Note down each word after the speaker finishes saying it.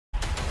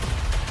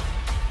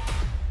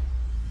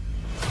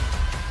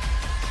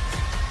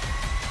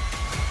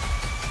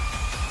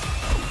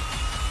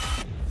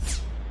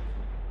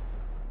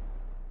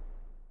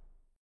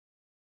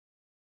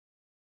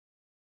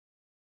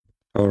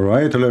All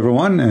right, hello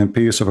everyone, and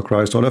peace of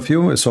Christ, all of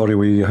you. Sorry,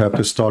 we have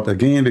to start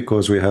again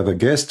because we have a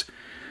guest,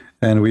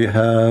 and we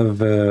have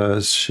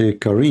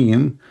Sheikh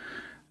Kareem,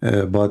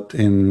 but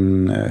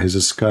in his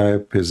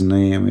Skype, his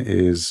name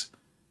is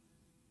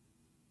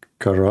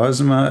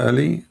Karazma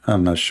Ali.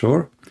 I'm not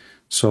sure.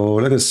 So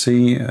let us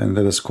see and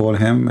let us call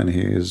him, and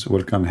he is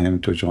welcome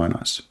him to join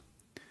us.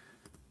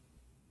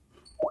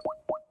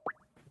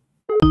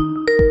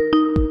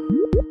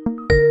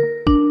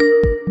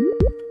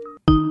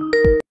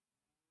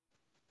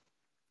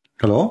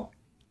 Hello.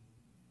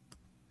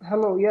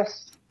 Hello,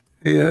 yes.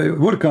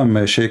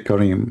 Welcome, Sheikh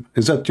Kareem.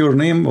 Is that your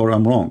name or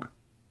I'm wrong?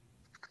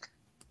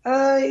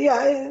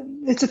 Yeah,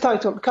 it's a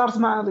title,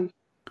 Karzma Ali.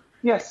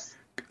 Yes.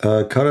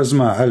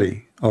 Karazma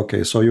Ali.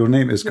 Okay, so your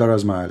name is Yeah.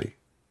 Karazma Ali.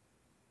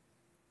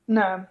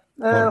 نعم.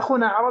 Or,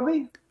 أخونا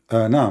عربي؟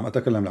 نعم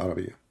أتكلم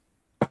العربية.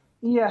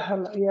 يا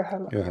هلا يا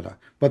هلا. Yeah, hello.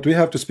 But we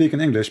have to speak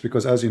in English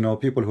because, as you know,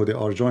 people who they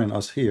are joining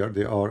us here,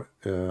 they are,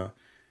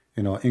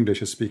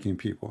 English-speaking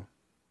people.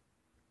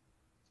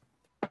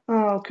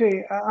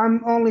 Okay,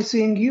 I'm only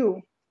seeing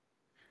you.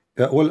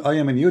 Well, I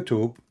am in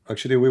YouTube.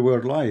 Actually, we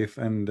were live,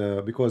 and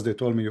because they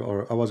told me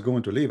I was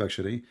going to leave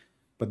actually,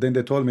 but then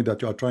they told me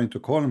that you are trying to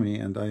call me,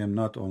 and I am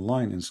not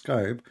online in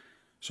Skype.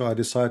 So I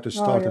decided to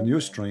start a yeah. new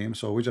stream.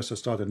 So we just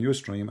start a new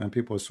stream, and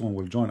people soon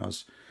will join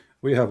us.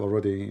 We have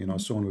already,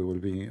 soon we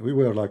will be. We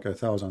were like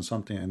 1,000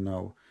 something, and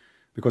now,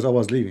 because I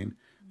was leaving,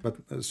 but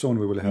soon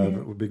we will have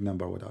a big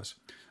number with us.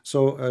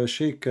 So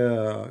Sheikh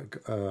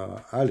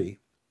Ali,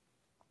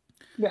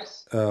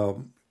 Yes.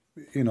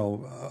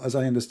 as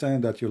I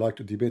understand that you like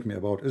to debate me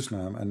about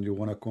Islam, and you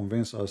want to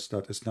convince us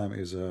that Islam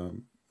is a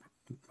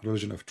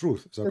religion of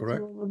truth. Is that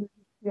correct?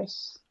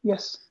 Yes,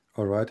 yes.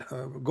 All right.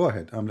 Go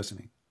ahead. I'm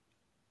listening.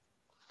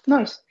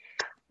 Nice.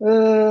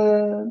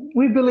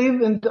 We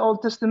believe in the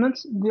Old Testament,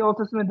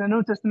 the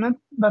New Testament,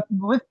 but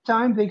with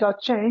time they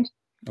got changed.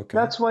 Okay.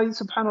 That's why,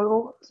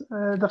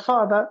 subhanAllah, the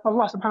Father,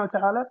 Allah subhanahu wa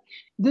ta'ala,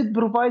 did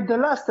provide the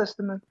last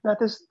testament,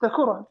 that is the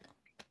Quran.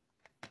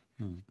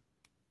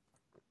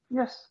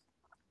 Yes.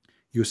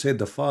 You said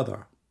the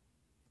Father.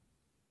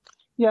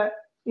 Yeah.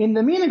 In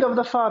the meaning of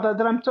the Father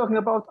that I'm talking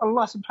about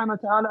Allah subhanahu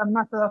wa ta'ala, I'm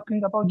not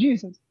talking about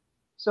Jesus.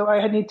 So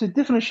I need to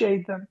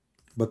differentiate them.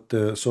 But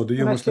so do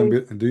you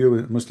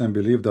Muslim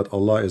believe that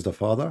Allah is the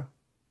Father?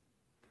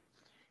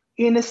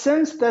 In a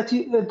sense that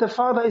the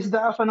Father is the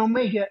Alpha and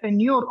Omega in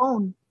your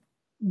own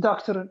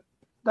doctrine.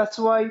 That's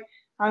why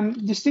I'm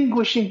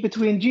distinguishing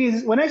between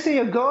Jesus. When I say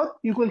a God,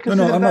 you will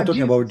consider No, I'm not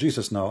talking Jesus. about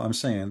Jesus now. I'm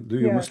saying, do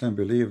you Muslim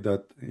believe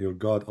that your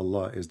God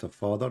Allah is the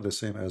Father, the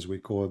same as we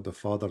call the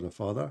Father the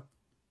Father?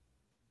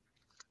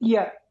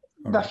 Yeah.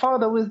 All the right.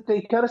 Father with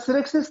the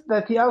characteristics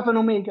that the Alpha and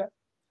Omega.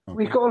 Okay.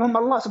 We call him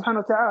Allah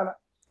subhanahu wa ta'ala.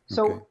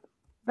 So Okay.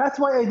 that's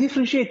why I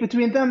differentiate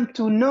between them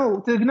to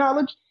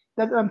acknowledge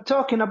that I'm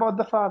talking about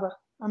the Father.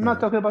 I'm not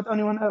talking about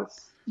anyone else.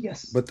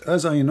 Yes. But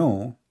as I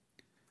know,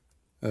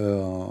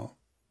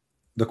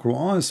 the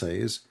Quran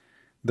says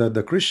that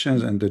the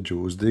Christians and the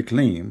Jews, they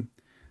claim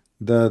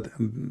that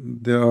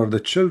they are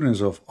the children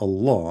of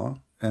Allah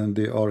and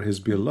they are His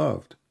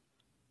beloved.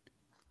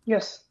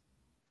 Yes.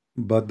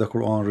 But the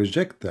Quran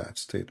rejects that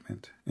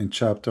statement in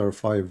chapter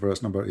 5,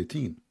 verse number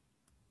 18.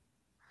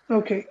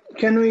 Okay.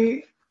 Can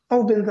we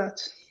open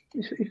that?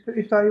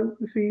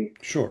 If we...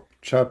 Sure.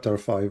 Chapter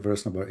 5,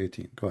 verse number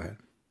 18. Go ahead.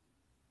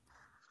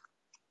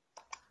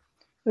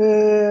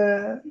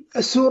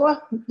 Surah,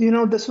 you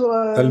know the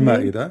Surah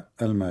Al-Ma'idah.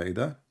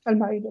 Al-Ma'idah.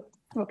 Al-Ma'idah.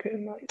 Okay,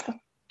 Al-Ma'idah.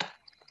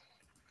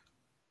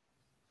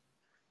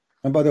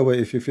 And by the way,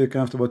 if you feel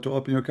comfortable to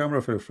open your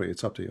camera, feel free.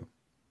 It's up to you.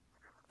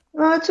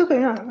 It's okay,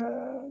 yeah.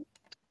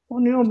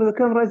 When you open the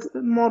camera, it's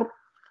more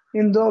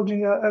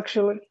indulging,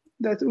 actually,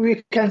 that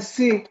we can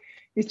see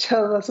each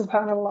other,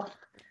 subhanAllah.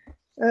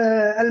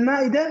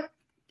 Al-Ma'idah.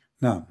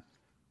 Now,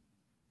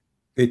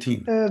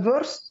 18.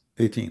 Verse?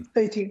 18.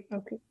 18,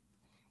 okay.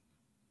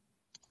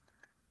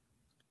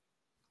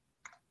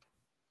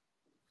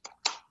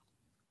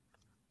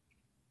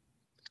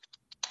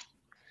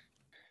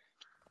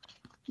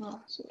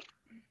 So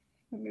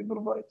let me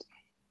provide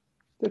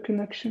the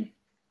connection.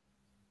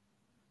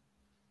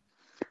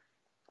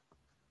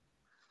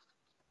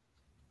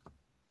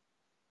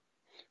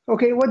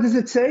 Okay, what does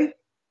it say?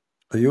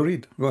 You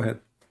read. Go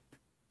ahead.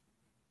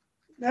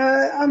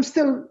 I'm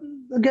still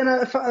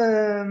gonna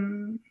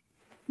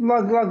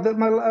log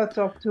my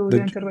laptop to the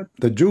internet.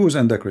 The Jews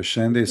and the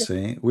Christians, they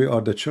say, we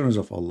are the children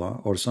of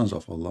Allah or sons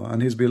of Allah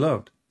and His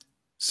beloved.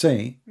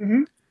 Say,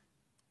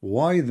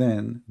 why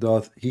then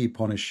doth He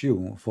punish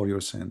you for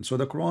your sin? So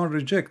the Quran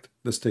rejects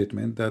the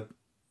statement that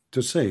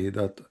to say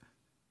that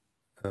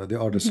they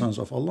are the sons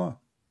of Allah.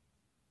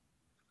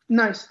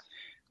 Nice.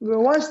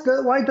 Why does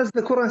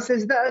the Quran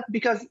says that?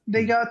 Because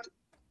they got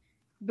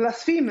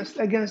blasphemous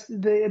against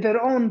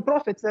their own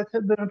prophets that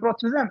have been brought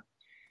to them.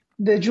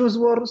 The Jews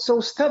were so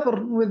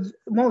stubborn with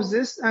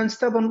Moses and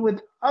stubborn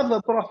with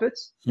other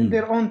prophets in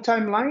their own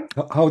timeline.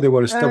 How they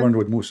were stubborn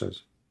with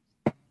Moses?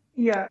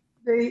 Yeah,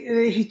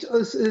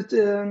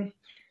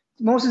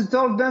 Moses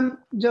told them,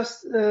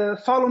 just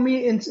follow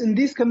me in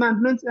these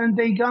commandments, and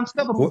they got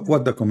stubborn with him.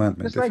 What the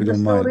commandment, Just if like you the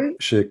don't story, mind,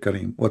 Sheikh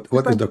Kareem? What just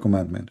is like, the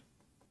commandment?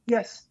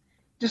 yes,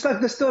 just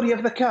like the story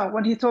of the cow,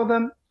 when he told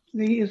them,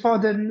 he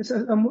found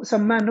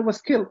some man who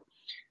was killed,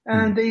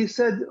 and they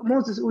said,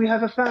 Moses, we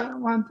have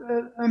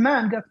a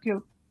man got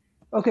killed.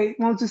 Okay,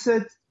 Moses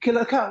said, kill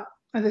a cow.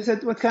 And they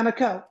said, what kind of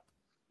cow?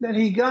 Then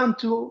he gone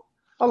to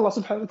Allah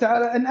subhanahu wa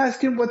ta'ala and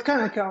asked him what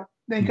kind of cow.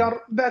 Then got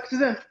back to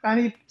them and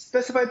he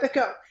specified the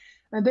cow.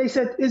 And they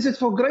said, is it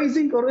for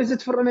grazing or is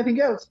it for anything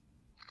else?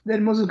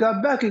 Then Moses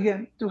got back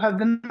again to have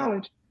the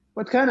knowledge.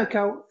 What kind of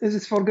cow? Is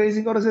it for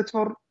grazing or is it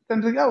for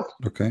something else?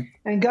 Okay.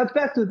 And got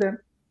back to them.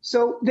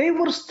 So they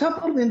were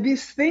stubborn in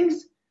these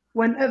things.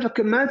 Whenever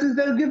commandments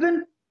they're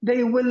given,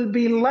 they will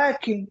be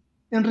lacking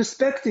in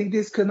respecting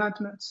these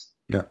commandments.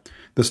 Yeah,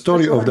 the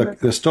story of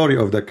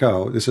the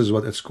cow. This is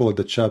what it's called,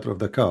 the chapter of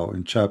the cow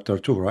in chapter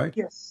 2, right?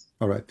 Yes.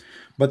 All right.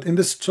 But in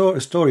this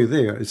story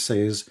there, it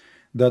says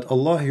that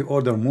Allah, he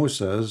ordered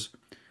Moses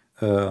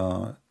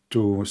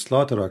to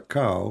slaughter a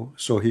cow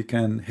so he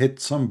can hit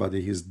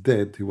somebody. He's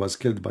dead. He was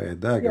killed by a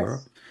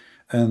dagger,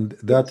 and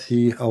that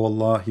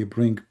Allah, he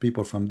bring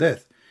people from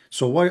death.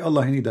 So why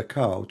Allah he need a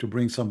cow to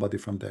bring somebody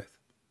from death?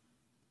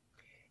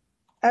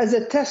 As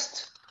a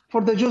test for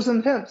the Jews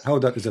themselves. How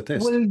that is a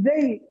test? Will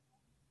they?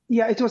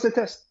 Yeah, it was a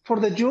test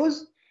for the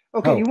Jews.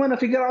 Okay, you want to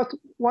figure out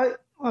why?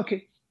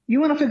 Okay, you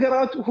want to figure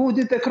out who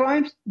did the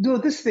crimes? Do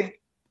this thing,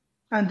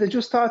 and the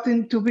Jews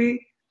starting to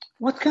be,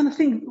 what kind of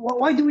thing?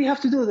 Why do we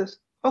have to do this?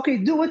 Okay,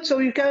 do it so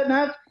you can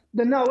have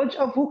the knowledge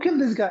of who killed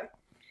this guy.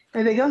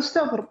 And they got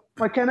stubborn.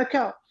 What kind of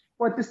cow?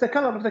 What is the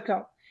color of the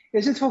cow?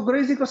 Is it for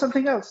grazing or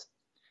something else?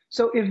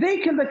 So if they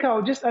kill the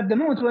cow just at the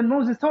moment when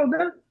Moses told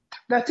them,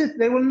 that's it.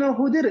 They will know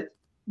who did it.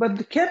 But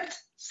they kept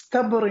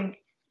stubborn.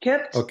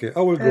 Okay,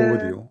 I will go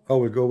with you. I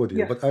will go with you.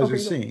 Yeah, but as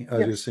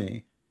you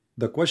see,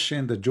 the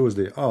question the Jews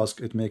they ask,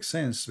 it makes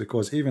sense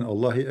because even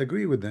Allah he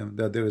agree with them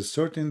that there is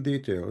certain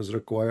details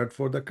required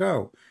for the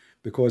cow.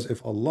 Because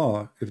if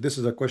this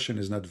is a question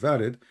is not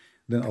valid,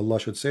 then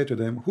Allah should say to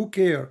them, who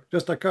care?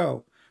 Just a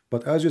cow.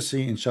 But as you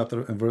see in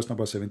verse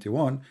number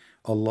 71,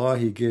 Allah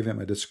he gave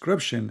him a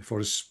description for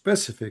a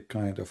specific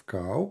kind of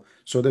cow.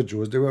 So the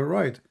Jews they were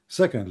right.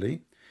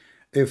 Secondly,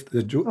 if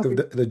the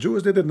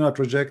Jews they did not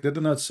reject, they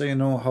did not say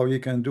no, how you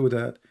can do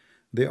that.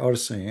 They are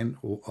saying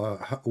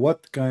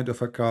what kind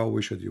of a cow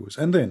we should use.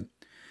 And then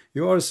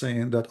you are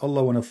saying that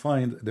Allah want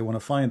to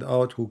find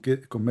out who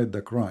commit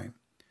the crime.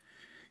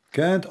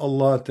 Can't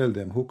Allah tell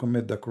them who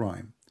commit the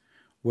crime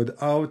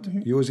without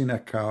using a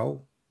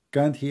cow?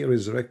 Can't he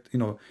resurrect?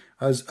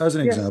 As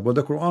an example,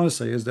 the Quran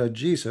says that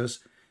Jesus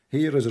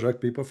he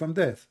resurrect people from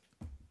death.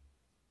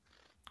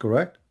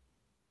 Correct?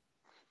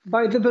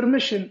 By the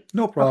permission.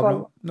 No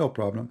problem. No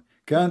problem.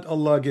 Can't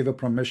Allah give a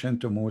permission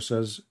to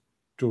Moses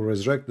to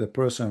resurrect the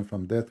person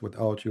from death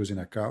without using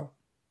a cow?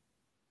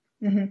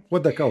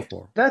 What the cow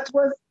for? That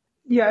was,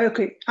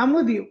 okay. I'm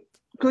with you.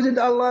 Couldn't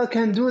Allah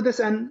can do this?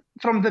 And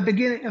from the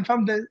beginning and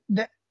from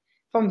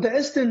the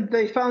instant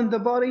they found the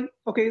body,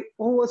 okay,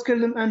 who was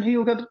killed him and he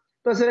could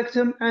resurrect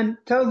him and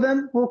tell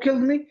them who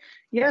killed me?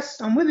 Yes,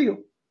 I'm with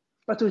you.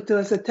 But it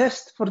was a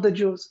test for the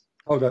Jews.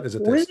 How that is a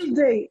test?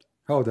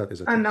 How that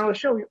is a test? And now I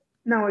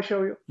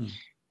show you.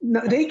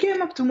 Now, they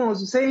came up to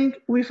Moses saying,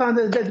 we found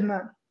a dead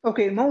man.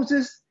 Okay,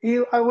 Moses,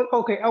 I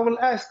will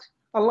ask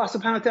Allah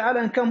subhanahu wa ta'ala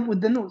and come with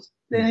the news.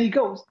 Then he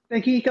goes.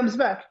 Then he comes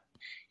back.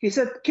 He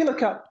said, kill a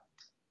cow.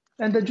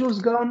 And the Jews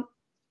gone,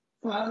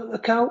 well, a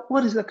cow?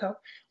 What is a cow?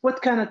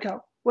 What kind of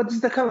cow? What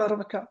is the color of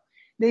a cow?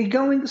 They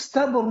going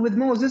stubborn with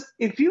Moses.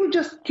 If you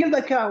just kill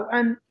the cow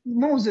and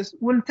Moses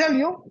will tell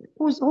you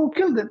who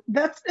killed him,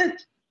 that's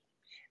it.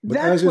 But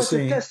as you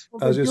see,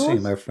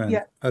 my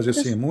friend, as you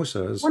see,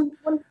 Moses. One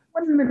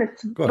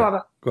minute,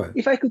 brother. Go ahead.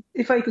 If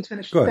I could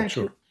finish. Go ahead, Thank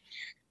sure. you.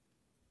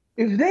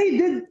 If they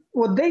did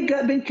what they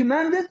got been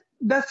commanded,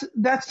 that's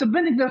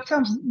submitting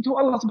themselves to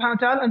Allah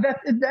subhanahu wa ta'ala, and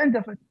that's at the end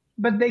of it.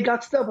 But they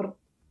got stubborn.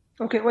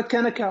 Okay, what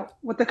kind of cow?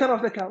 What the color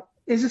of the cow?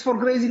 Is it for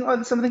grazing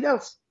or something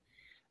else?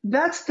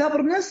 That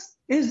stubbornness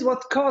is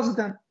what caused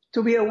them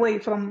to be away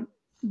from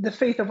the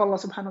faith of Allah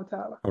subhanahu wa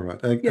ta'ala. All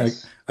right.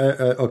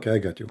 Okay, I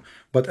got you.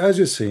 But as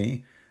you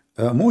see,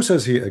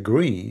 Moses, he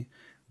agree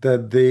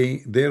that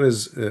there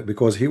is,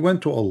 because he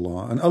went to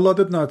Allah, and Allah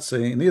did not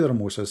say, neither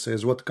Moses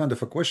says, what kind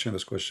of a question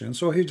is question.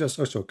 So he just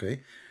says,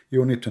 okay,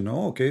 you need to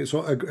know. Okay,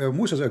 so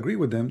Moses agree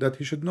with them that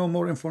he should know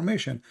more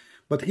information.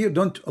 But here,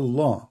 don't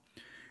Allah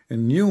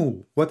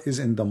knew what is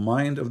in the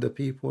mind of the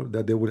people,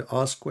 that they would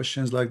ask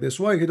questions like this.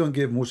 Why he don't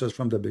give Moses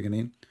from the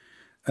beginning?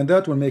 And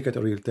that will make it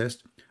a real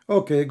test.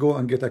 Okay, go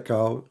and get a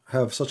cow,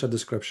 have such a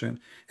description.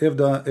 If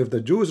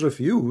the Jews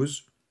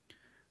refuse,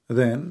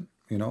 then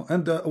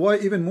and why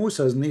even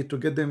Moses need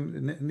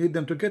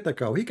them to get a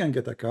cow? He can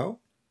get a cow.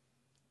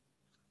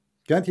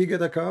 Can't he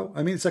get a cow?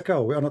 I mean, it's a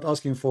cow. We are not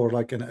asking for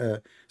like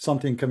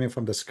something coming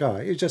from the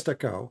sky. It's just a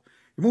cow.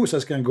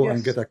 Moses can go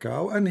and get a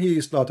cow, and he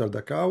slaughtered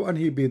the cow, and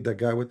he beat the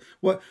guy with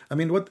what? I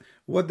mean,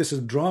 what this is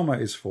drama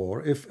is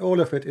for? If all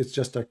of it is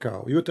just a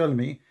cow, you tell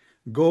me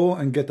go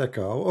and get a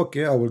cow.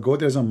 Okay, I will go.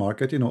 There's a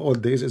market. You know,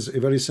 old days is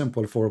very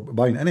simple for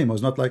buying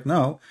animals, not like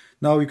now.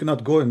 Now you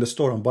cannot go in the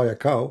store and buy a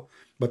cow.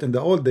 But in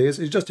the old days,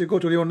 it's just you go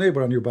to your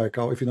neighbor and you buy a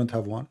cow if you don't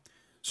have one.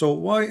 So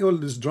why all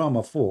this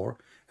drama for?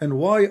 And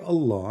why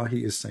Allah,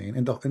 he is saying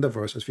in the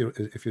verse, if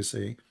you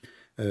say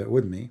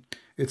with me,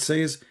 it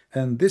says,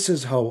 and this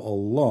is how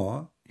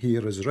Allah, he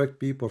resurrect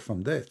people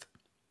from death.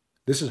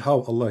 This is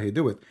how Allah, he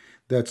do it.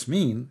 That's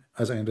mean,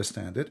 as I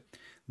understand it,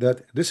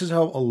 that this is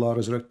how Allah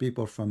resurrect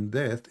people from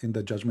death in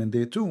the judgment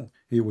day too.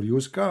 He will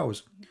use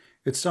cows.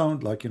 It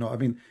sounds like, you know, I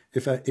mean,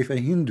 if a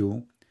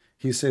Hindu,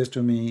 he says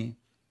to me,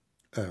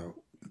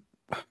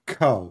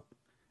 cow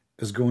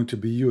is going to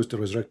be used to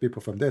resurrect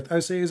people from death, I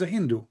say is a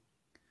Hindu.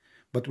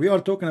 But we are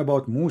talking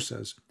about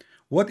Moses.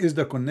 What is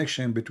the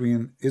connection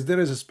between, is there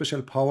a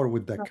special power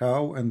with the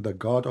cow and the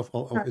God of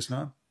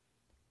Islam?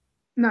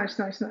 Nice.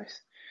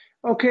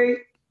 Okay,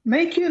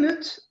 making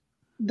it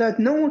that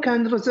no one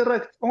can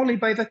resurrect only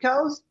by the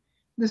cows,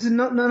 this is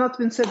not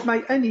been said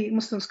by any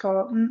Muslim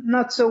scholar,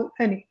 not so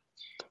any.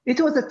 It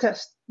was a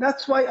test.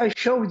 That's why I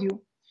showed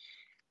you.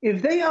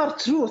 If they are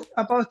truth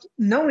about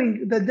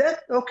knowing the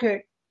death,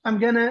 okay, I'm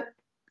going to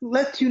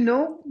let you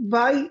know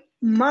by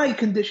my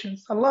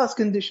conditions, Allah's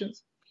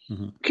conditions.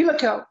 Kill a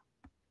cow.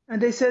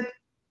 And they said,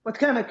 what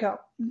kind of cow?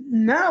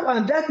 Now,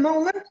 at that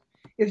moment,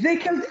 if they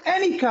killed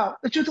any cow,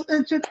 it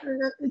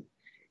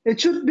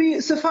should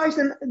be suffice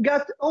and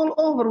got all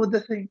over with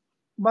the thing.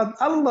 But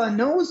Allah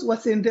knows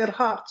what's in their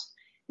hearts,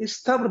 is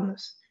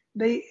stubbornness.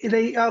 They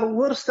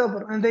were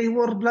stubborn and they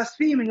were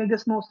blaspheming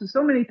against Moses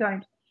so many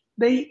times.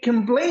 They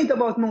complained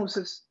about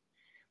Moses.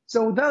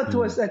 So that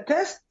was a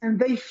test and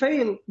they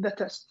failed the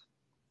test.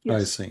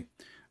 Yes. I see.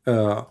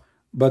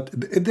 But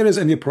if there is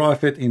any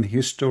prophet in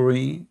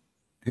history,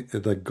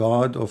 the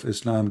God of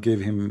Islam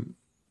gave him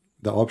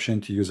the option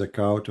to use a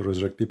cow to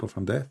resurrect people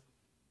from death?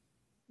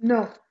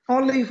 No,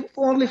 only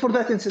for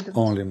that incident.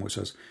 Only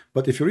Moses.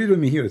 But if you read with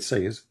me here, it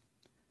says,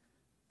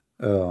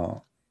 كَذَلِكَ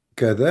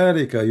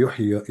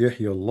يُحْيِي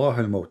اللَّهُ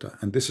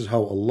الْمَوْتَى. And this is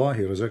how Allah,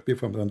 he resurrects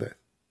people from death.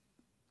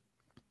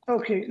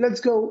 Okay, let's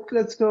go.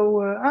 كَذَلِكَ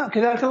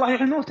اللَّهُ يُحْيِي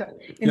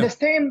الْمَوْتَى. In the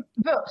same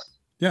verse.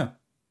 Yeah.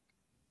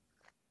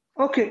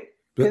 Okay.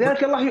 كَذَلِكَ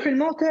اللَّهُ يُحْيِي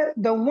الْمَوْتَى,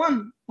 the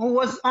one who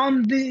was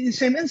on the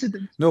same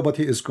incident. No, but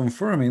he is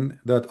confirming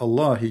that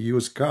Allah, he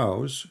used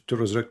cows to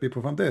resurrect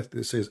people from death.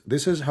 It says,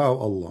 this is how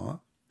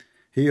Allah,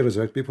 he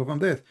resurrect people from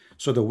death.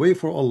 So the way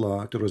for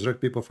Allah to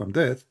resurrect people from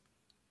death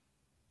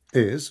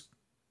is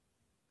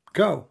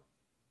cow.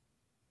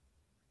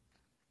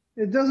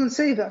 It doesn't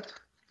say that.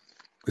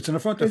 It's in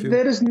front of you.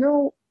 There is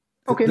no...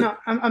 Okay, no,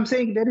 I'm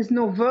saying there is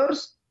no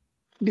verse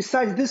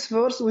besides this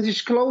verse, which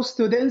is close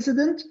to the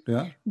incident,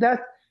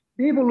 that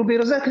people will be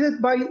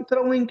resurrected by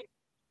throwing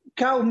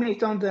cow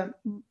meat on them.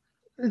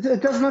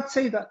 It does not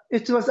say that.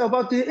 It was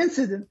about the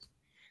incident.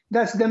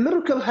 That's the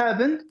miracle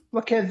happened.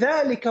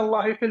 وَكَذَلِكَ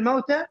اللَّهُ يُحْيِي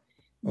الْمَوْتَى.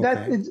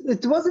 That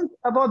it wasn't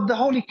about the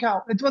holy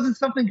cow. It wasn't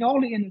something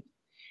holy in it.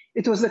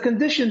 It was a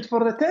condition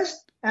for the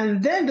test,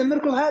 and then the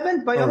miracle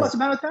happened by Allah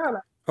subhanahu wa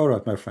ta'ala. All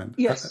right, my friend.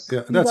 Yes.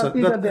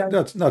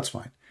 That's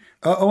fine.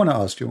 I want to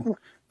ask you,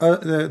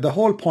 the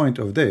whole point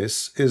of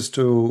this is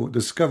to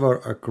discover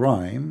a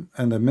crime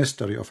and the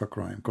mystery of a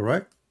crime,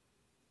 correct?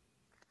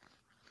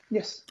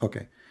 Yes.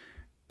 Okay.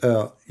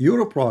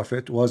 Your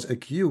prophet was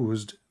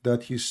accused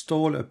that he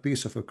stole a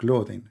piece of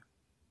clothing.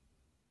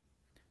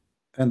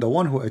 And the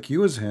one who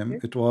accused him,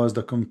 it was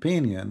the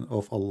companion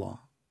of Allah,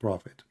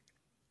 prophet.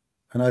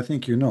 And I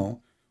think you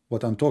know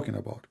what I'm talking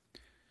about.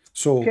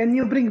 So, can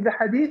you bring the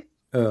hadith?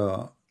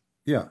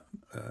 Yeah.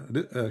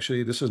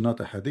 Actually, this is not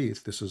a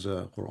hadith. This is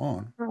a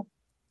Quran. Oh.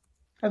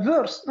 A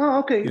verse. Oh,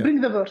 okay. Yeah.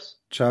 Bring the verse.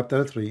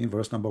 Chapter 3,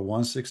 verse number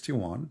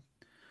 161,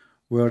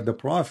 where the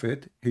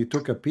prophet, he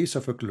took a piece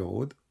of a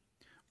cloth,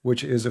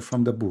 which is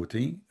from the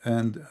booty,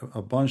 and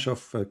a bunch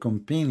of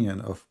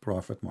companion of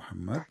Prophet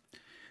Muhammad.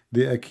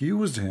 They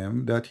accused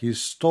him that he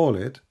stole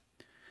it,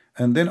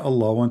 and then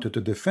Allah wanted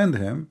to defend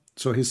him.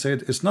 So he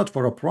said, it's not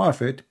for a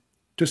prophet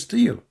to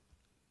steal.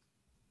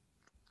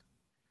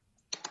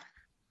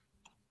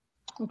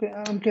 Okay,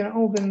 I'm going to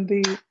open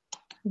the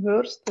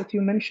verse that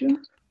you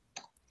mentioned.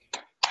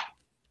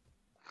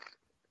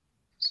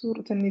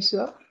 Surah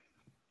An-Nisa.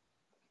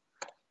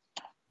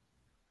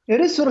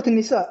 It is Surah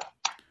An-Nisa,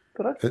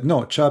 correct?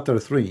 No, chapter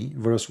 3,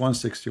 verse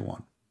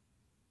 161.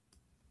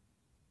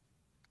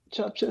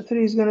 Chapter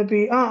 3 is going to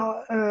be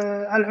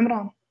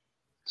Al-Imran.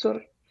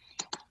 Sorry.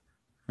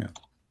 Yeah.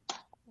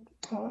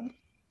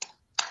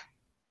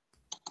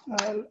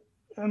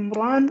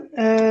 Al-Imran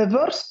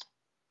verse,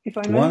 if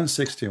I may.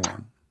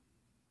 161.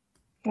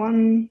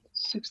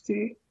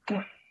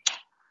 161.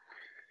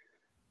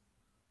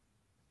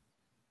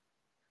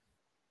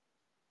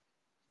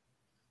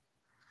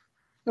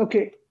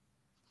 Okay.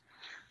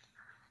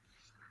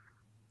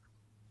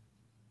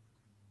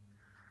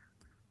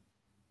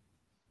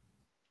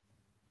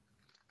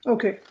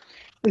 Okay.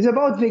 It's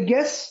about the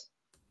guess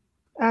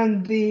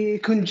and the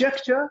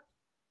conjecture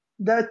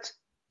that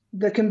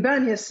the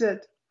companion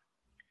said.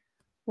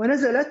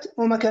 ونزلت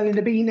وما كان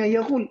لنبي أن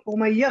يغل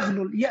ومن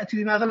يغلل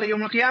يأتي بما غل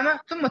يوم القيامة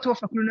ثم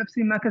توفى كل نفس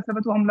ما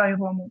كسبت وهم لا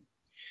يظلمون.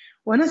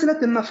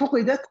 ونزلت لما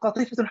فقدت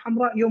قطيفة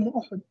حمراء يوم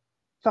أحد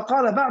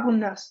فقال بعض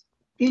الناس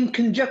in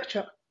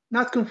conjecture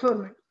not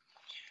confirming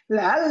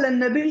لعل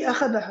النبي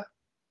أخذها.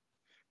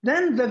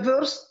 Then the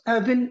verse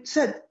have been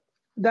said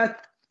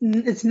that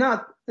it's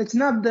not the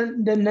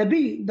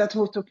Nabi that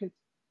who took it,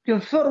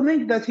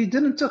 confirming that he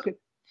didn't took it.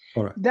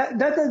 All right. That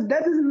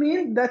doesn't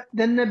mean that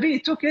the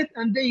Nabi took it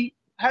and they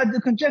had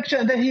the conjecture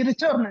and then he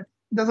returned it.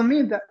 Doesn't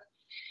mean that.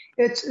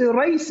 It's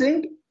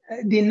erasing,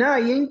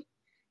 denying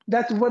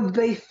that what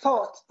they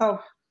thought of.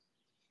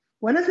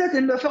 ونزلت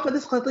لما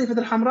فقدت قطيفة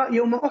الحمراء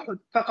يوم أحد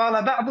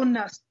فقال بعض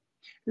الناس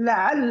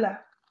لعل,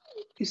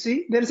 you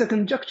see there is a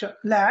conjecture,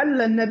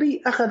 لعل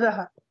النبي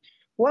أخذها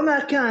وما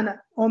كان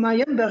وما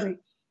ينبغي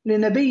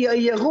لنبي أن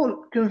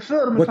يغول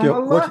confirm from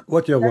Allah.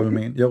 What يغول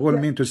mean? يغول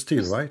mean to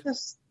steal, right?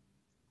 Yes.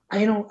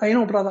 I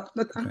know, brother,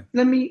 but okay.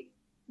 Let me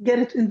get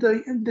it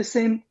in the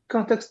same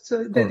context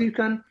so that you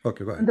can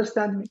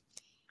understand me.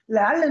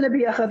 لعل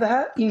النبي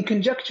أخذها in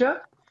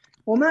conjecture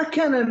وما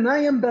كان ما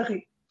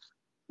ينبغي.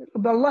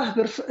 Allah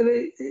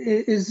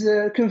is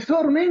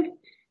confirming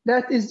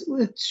that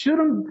it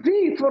shouldn't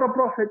be for a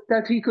prophet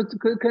that he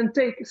can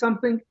take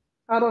something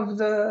out of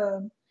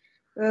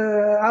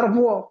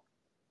war.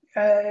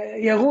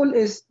 Yaghul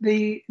is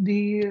the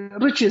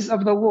riches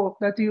of the war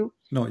that you.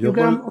 No,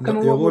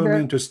 Yaghul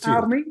mean to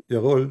steal.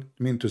 Yaghul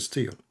mean to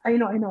steal. I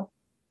know.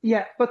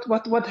 Yeah, but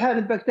what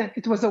happened back then?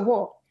 It was a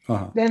war.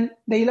 Then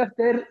they left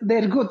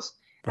their goods,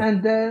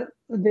 and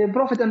the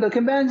prophet and the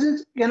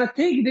companions gonna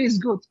take these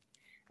goods.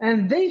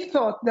 And they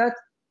thought that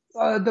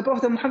the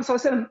Prophet Muhammad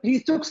ﷺ, he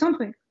took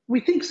something. We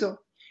think so.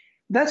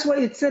 That's why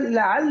it said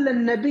لعل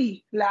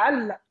النبي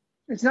لعل.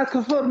 It's not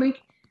confirming.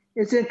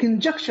 It's a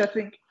conjecture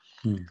thing.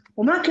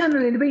 وما كان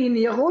لنبي أن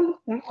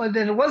يغل.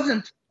 There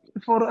wasn't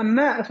for a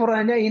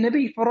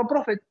Nabi, for a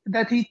prophet,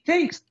 that he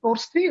takes or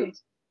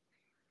steals.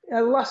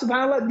 Allah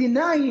subhanahu wa ta'ala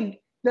denying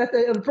that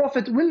a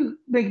prophet will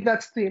make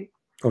that steal.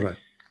 All right.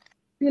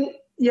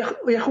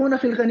 يخون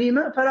في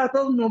الغنيمة فلا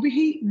تظنوا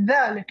به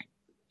ذلك.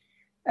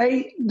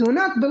 I do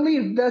not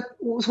believe that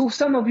who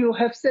some of you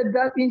have said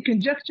that in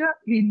conjecture,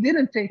 he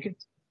didn't take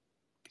it.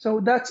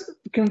 So that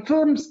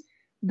confirms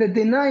the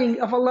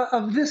denying of Allah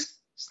of this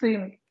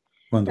stealing.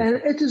 Wonderful.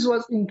 And it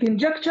was in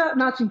conjecture,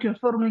 not in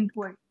confirming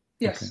way.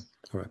 Yes. Okay.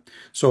 All right.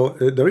 So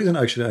the reason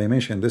actually I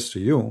mentioned this to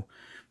you,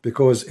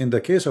 because in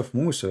the case of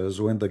Moses,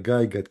 when the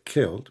guy got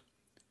killed,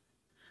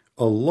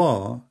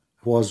 Allah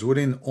was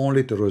willing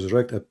only to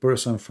resurrect a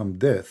person from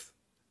death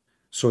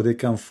so they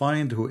can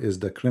find who is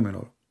the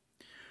criminal.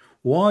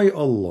 Why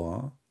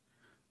Allah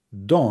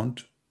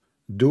don't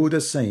do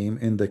the same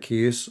in the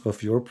case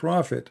of your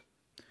prophet?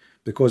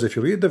 Because if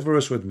you read the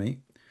verse with me,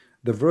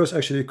 the verse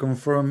actually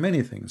confirms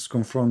many things.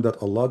 Confirm that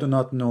Allah do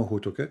not know who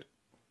took it.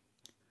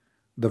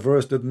 The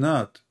verse did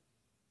not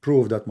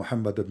prove that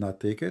Muhammad did not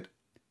take it.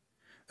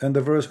 And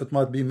the verse, it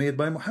might be made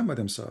by Muhammad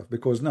himself,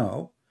 because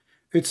now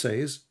it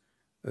says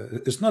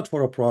it's not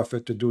for a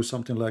prophet to do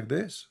something like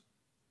this.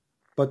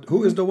 But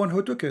who is the one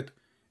who took it?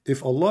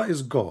 If Allah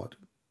is God,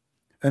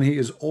 and he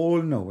is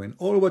all-knowing,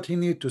 all what he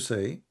need to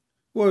say,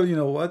 well, you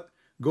know what?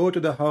 Go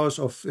to the house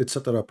of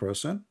etc.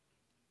 person,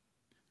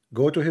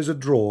 go to his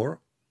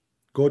drawer,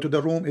 go to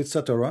the room,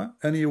 etc.,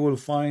 and you will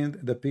find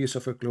the piece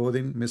of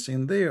clothing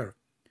missing there.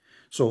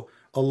 So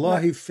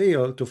Allah, he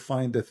failed to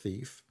find the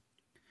thief.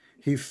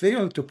 He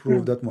failed to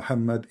prove that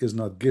Muhammad is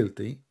not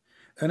guilty.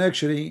 And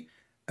actually,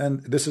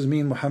 and this is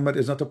mean Muhammad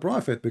is not a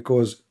prophet,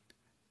 because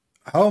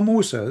how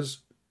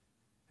Moses,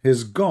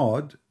 his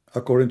God,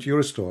 according to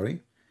your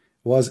story,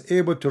 was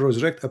able to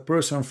resurrect a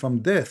person from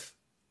death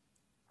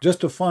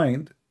just to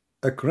find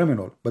a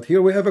criminal. But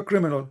here we have a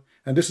criminal,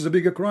 and this is a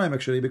bigger crime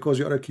actually, because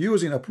you are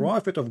accusing a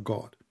prophet of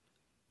God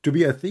to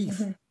be a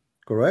thief.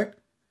 Correct?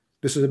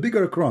 This is a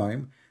bigger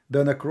crime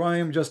than a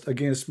crime just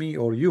against me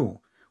or you.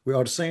 We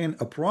are saying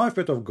a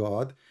prophet of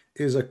God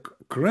is a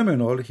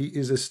criminal, he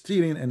is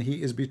stealing and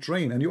he is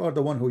betraying, and you are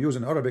the one who used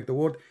in Arabic the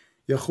word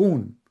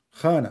yakhun,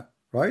 khana,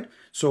 right?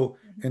 So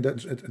in the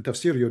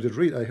tafsir you did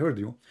read, I heard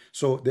you.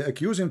 So they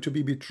accuse him to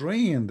be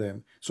betraying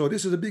them. So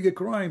this is a bigger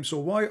crime. So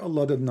why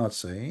Allah did not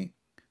say,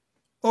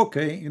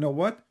 okay, you know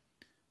what?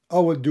 I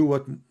will do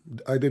what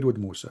I did with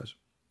Moses.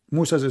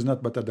 Moses is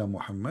not better than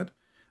Muhammad.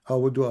 I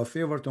will do a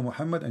favor to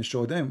Muhammad and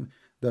show them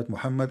that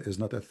Muhammad is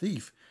not a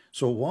thief.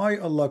 So why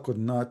Allah could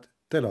not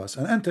tell us?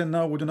 And until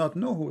now we do not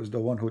know who is the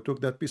one who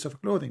took that piece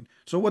of clothing.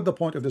 So what the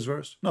point of this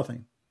verse?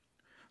 Nothing.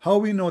 How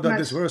we know that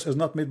this verse is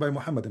not made by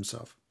Muhammad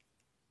himself?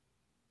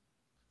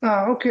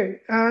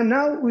 Okay.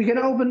 Now we can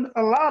open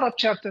a lot of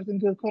chapters in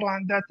the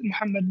Quran that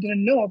Muhammad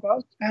didn't know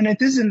about, and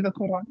it is in the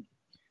Quran.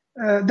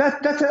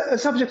 That's a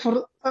subject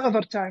for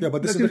other time. Yeah,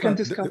 but this is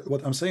different.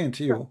 What I'm saying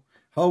to you,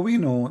 how we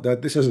know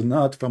that this is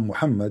not from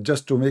Muhammad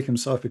just to make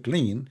himself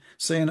clean,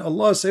 saying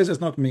Allah says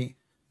it's not me.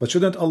 But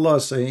shouldn't Allah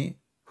say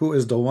who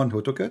is the one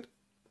who took it?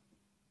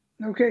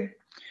 Okay.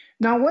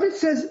 Now what it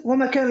says,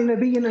 وَمَا كَانَ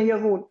لِنَبِيٍّ أَن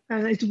يَغُولَ,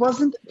 and it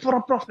wasn't for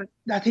a prophet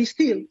that he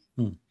steals.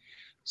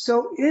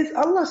 So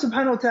Allah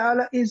subhanahu wa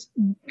ta'ala is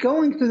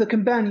going to the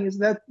companions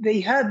that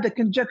they had the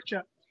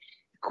conjecture,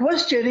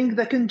 questioning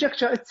the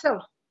conjecture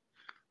itself.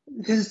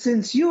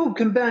 Since you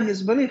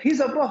companions believe he's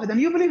a prophet and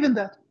you believe in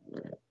that,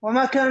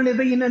 وَمَا كَانَ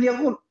لِنَبِيٍّ أَنْ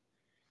يَغُلَّ.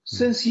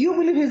 Since you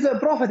believe he's a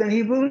prophet and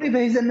he believe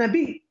he's a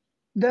Nabi,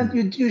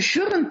 then you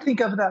shouldn't think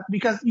of that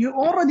because you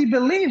already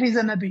believe he's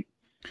a Nabi.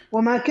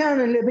 وَمَا كَانَ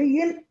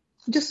لِنَبِيٍّ.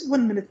 Just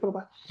 1 minute for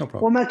that. No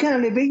problem. وَمَا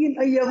كَانَ لِنَبِيٍّ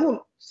أَنْ يَغُلَّ.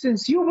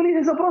 Since you believe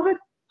he's a prophet,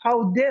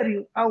 how dare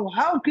you?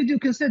 How could you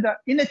consider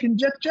in a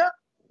conjecture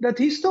that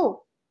he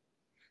stole?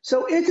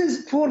 So it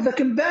is for the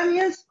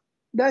companions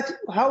that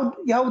how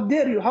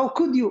dare you? How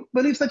could you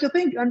believe such a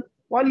thing? And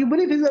while you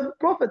believe he's a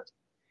prophet,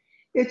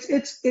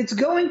 it's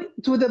going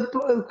to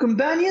the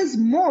companions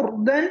more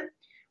than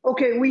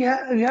okay. We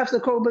have to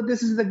call, but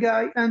this is the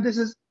guy and this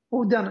is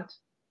who done it,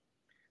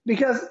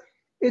 because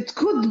it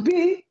could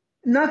be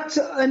not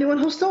anyone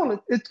who stole it.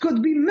 It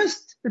could be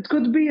missed. It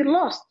could be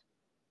lost.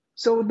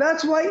 So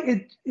that's why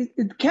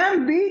it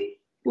can be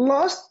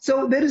lost.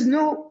 So there is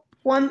no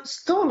one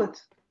stole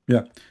it.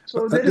 Yeah.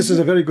 So this is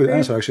a very good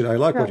answer. Actually, I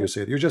like what you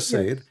said. You just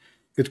Yes. said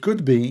it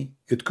could be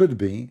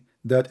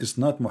that it's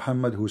not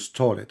Muhammad who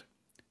stole it.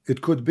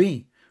 It could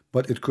be,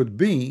 but it could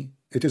be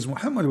it is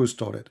Muhammad who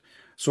stole it.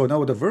 So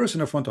now the verse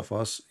in front of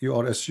us, you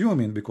are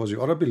assuming because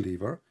you are a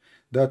believer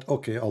that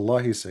okay,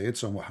 Allah he said,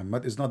 so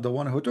Muhammad is not the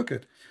one who took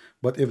it.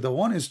 But if the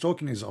one is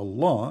talking is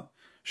Allah,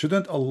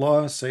 shouldn't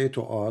Allah say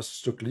to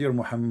us to clear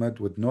Muhammad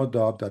with no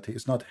doubt that he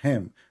is not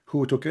him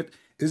who took it?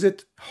 Is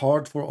it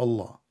hard for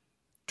Allah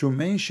to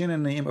mention a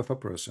name of a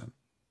person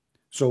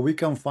so we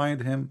can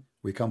find him,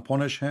 we can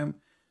punish him,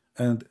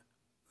 and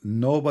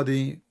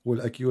nobody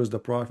will accuse the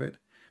Prophet?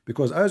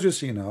 Because as you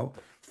see now,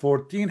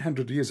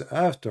 1400 years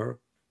after,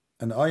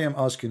 and I am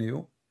asking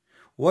you,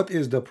 what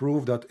is the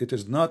proof that it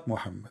is not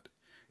Muhammad?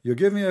 You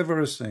give me a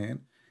verse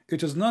saying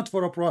it is not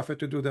for a prophet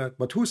to do that.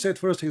 But who said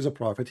first he's a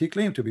prophet? He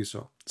claimed to be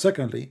so.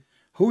 Secondly,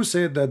 who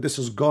said that this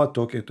is God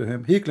talking to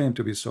him? He claimed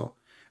to be so.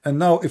 And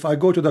now if I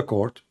go to the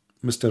court,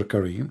 Mr.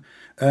 Kareem,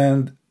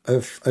 and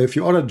if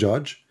you are a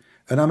judge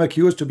and I'm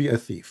accused to be a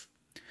thief,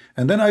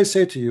 and then I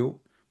say to you,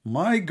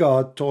 my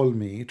God told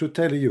me to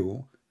tell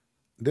you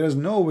there is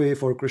no way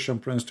for a Christian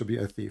prince to be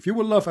a thief, you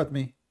will laugh at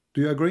me.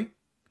 Do you agree?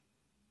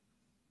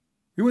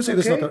 You will say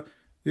this is not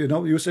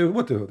a, you say,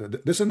 what,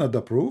 this is not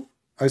the proof.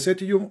 I say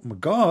to you,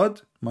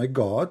 my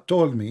God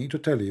told me to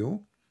tell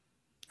you,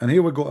 and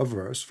here will go a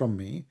verse from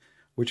me,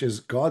 which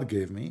is God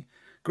gave me,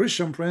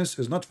 Christian prince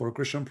is not for a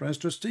Christian prince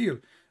to steal.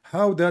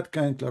 How that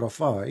can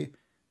clarify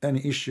an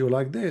issue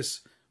like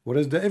this? What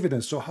is the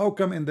evidence? So how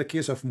come in the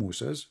case of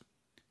Moses,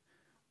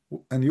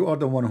 and you are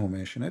the one who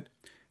mentioned it,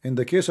 in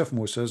the case of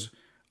Moses,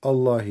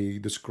 Allah he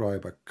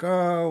describe a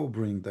cow,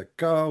 bring the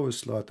cow,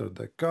 slaughter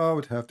the cow,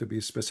 it have to be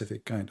a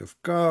specific kind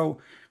of cow,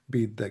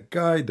 beat the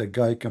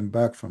guy come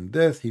back from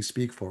death, he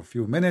speak for a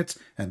few minutes,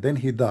 and then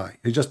he die.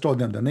 He just told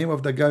them the name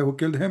of the guy who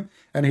killed him,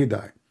 and he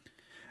died.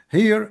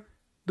 Here,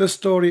 the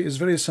story is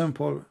very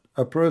simple.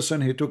 A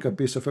person, he took a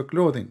piece of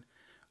clothing.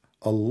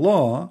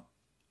 Allah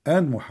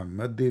and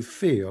Muhammad, they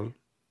fail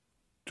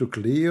to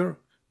clear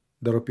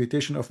the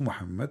reputation of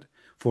Muhammad,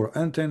 for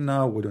until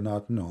now we do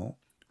not know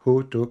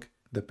who took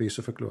the piece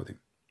of clothing.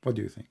 What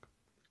do you think?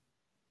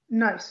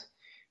 Nice.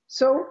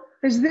 So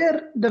is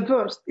there the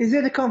verse? Is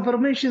there the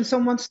confirmation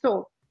someone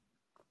stole?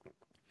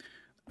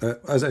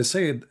 As I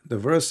said, the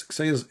verse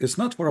says it's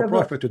not for a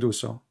prophet to do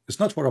so. It's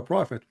not for a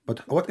prophet.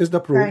 But what is the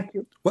proof? Thank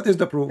you. What is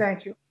the proof?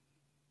 Thank you.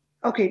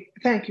 Okay,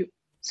 thank you.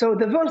 So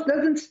the verse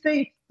doesn't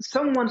state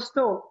someone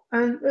stole,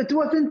 and it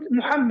wasn't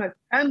Muhammad,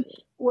 and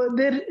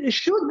there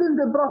shouldn't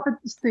the prophet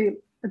steal.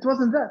 It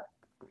wasn't that.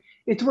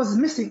 It was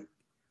missing.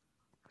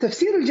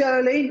 تفسير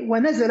الجلالين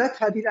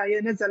ونزلت هذه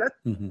الآية نزلت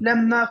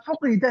لما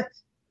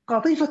فقدت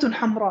قطيفة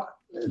حمراء.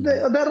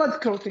 The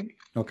red clothing.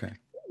 Okay.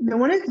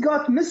 When it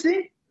got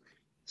missing,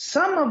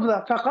 some of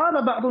the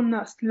فقال بعض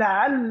الناس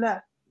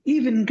لعل,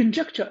 even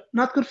conjecture,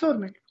 not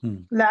confirming,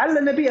 لعل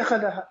النبي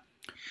أخذها.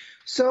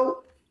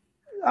 So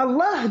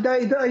Allah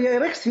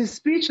directs his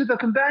speech to the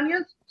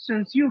companions,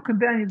 since you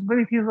companions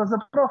believe he was a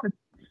prophet.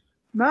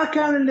 ما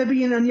كان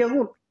النبي أن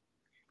يغول.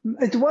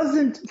 It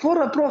wasn't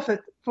for a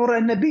prophet, for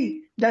a Nabi,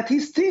 that he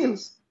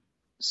steals.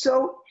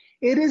 So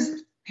it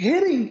is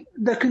hitting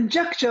the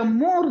conjecture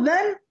more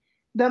than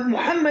that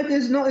Muhammad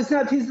is not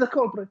he's the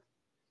culprit.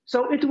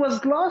 So it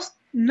was lost,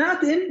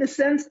 not in the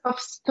sense of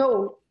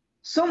stole.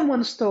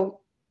 Someone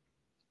stole.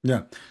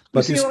 Yeah,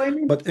 but you see what I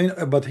mean?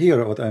 But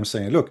here, what I'm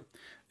saying, look,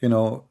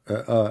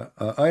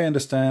 I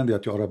understand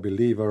that you are a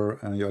believer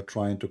and you are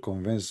trying to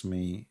convince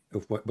me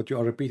of what, but you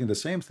are repeating the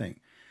same thing.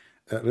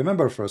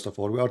 Remember, first of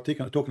all, we are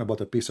talking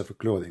about a piece of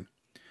clothing.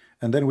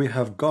 And then we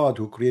have God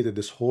who created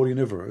this whole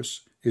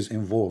universe is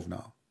involved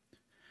now.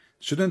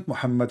 Shouldn't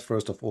Muhammad,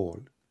 first of all,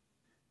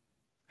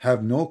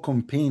 have no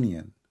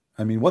companion?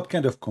 I mean, what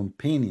kind of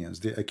companions?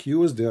 They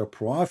accuse their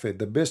prophet,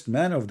 the best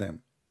man of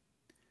them,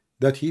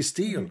 that he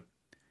steal.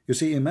 You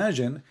see,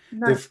 imagine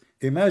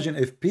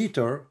if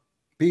Peter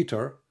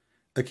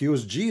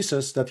accused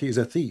Jesus that he is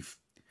a thief.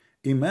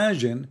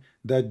 Imagine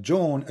that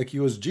John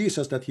accused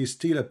Jesus that he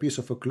steal a piece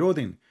of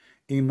clothing.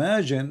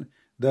 Imagine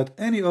that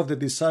any of the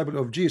disciples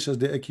of Jesus,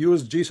 they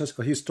accused Jesus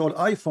he stole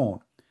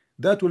iPhone.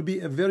 That will be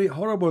a very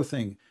horrible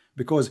thing,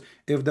 because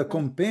if the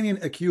companion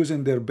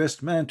accusing their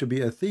best man to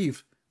be a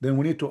thief, then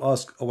we need to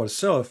ask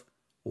ourselves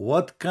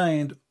what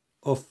kind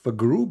of a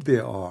group they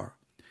are,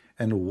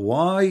 and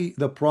why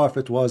the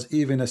prophet was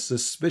even a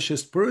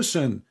suspicious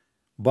person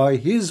by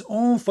his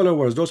own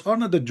followers. Those are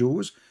not the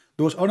Jews,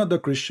 those are not the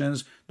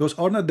Christians, those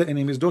are not the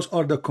enemies, those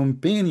are the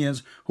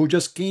companions who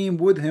just came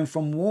with him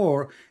from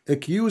war,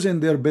 accusing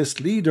their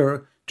best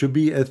leader to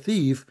be a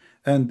thief.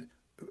 And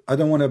I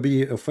don't want to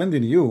be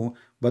offending you,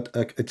 but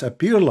it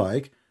appears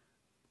like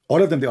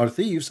all of them, they are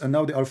thieves, and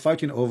now they are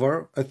fighting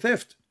over a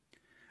theft.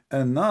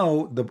 And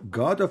now the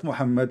God of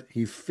Muhammad,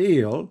 he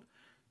failed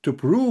to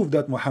prove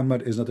that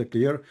Muhammad is not a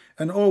clear,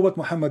 and all what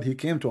Muhammad he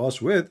came to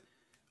us with,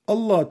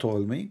 Allah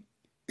told me,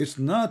 it's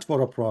not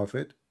for a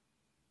prophet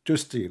to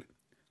steal.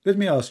 Let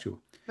me ask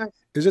you,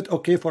 is it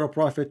okay for a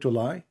prophet to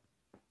lie?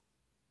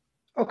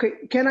 Okay,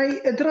 can I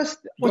address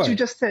what you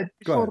just said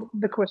before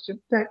the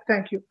question?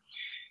 Thank you.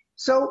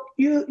 So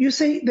you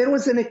say there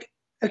was an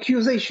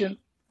accusation.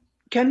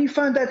 Can you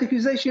find that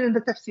accusation in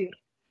the tafsir?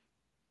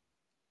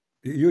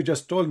 You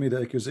just told me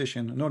the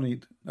accusation. No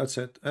need. That's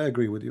it. I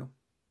agree with you.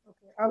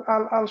 Okay,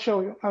 I'll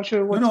show you. I'll show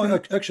you. No,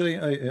 actually,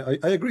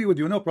 I agree with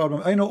you. No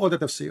problem. I know all the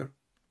tafsir.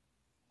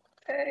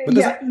 But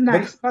yeah,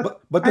 nice.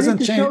 But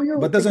doesn't change.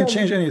 But doesn't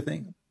change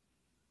anything.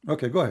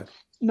 Okay, go ahead.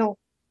 No,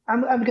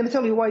 I'm going to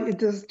tell you why it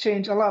does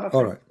change a lot of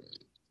all things.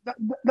 Right.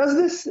 Does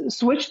this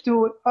switch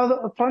to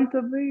other front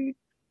of the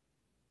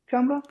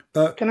camera?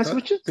 Can I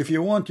switch it? If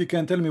you want, you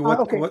can tell me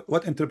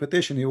what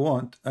interpretation you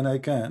want, and I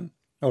can.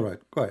 All right,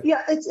 go ahead.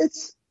 Yeah,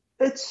 it's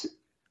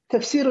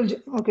tafsir.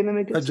 Okay, let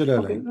me get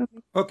الجلالين.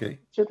 Okay.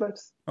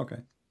 Okay.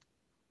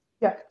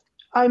 Yeah,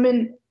 I'm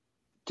in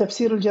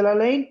تفسير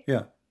الجلالين.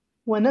 Yeah.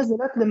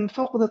 ونزلت لما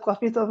فقدت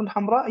قافية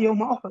حمراء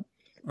يوم أحد.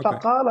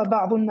 فقال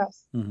بعض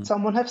الناس.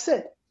 Someone have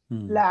said.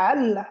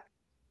 لعل.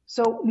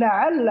 So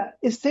لعل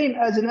is seen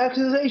as an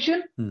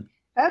accusation.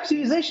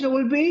 Accusation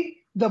will be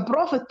the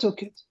prophet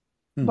took it.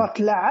 But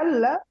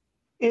لعل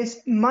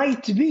is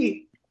might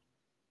be.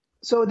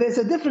 So there's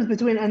a difference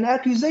between an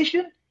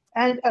accusation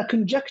and a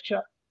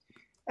conjecture.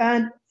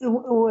 And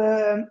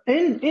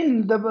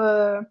in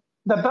the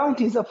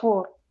bounties of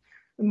war,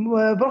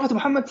 Prophet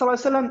Muhammad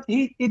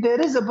ﷺ,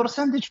 there is a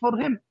percentage for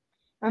him,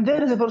 and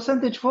there is a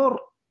percentage for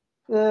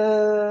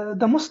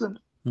the Muslims.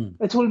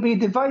 It will be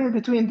divided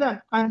between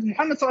them. And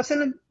Muhammad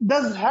ﷺ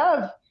does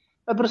have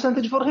a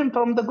percentage for him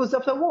from the goods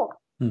of the war.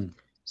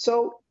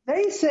 So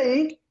they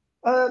saying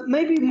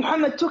maybe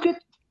Muhammad took it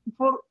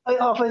for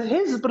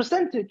his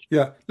percentage.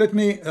 Yeah, let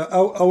me.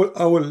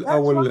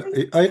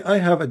 I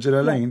have a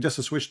Jalalain. Just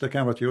to switch the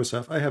camera to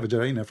yourself. I have a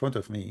Jalalain in front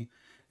of me.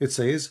 It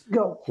says,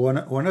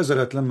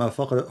 ونزلت لما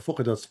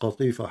فقدت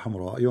قطيفة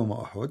حمراء يوم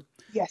أحد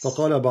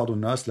فقال بعض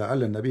الناس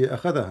لعل النبي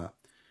أخذها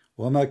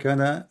وما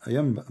كان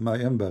ما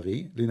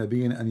ينبغي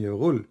لنبي أن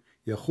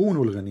يخون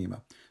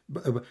الغنيمة.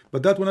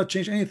 But that will not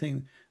change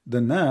anything.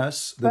 The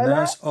Nas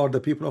are the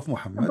people of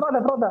Muhammad.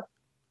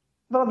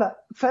 Brother,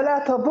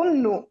 فلا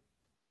تظنوا.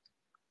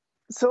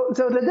 So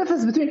the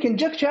difference between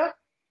conjecture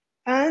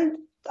and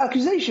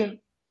accusation.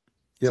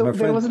 Yeah, so my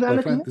friend,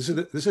 this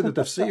is the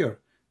tafsir.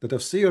 The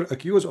tafsir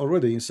accused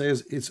already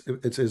says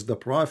it is the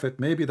prophet,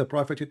 maybe the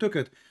prophet he took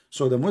it.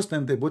 So the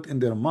Muslim, they put in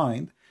their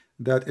mind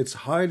that it's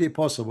highly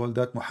possible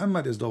that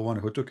Muhammad is the one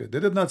who took it. They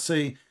did not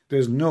say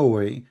there's no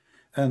way.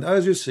 And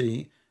as you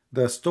see,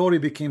 the story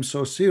became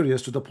so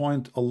serious to the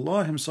point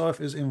Allah himself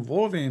is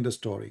involving in the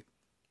story.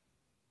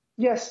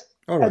 Yes.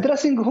 Right.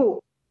 Addressing who?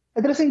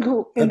 Addressing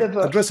who in the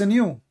verse? Addressing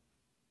you.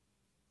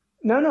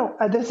 No,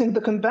 addressing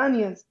the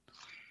companions.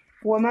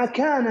 وَمَا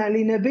كَانَ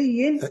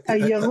لِنَبِيٍّ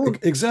أَن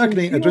يَغُولَ.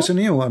 Exactly, addressing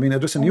you. I mean,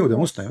 addressing you, the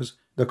Muslims,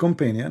 the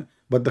companion.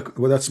 But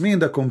that's mean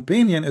the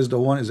companion is the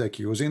one is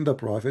accusing the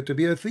prophet to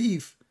be a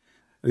thief.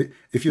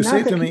 If you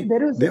say to me,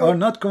 they are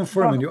not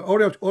confirming,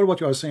 or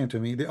what you are saying to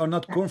me, they are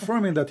not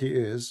confirming that he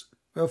is.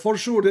 For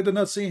sure, they did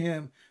not see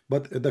him.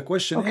 But the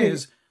question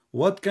is,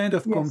 what kind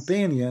of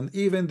companion,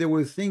 even they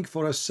will think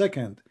for a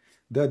second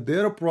that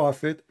their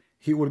prophet,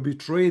 he will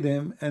betray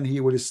them and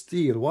he will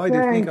steal. Why do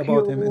you think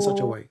about him in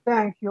such a way?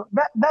 Thank you.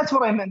 That's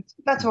what I meant.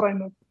 That's what I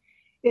meant.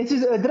 It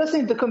is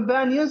addressing the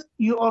companions.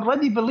 You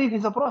already believe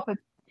he's a prophet.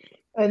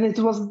 And it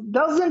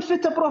doesn't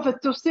fit a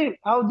prophet to steal.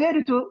 How dare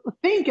you to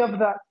think of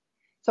that?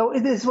 So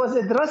it was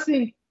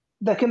addressing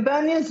the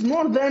companions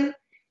more than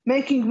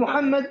making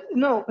Muhammad,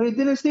 no, he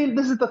didn't steal,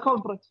 this is the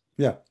culprit.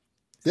 Yeah.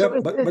 Yeah,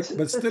 so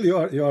but still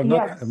you are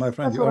not, my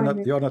friend, you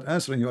are not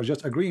answering, you are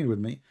just agreeing with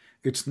me.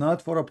 It's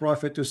not for a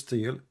prophet to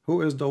steal.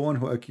 Who is the one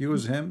who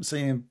accused him,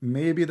 saying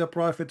maybe the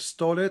prophet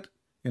stole it?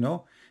 You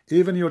know,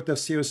 even your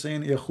tafsir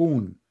saying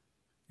yakhun,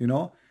 you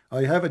know,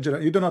 I have a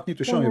Jalalain. You do not need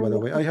to show me, by the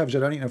way. I have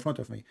Jalalain in front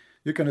of me.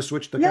 You can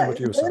switch the camera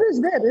to yourself. It is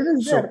there. It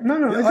is there. No,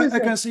 yeah, it is I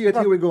can see it.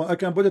 Here we go. I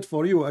can put it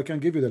for you. I can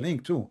give you the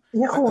link too.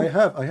 I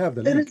have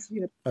the link. It is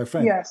here. My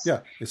friend. Yes. Yeah,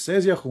 it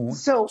says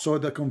Yakhun. So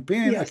the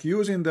companion yes.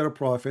 accusing their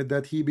prophet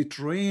that he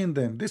betrayed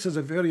them. This is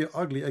a very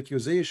ugly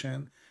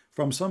accusation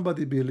from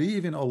somebody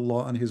believing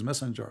Allah and His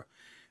Messenger,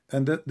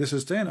 and that this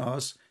is telling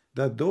us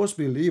that those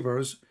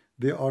believers,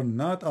 they are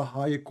not a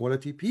high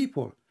quality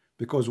people.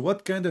 Because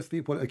what kind of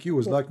people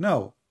accuse, like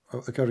now,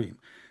 Kareem,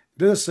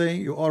 let us say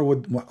you are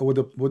with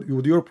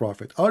your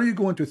prophet. Are you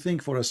going to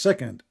think for a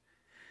second,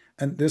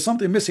 and there's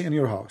something missing in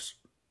your house,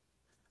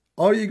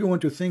 are you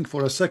going to think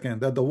for a second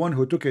that the one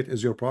who took it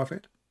is your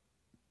prophet?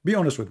 Be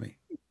honest with me.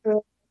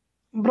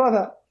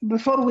 Brother,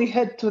 before we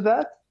head to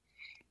that,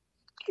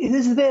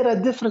 is there a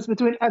difference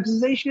between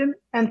accusation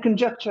and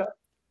conjecture?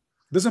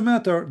 Doesn't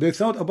matter. They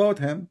thought about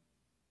him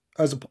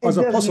as a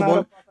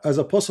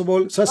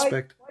possible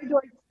suspect.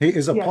 Why he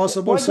is a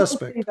possible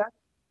suspect.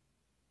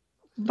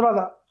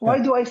 Brother, why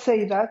do I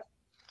say that?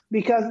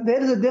 Because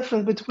there is a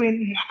difference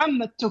between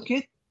Muhammad took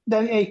it,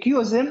 then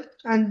accuse him,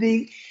 and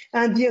the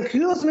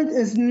accusement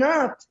is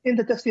not in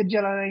the Tafsir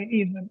Jalalain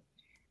even.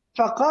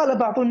 فقال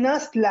بعض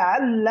الناس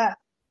لعل,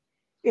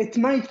 it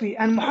might be,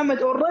 and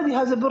Muhammad already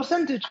has a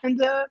percentage in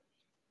the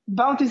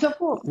bounties of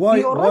war.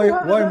 Why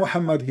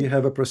Muhammad he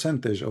have a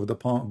percentage of the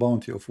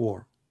bounty of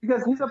war?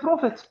 Because he's a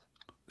prophet.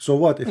 So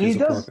what if he's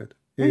a prophet?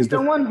 He's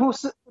the one who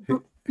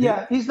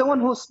he's the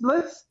one who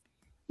splits.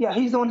 Yeah,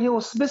 he's the one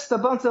who splits the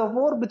bounty of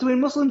war between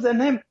Muslims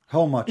and him.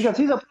 How much? Because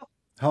he's a prophet.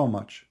 How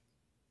much?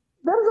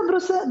 There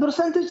is a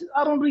percentage.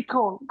 I don't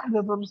recall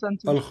the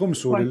percentage.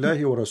 Al-khumsu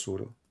lillahi wa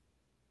rasuluh.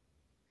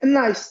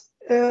 Nice.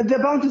 The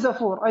bounties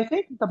of war. I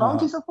think the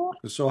bounties of war.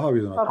 So how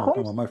you not know?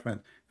 Come on, my friend.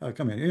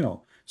 Come here. You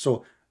know.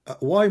 So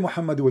why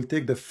Muhammad will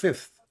take the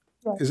fifth?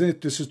 Yeah. Isn't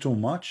it? This is too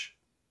much.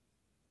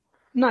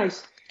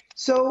 Nice.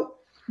 So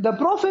the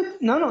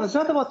prophet. No, it's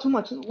not about too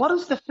much. What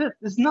is the fifth?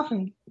 It's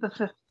nothing. The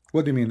fifth.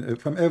 What do you mean?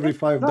 From every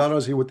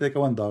 $5, he would take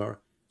 $1.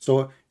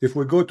 So if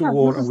we go to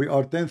war and we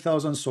are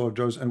 10,000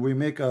 soldiers and we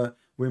make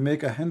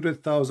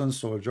 100,000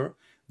 soldier,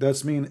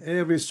 that's mean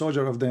every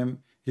soldier of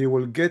them he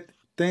will get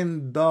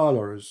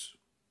 $10.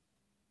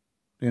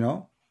 You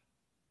know,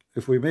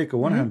 if we make a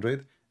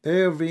 100,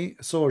 every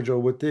soldier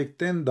would take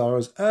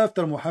 $10.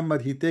 After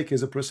Muhammad, he take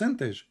his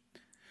percentage.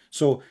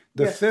 So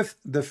the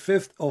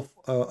fifth of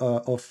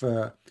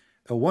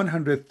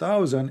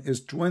 100,000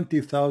 is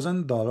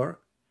 $20,000.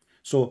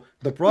 So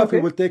the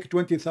prophet will take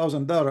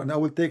 $20,000 and I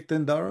will take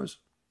 $10.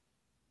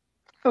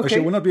 Okay.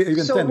 Actually, it will not be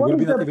even 10. It will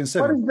be not even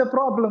 7. What is the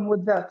problem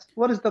with that?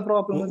 What is the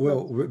problem with that?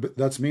 Well,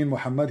 that's mean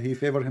Muhammad, he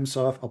favored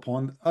himself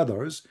upon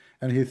others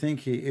and he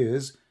think he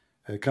is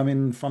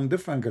coming from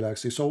different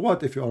galaxies. So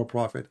what if you are a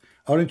prophet?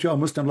 Aren't you a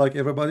Muslim like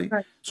everybody?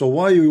 Right. So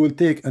why you will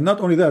take, and not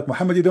only that,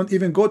 Muhammad, he don't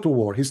even go to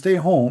war. He stay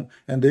home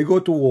and they go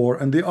to war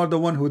and they are the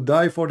one who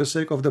die for the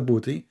sake of the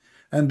booty.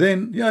 And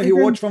then, he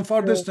watched from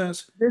far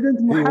distance.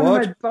 Didn't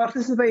Muhammad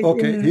participate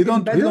in he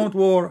don't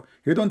war,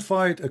 he don't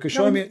fight. Okay,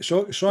 show me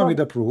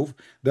the proof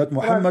that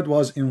Muhammad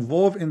was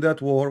involved in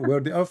that war where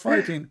they are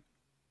fighting.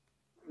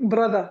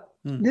 Brother,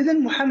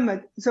 didn't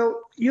Muhammad,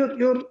 so you're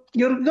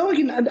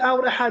looking at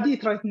our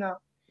hadith right now.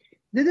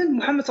 Didn't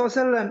Muhammad was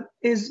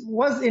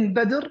in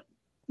Badr,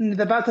 in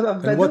the battle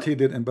of Badr? And what he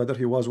did in Badr,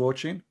 he was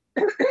watching?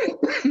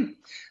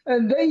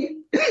 And they,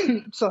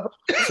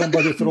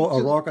 somebody throw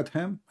a rock at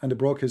him and it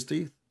broke his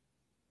teeth?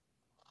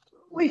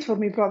 Wait for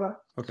me, brother.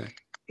 Okay.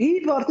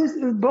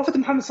 Prophet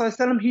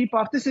Muhammad he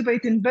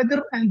participated in Badr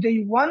and they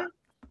won,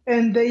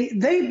 and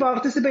they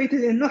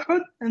participated in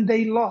Uhud and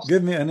they lost.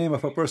 Give me a name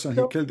of a person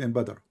he killed in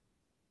Badr.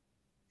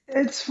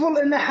 It's full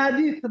in the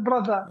hadith,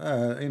 brother.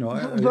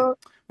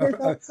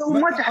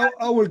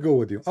 I will go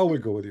with you.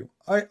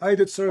 I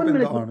did serve in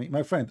the army,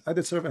 my friend. I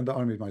did serve in the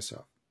army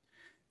myself.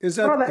 It's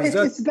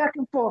back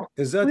and forth.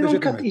 Is that we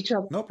legitimate? Don't cut each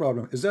other. No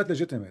problem. Is that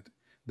legitimate?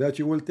 That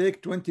you will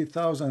take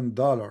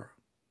 $20,000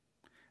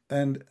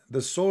 and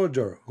the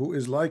soldier who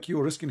is like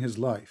you risking his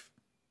life,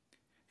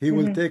 he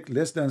will take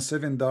less than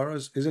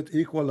 $7. Is it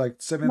equal like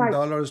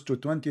 $7 to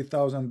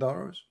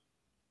 $20,000?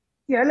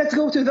 Yeah, let's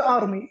go to the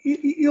army.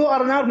 You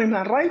are an army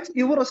man, right?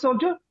 You were a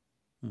soldier?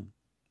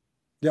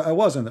 Yeah, I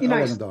wasn't the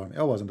army.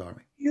 I wasn't the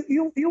army.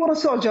 You were a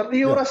soldier.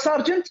 You were a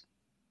sergeant?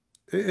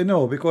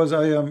 No, because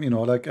I am,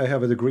 like I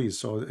have a degree,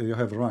 so you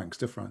have ranks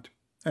different.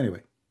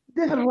 Anyway.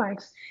 Different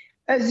ranks.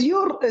 As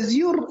your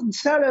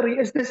salary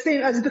is the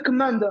same as the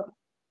commander.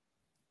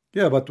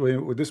 Yeah, but we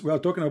are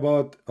talking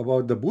about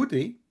the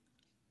booty.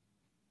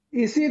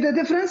 You see the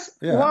difference?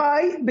 Yeah.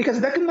 Why? Because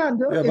the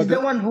commander is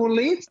the one who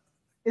leads,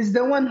 is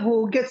the one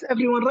who gets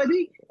everyone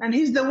ready, and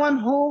he's the one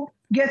who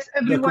gets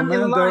everyone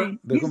in line.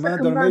 The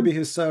commander, maybe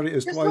his salary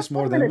is twice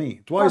more than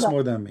me. Twice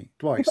more than me.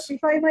 Twice.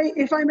 If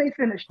I may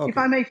finish. Okay. If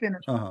I may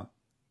finish.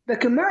 The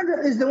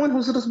commander is the one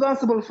who's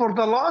responsible for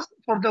the loss,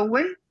 for the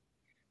win.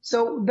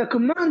 So the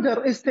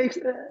commander takes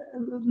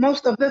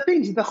most of the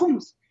things, the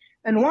khums.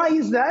 And why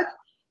is that?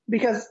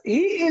 Because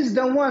he is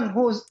the one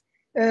who's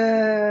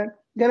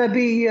gonna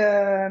be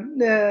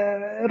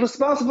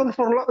responsible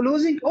for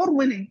losing or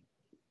winning.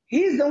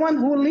 He's the one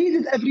who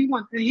leaded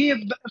everyone. He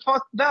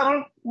fought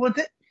battle with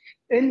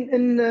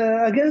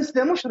against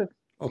the mushrik.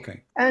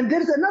 Okay. And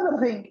there's another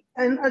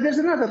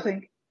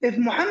thing. If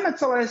Muhammad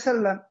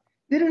ﷺ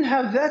didn't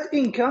have that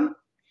income,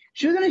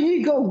 shouldn't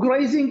he go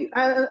grazing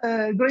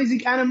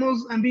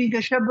animals and being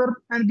a shepherd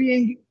and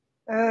being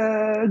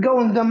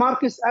going the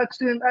markets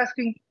asking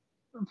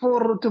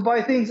to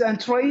buy things and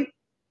trade?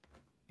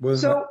 Well,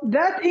 so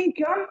that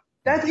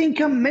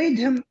income made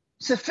him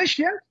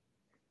sufficient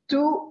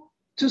to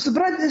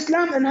spread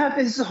Islam and have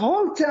his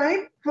whole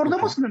time for the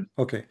Muslims.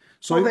 Okay.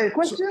 So for their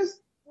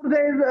questions, for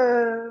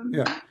their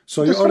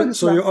So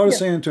you are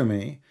saying to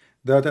me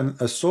that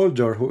a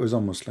soldier who is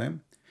a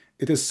Muslim,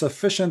 it is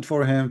sufficient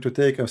for him to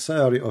take a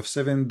salary of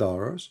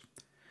 $7,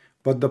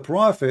 but the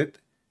Prophet,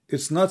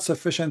 it's not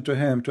sufficient to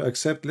him to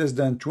accept less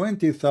than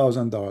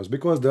 $20,000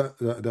 because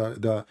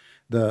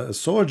the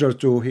soldier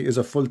too, he is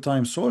a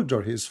full-time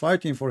soldier. He is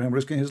fighting for him,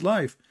 risking his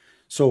life.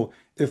 So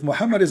if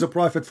Muhammad is a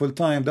prophet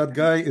full-time, that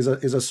guy is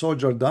a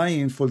soldier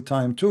dying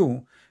full-time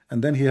too,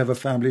 and then he have a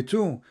family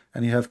too,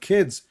 and he have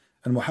kids,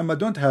 and Muhammad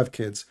don't have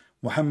kids.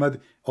 Muhammad,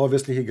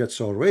 obviously, he gets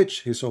so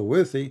rich, he's so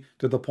wealthy,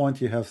 to the point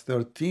he has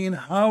 13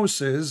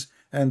 houses,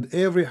 and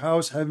every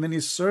house have many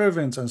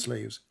servants and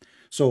slaves.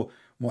 So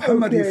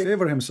Muhammad, he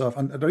favor himself,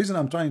 and the reason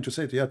I'm trying to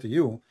say to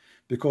you,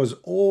 because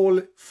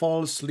all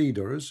false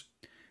leaders,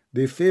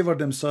 they favor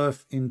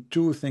themselves in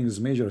two things,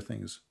 major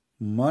things: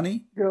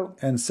 money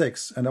and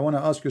sex. And I want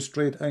to ask you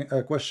straight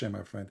a question,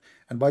 my friend.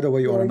 And by the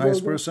way, you are a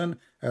nice person.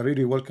 I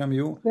really welcome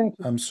you.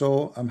 I'm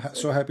so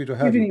happy to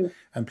have you.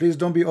 And please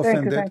don't be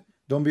offended.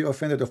 Don't be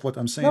offended of what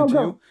I'm saying to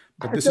you.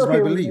 But this is my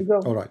belief.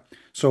 All right.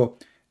 So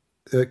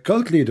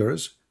cult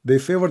leaders, they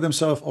favor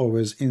themselves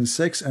always in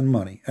sex and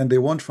money. And they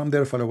want from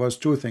their followers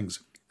two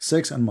things: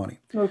 sex and money.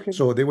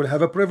 So they will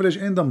have a privilege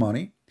in the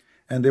money,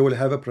 and they will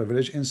have a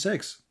privilege in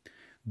sex.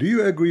 Do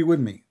you agree with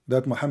me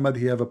that Muhammad,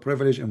 he have a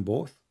privilege in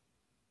both?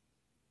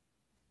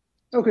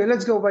 Okay,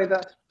 let's go by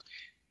that.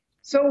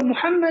 So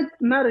Muhammad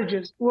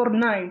marriages were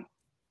 9,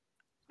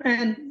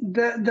 and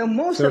the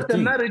most 13. Of the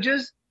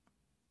marriages,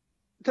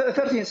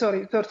 13.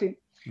 Sorry, 13,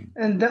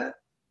 and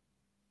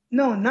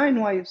 9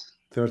 wives.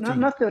 13.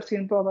 Not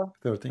 13, brother.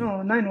 13.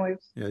 No, 9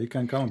 wives. Yeah, you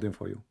can count them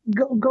for you.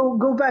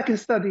 Go back and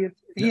study it.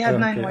 He had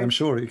 9 wives. I'm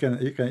sure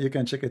you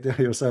can check it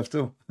yourself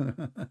too.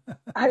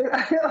 I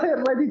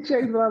already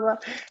checked, brother.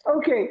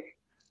 Okay,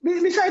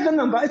 besides the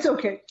number, it's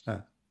okay.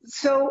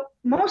 So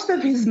most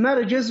of his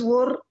marriages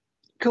were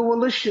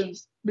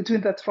coalitions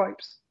between the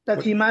tribes.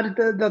 That he married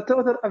the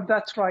daughter of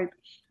that tribe,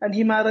 and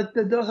he married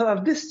the daughter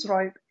of this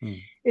tribe.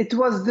 It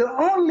was the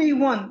only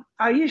one,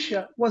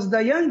 Aisha, was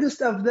the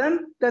youngest of them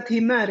that he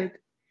married.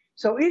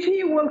 So if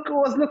he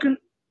was looking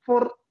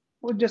for,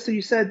 just as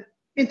you said,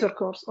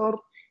 intercourse, or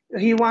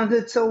he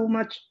wanted so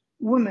much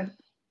women,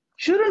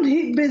 shouldn't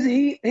he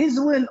busy his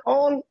women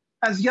all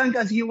as young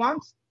as he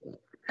wants?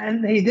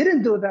 And he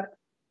didn't do that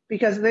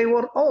because they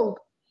were old.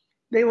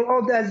 They were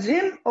old as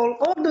him, or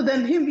older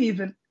than him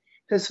even.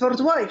 His first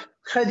wife,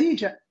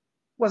 Khadija,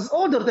 was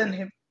older than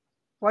him.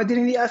 Why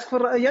didn't he ask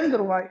for a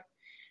younger wife?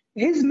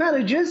 His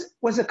marriages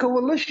was a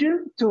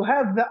coalition to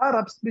have the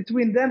Arabs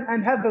between them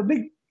and have a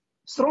big,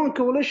 strong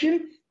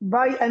coalition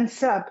by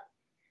ansab.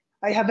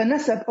 I have a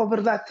nasab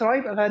over that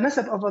tribe. I have a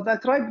nasab over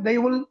that tribe. They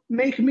will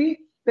make me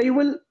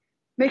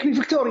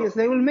victorious.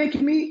 They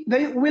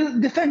will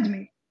defend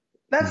me.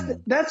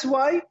 That's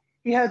why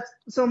he had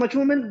so much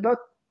women, but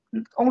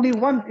only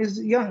one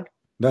is young.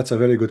 That's a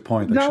very good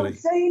point, actually.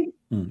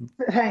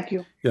 Thank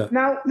you. Yeah.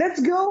 Now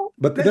let's go.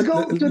 But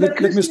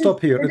let me stop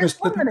here.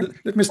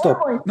 Let me stop.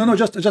 No,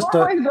 just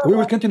we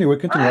will continue. We'll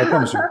continue. I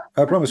promise you.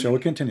 I promise you. We'll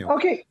continue.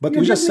 Okay. But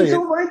you just say.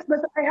 But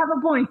I have a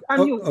point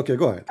on you. Okay,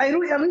 go ahead. I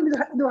really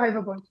do have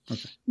a point.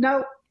 Okay.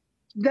 Now,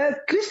 the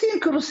Christian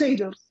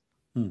Crusaders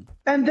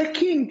and the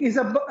king is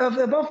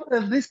above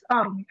this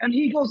army, and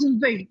he goes in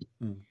vain.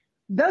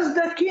 Does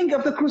the king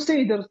of the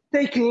Crusaders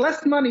take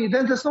less money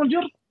than the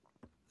soldier?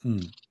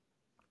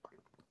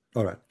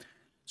 All right.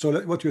 So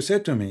what you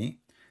said to me,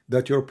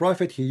 that your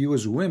prophet, he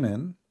used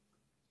women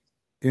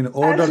in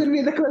order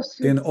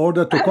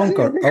to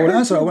conquer. I will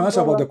answer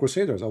about the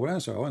Crusaders. I will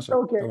answer.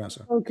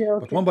 Okay.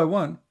 But one by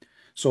one.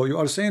 So you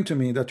are saying to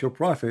me that your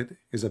prophet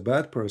is a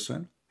bad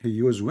person. He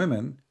used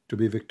women to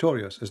be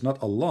victorious. It's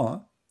not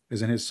Allah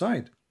is in his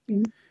side.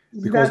 Is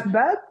that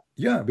bad?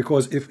 Yeah,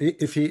 because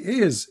if he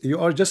is, you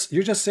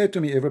just said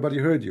to me, everybody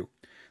heard you.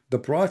 The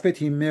prophet,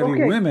 he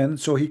married women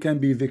so he can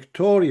be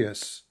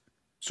victorious.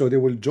 So they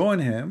will join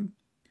him.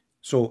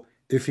 So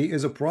if he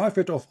is a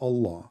prophet of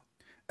Allah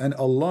and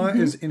Allah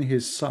is in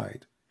his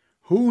side,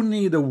 who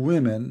need a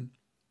woman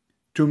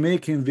to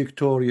make him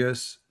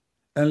victorious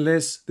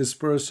unless this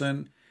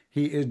person,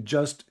 he is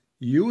just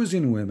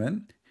using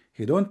women?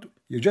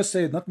 You just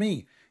said, not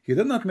me. He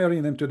did not marry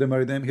them to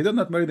marry them. He did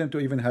not marry them to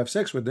even have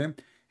sex with them.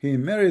 He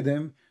married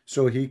them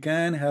so he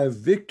can have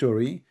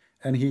victory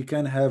and he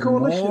can have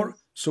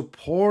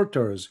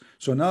supporters.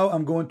 So now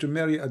I'm going to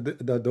marry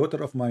the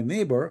daughter of my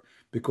neighbor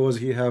because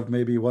he have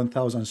maybe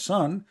 1,000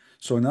 son.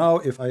 So now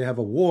if I have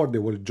a war, they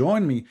will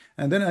join me.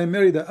 And then I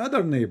marry the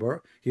other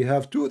neighbor. He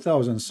have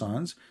 2,000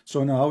 sons.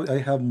 So now I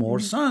have more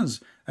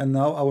sons. And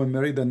now I will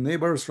marry the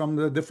neighbors from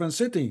the different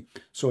city.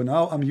 So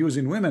now I'm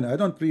using women.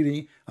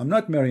 I'm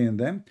not marrying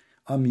them.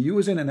 I'm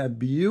using and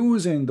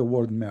abusing the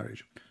word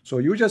marriage. So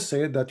you just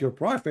said that your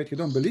prophet, he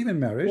don't believe in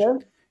marriage. Yeah.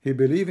 He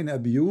believe in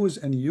abuse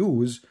and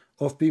use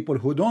of people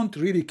who don't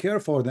really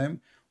care for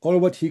them. All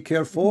what he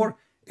care for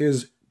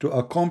is to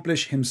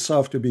accomplish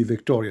himself to be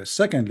victorious.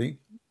 Secondly,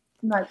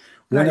 Nice.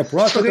 when a Nice.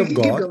 prophet Okay, of keep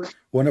God, going.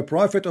 when a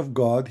prophet of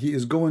God, he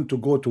is going to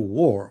go to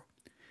war,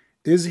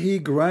 is he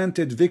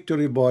granted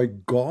victory by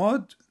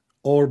God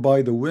or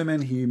by the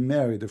women he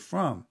married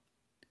from?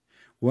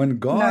 When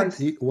God, Nice.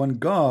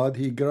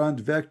 he grant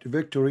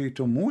victory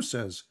to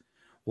Moses,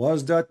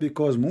 was that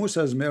because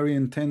Moses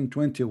marrying 10,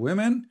 20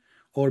 women,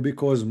 or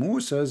because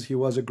Moses, he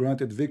was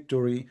granted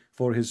victory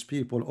for his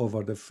people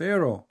over the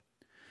Pharaoh?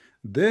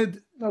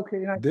 Did Okay,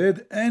 nice.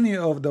 did any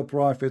of the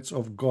prophets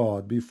of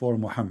God before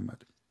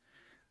Muhammad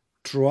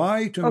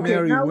try to Okay,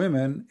 marry now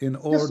women in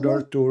just order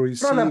one, to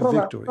receive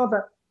victory?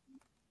 brother.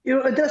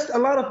 You addressed a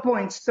lot of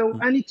points, so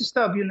I need to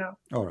stop you now.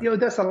 All right, You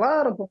addressed a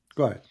lot of points.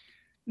 go ahead.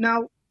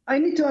 Now I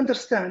need to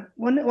understand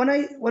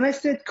when I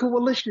said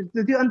coalitions,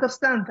 did you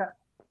understand that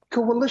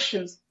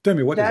coalitions? Tell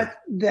me, what is it? That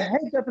the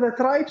head of the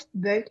tribes,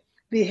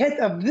 the head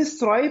of this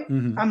tribe,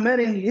 I'm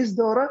marrying his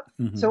daughter,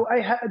 so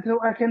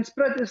I can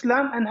spread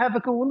Islam and have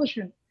a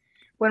coalition.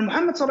 When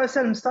Muhammad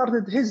ﷺ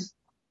started his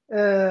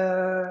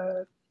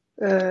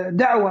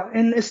da'wah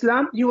in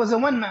Islam, he was a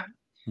one man.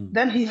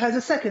 Then he has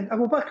a second,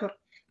 Abu Bakr.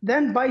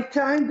 Then by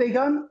time they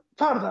gone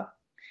further.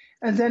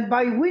 And then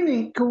by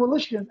winning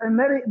coalitions and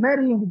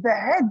marrying the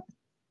head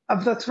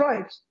of the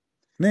tribes,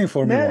 Name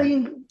for me one.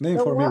 marrying Name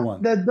for me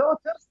one. the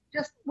daughters,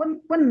 just one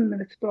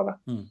minute, brother.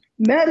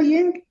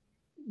 Marrying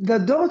the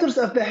daughters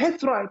of the head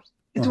tribes,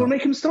 it will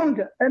make him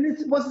stronger. And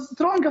it was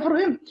stronger for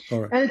him.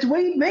 All right. And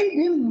it made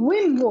him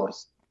win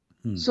wars.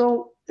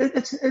 So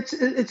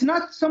it's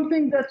not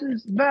something that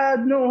is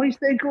bad. No, he's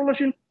taking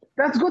coalition.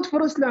 That's good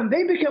for Islam.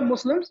 They became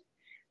Muslims.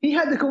 He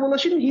had the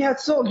coalition. He had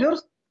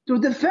soldiers to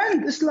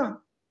defend Islam.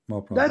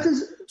 No problem. That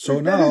is so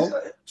that now. is,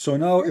 So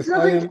now, if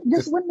I am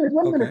just 1 minute,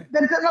 okay. minute.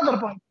 There is another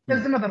point.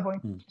 There's another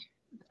point.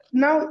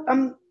 Now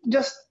I'm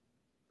just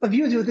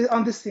abuse you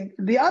on this thing.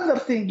 The other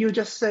thing you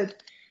just said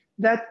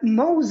that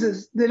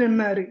Moses didn't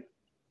marry.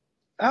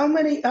 How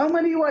many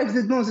wives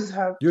did Moses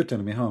have? You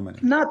tell me how many.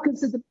 Not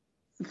considered.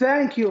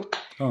 Thank you.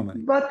 How many?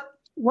 But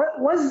what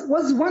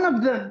was one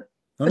of them?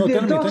 No,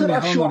 tell me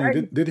how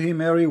many. Did he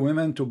marry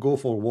women to go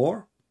for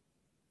war?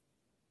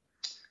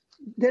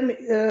 Then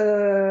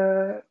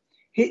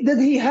did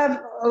he have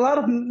a lot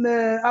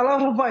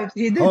of wives?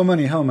 He did. How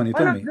many?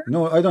 Tell me.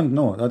 No, I don't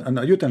know.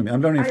 You tell me.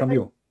 I'm learning from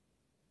you.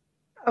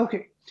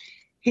 Okay.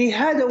 He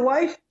had a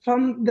wife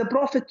from the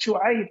Prophet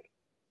Shu'aib.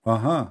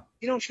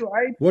 You know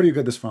Shu'aib? Where do you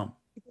get this from?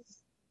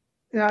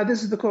 Yeah,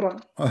 this is the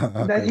Quran.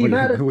 Okay. That he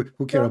married.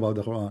 Who care about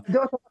the Quran?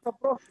 Daughter of the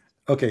Prophet.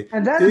 Okay.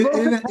 And that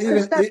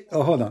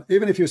hold on.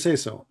 Even if you say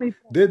so,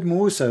 did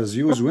Moses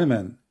use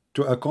women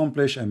to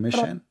accomplish a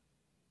mission?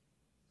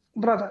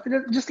 Brother,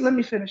 just let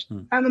me finish.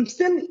 And I'm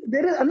still,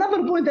 there is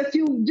another point that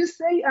you just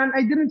say, and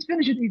I didn't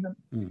finish it even.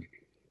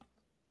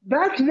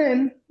 Back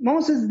then,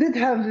 Moses did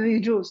have the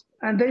Jews,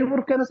 and they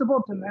were going to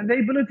support him, and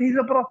they believed he's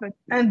a prophet,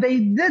 and they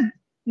did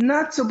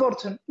not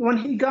support him when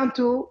he got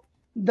to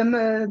the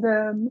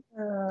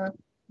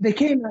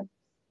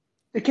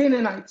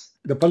Canaanites.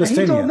 The Palestinians. And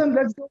he told them,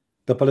 let's go.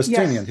 The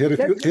Palestinian.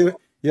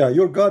 Yes,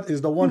 your God is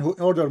the one who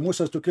ordered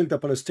Moses to kill the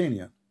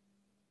Palestinian.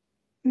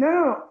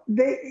 No,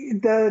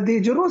 the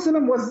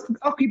Jerusalem was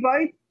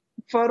occupied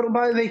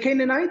by the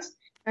Canaanites,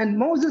 and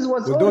Moses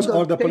was Well, those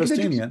are the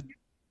Palestinians.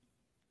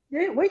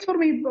 Yeah, wait for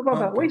me,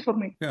 brother. Okay. Wait for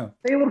me. Yeah.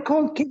 They were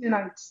called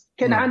Canaanites,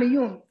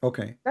 Can'aniyun.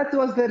 Okay. That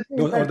was their name.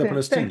 Those back are the then.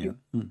 Palestinians.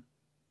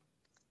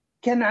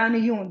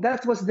 Can'aniyun.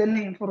 That was the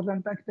name for them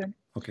back then.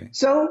 Okay.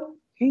 So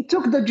he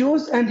took the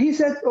Jews and he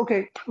said,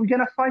 "Okay, we're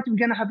gonna fight. We're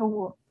gonna have a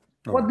war."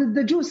 What did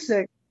the Jews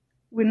say?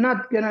 We're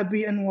not gonna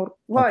be in war.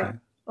 Why?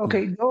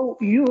 Okay, go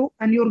you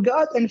and your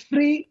God and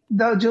free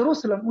the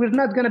Jerusalem. We're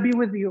not gonna be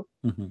with you.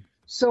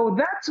 So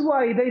that's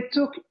why they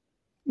took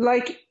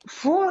like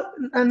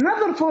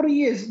another 4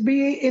 years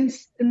be in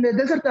the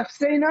desert of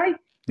Sinai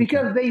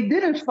because they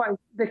didn't fight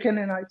the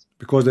Canaanites.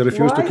 Because they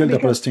refused to kill the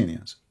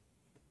Palestinians.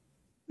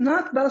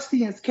 Not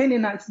Palestinians,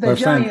 Canaanites, the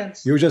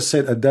giants. You just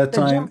said at that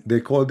time they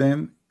called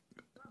them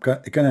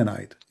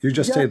Canaanite. You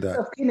just said that.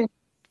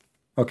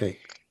 Okay.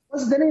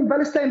 What's the name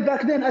Palestine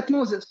back then at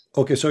Moses?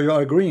 Okay, so you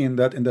are agreeing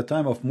that in the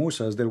time of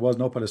Moses there was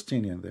no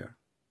Palestinian there.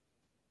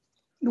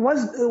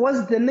 Was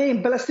the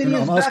name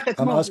Palestinians back at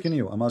Moses?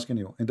 I'm asking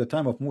you. In the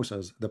time of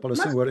Moses, the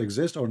Palestinians were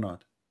exist or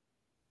not?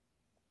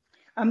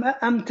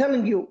 I'm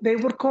telling you, they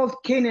were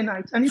called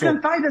Canaanites, and you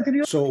can find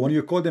it. So when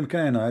you call them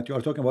Canaanite, you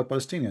are talking about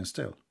Palestinians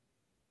still.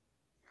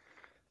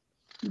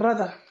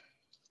 Brother,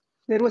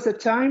 there was a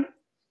time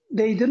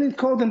They didn't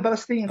call them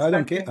Palestinians I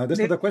don't back care. then. That's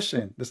They not the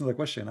question. That's not the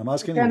question. I'm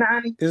asking you.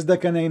 Canaani. Is the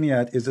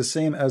Canaanite is the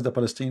same as the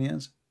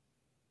Palestinians?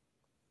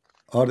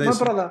 Are they? My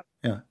brother,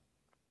 Yeah.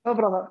 my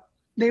brother.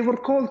 They were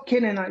called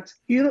Canaanites.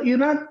 You're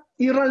not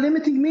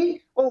limiting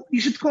me. Oh,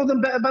 you should call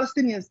them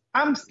Palestinians.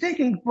 I'm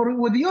sticking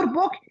with your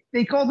book.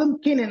 They call them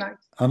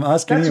Canaanites. I'm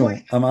asking That's you.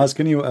 why. I'm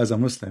asking you as a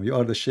Muslim. You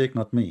are the Sheikh,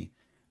 not me.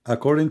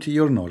 According to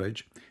your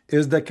knowledge,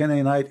 is the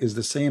Canaanite is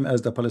the same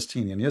as the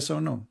Palestinian? Yes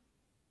or no?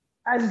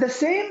 As the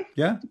same.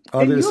 Yeah.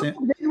 Are they the same?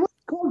 Book, they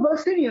weren't called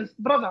Palestinians,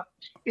 brother.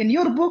 In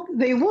your book,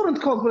 they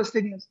weren't called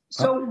Palestinians.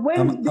 So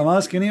when I'm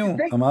asking you.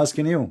 I'm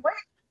asking you.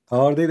 Wait,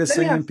 are they the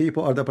same answer.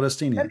 people? Are the Let me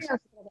Palestinians? answer,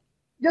 brother.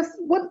 Just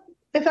what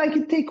if I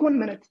could take 1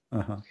 minute?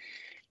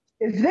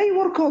 If they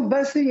were called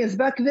Palestinians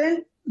back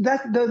then,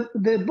 that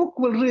the book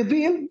will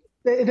reveal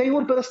they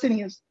were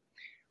Palestinians.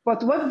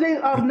 But what they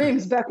are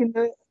names back in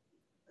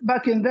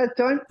that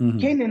time,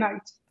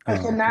 Canaanites,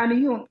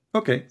 Al-Canaaniyun.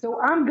 Okay. So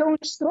I'm going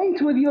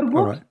straight with your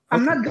book. Right.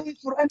 I'm not going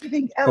for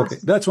anything else. Okay,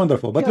 that's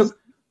wonderful. But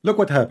look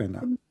what happened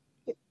now.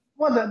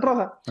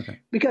 Brother. Okay.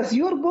 Because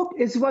your book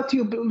is what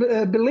you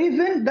believe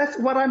in. That's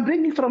what I'm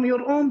bringing from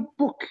your own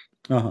book.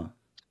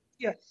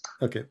 Yes.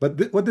 Okay,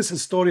 but what does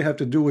this story have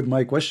to do with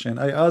my question?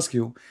 I ask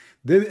you,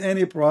 did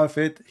any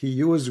prophet he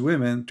use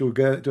women to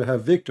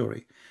have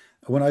victory?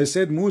 When I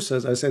said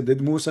Moses, I said,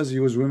 did Moses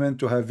use women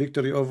to have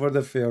victory over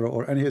the Pharaoh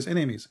or any of his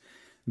enemies?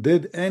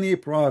 Did any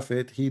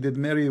prophet he did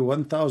marry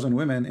 1,000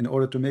 women in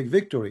order to make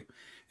victory?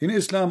 In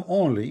Islam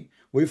only,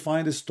 we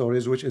find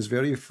stories which is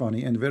very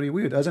funny and very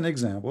weird. As an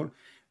example,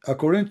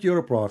 according to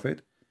your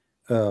prophet,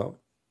 there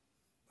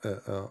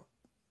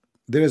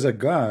is a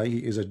guy, he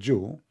is a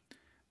Jew,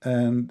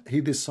 and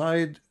he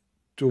decided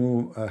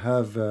to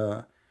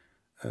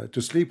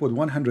to sleep with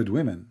 100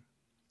 women.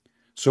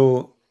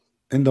 So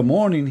in the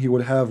morning he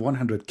would have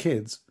 100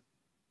 kids,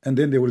 and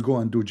then they will go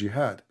and do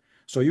jihad.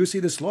 So you see,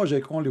 this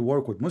logic only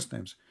work with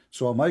Muslims.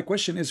 So my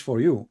question is for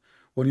you,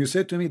 when you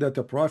said to me that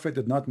the prophet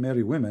did not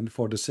marry women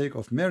for the sake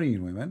of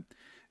marrying women,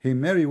 he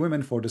married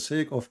women for the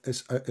sake of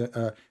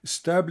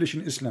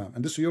establishing Islam.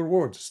 And this is your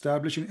words,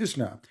 establishing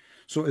Islam.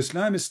 So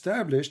Islam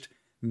established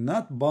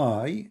not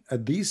by a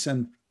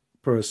decent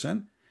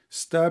person,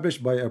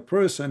 established by a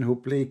person who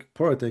played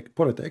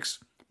politics,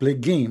 play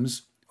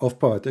games of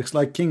politics,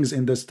 like kings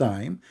in this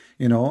time,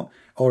 you know,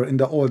 or in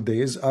the old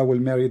days. I will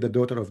marry the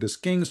daughter of this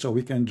king so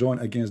we can join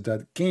against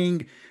that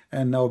king,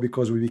 and now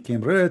because we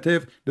became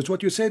relative. That's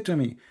what you said to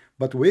me.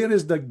 But where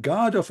is the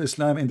God of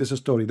Islam in this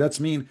story? That's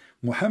mean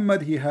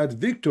Muhammad, he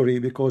had victory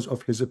because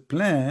of his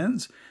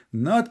plans,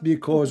 not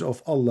because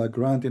of Allah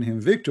granting him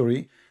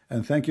victory.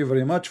 And thank you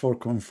very much for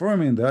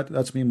confirming that.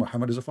 That's mean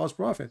Muhammad is a false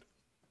prophet.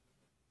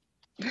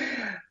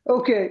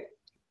 Okay,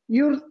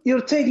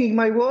 you're taking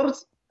my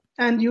words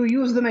and you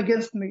use them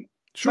against me.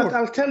 Sure. But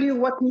I'll tell you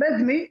what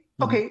led me.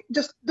 Okay,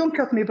 just don't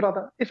cut me,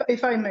 brother,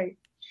 if I may.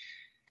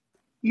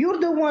 You're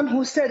the one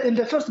who said in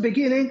the first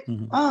beginning,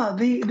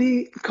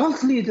 the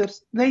cult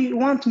leaders, they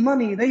want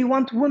money, they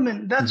want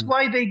women. That's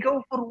why they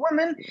go for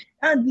women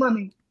and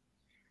money.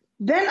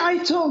 Then I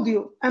told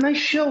you and I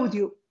showed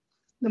you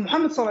the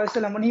Muhammad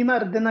ﷺ, when he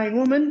married the 9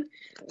 women,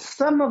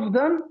 some of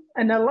them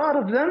and a lot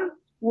of them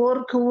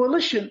were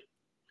coalition.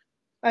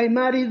 I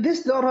married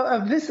this daughter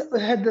of this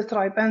head the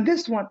tribe and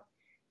this one.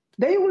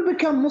 They will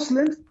become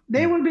Muslims,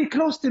 they will be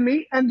close to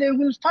me, and they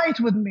will fight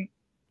with me.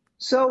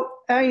 So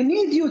I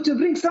need you to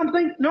bring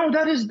something. No,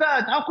 that is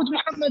bad. How could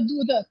Muhammad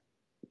do that?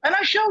 And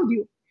I showed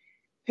you.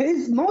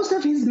 Most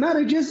of his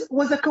marriages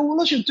was a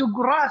coalition to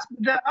grasp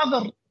the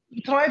other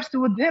tribes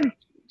with him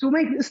to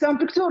make Islam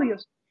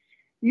victorious.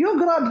 You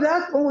grab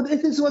that, oh,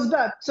 this was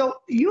bad.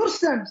 So your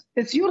sense,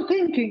 it's your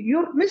thinking,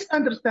 your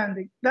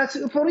misunderstanding. That's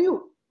for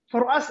you.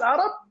 For us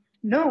Arab,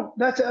 no,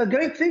 that's a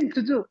great thing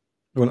to do.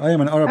 Well, I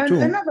am an Arab too.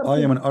 I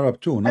am an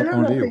Arab too, not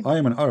only you. I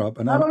am an Arab,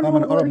 and I'm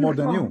an Arab more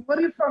than you. Where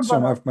are you from, so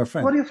my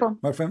friend, where are you from?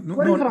 My friend,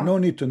 no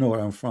need to know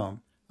where I'm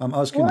from. I'm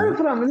asking where you.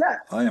 Where are you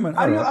from? I am an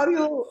Arab. Are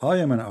you? I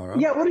am an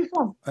Arab. Yeah, where are you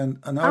from? And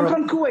an Arab.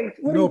 I'm from Kuwait.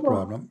 Where no are you from?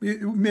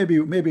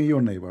 problem. Maybe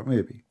your neighbor.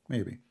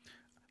 Maybe.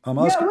 I'm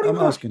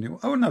asking you.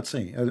 I will not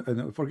say.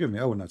 Forgive me.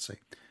 I will not say.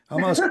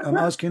 I'm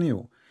asking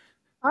you.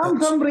 I'm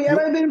from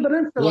Arabian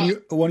Peninsula.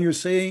 When you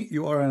say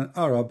you are an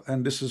Arab,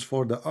 and this is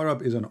for the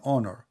Arab is an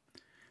honor,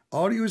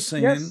 are you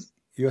saying? Yes.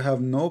 You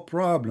have no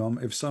problem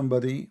if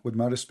somebody, with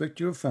my respect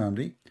to your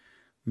family,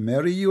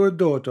 marry your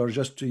daughter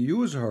just to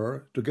use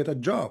her to get a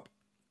job.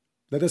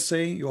 Let us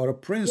say you are a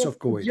prince of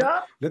Kuwait.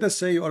 Job? Let us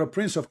say you are a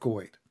prince of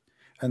Kuwait.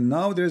 And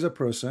now there is a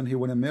person, he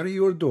want to marry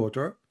your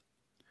daughter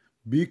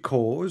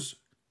because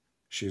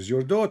she's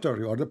your daughter.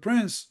 You are the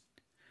prince.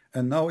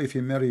 And now if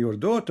he marry your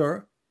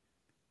daughter,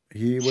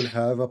 he will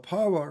have a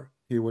power.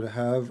 He will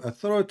have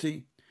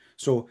authority.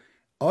 So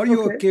are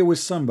you okay with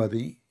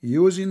somebody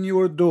using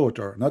your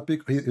daughter? Not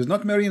because he's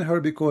not marrying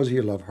her because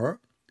he love her,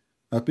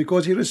 not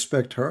because he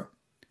respect her,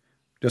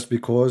 just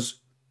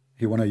because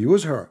he want to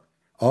use her.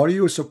 Are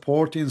you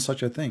supporting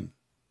such a thing?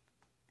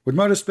 With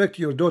my respect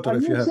to your daughter,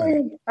 if you have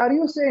any. Are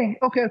you saying?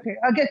 Okay,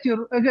 I get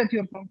your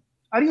point.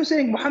 Are you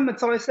saying Muhammad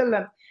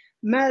ﷺ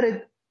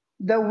married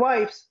the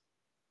wives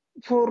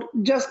for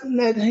just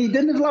he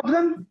didn't love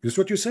them? This is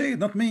what you say,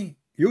 not me.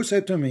 You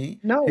said to me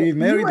No, he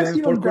married you them for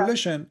assumed that.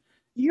 coalition.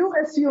 You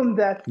assume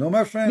that. No,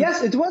 my friend.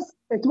 Yes, it was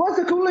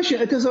a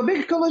coalition. It is a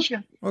big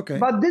coalition. Okay.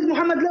 But did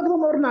Muhammad love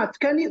them or not?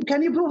 Can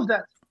you prove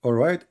that? All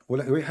right.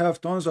 Well, we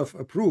have tons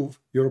of proof.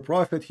 Your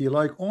prophet, he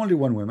liked only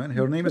one woman.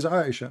 Her name is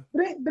Aisha.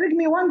 Bring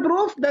me one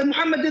proof that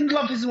Muhammad didn't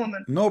love his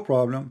woman. No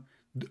problem.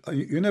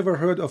 You never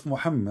heard of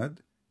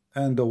Muhammad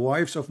and the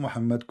wives of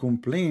Muhammad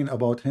complain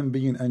about him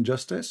being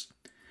injustice?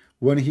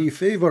 When he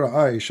favor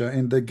Aisha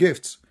in the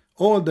gifts,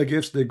 all the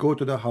gifts, they go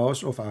to the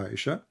house of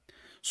Aisha.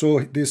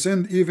 So they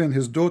send even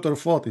his daughter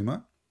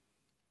Fatima.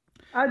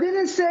 I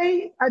didn't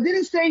say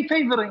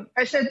favoring.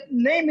 I said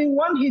naming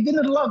one he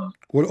didn't love.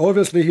 Well,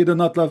 obviously he did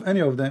not love any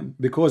of them,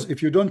 because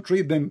if you don't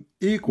treat them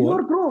equal.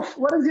 Your proof.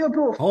 What is your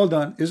proof? Hold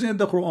on. Isn't it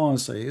the Quran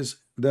says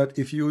that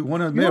if you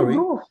want to Your marry,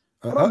 proof.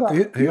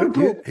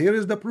 here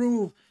is the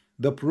proof.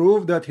 The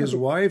proof that his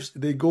wives,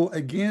 they go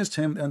against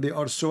him and they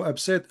are so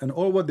upset, and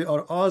all what they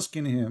are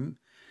asking him,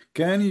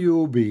 can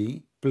you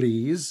be,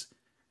 please,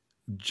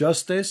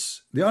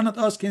 justice? They are not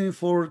asking him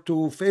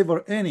to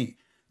favor any.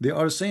 They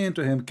are saying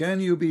to him, can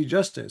you be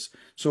justice?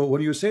 So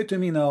when you say to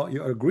me now,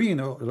 you are agreeing,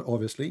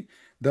 obviously,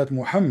 that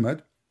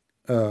Muhammad,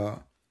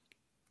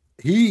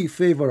 he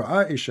favor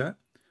Aisha.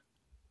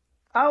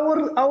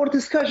 Our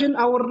discussion,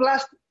 our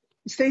last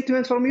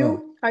statement from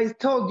you, I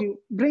told you,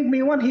 bring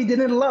me one he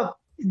didn't love.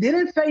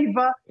 Didn't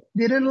favor,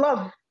 didn't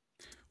love.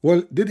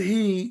 Well, did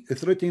he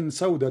threaten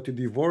Sauda to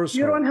divorce her?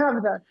 You don't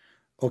have that.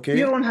 Okay.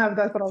 You don't have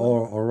that problem.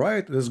 All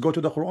right, let's go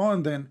to the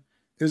Quran then.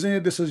 Isn't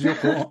it? This is your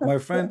Quran, my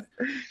friend.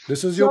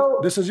 This is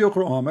your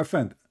Quran, my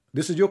friend.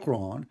 This is your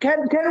Quran. Can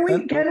we?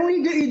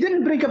 You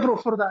didn't bring a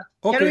proof for that.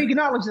 Okay. Can we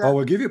acknowledge that? I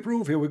will give you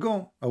proof. Here we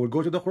go. I will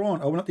go to the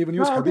Quran. I will not even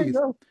use hadith.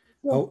 Okay,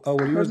 go. I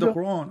will use the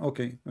Quran.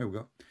 Okay, here we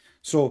go.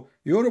 So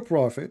your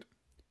prophet,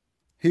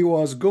 he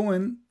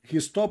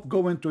stopped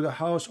going to the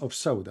house of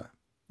Sauda.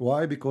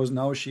 Why? Because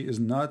now she is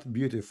not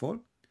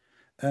beautiful,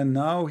 and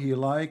now he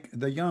like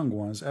the young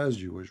ones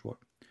as usual.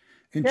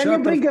 Can you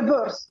bring a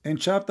verse? In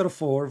chapter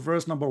 4,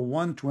 verse number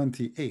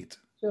 128.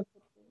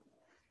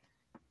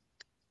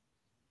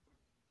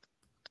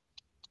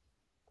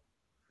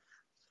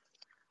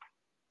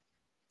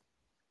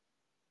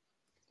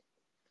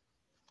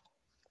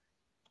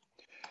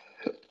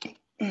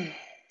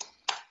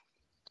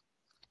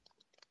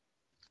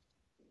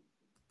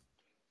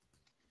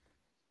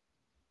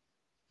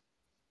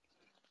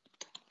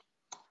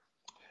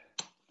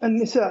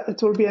 An-Nisa,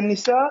 it will be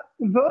An-Nisa,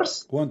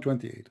 verse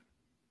 128.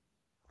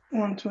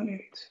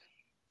 128.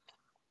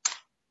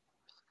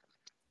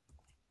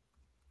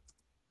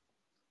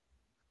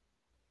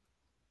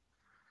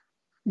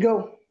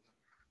 Go.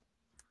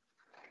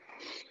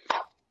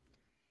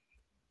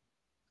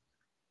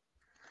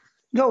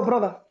 Go,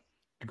 brother.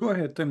 Go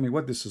ahead, tell me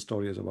what this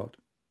story is about.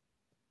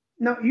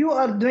 Now, you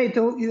are made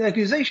the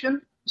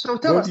accusation, so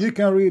tell us. You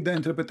can read the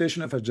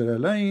interpretation of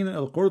Al-Jalalain,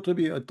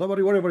 Al-Qurtubi,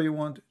 Al-Tabari, whatever you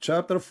want.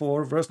 Chapter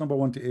 4, verse number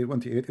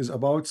 128 is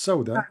about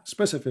Sauda,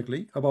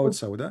 specifically about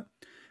Sauda.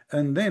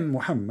 And then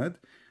Muhammad,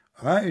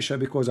 Aisha,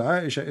 because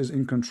Aisha is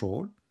in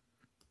control,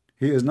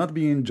 he is not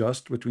being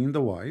just between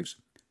the wives.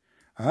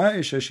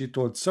 Aisha, she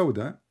told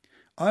Sauda,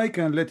 I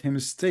can let him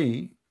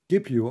stay,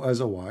 keep you as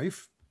a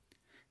wife,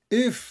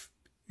 if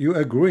you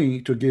agree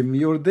to give me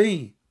your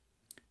day.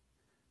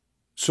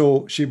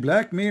 So she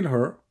blackmailed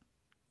her.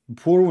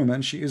 Poor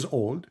woman, she is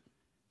old,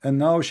 and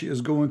now she is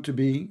going to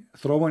be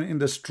thrown in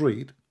the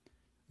street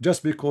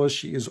just because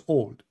she is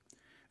old.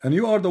 And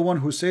you are the one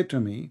who said to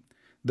me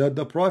that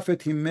the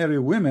prophet, he married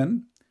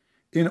women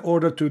in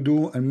order to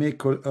do and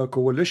make a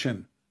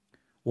coalition.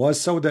 Was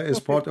Sauda is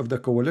part of the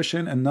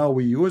coalition, and now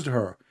we used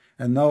her,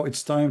 and now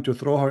it's time to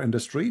throw her in the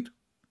street?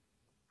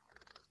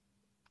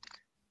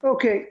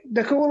 Okay,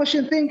 the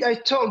coalition thing, I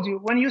told you,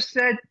 when you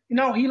said,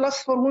 he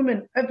lusts for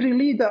women, every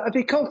leader,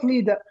 every cult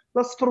leader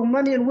lusts for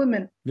money and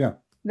women. Yeah.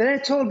 Then I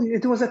told you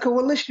it was a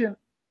coalition.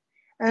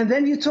 And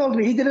then you told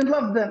me he didn't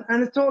love them.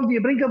 And I told you,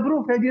 bring a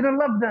proof he didn't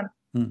love them.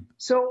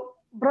 So,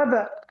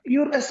 brother,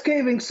 you're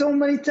escaping so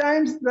many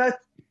times that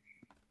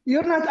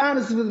you're not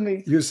honest with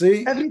me. You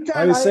see, every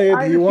time I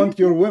said you want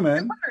your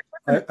women.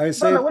 I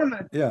said, brother, 1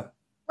 minute. Yeah.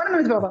 1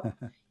 minute, brother.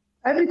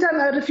 Every time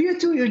I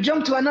refute you, you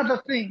jump to another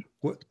thing.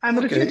 I'm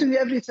refuting you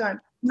every time.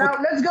 Now,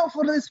 let's go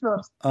for this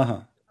first.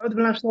 أعوذ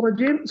بالله من الشيطان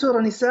الرجيم.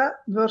 سورة نساء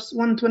verse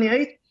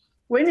 128.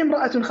 وإن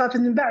امرأة خافت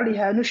من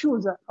بعلها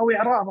نشوزا أو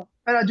إعراضا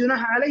فلا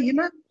جناح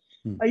عليهما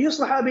أن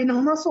يصلحا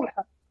بينهما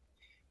صلحا.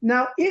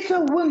 Now, if a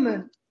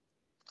woman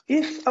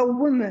is the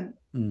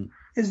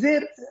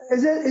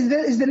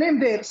name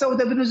there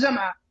Sauda bin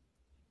Zam'a,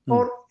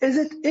 or is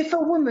it if a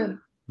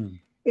woman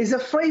is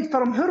afraid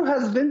from her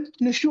husband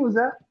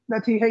نشوزا,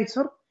 that he hates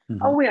her,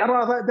 أو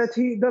إعراضا, that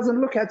he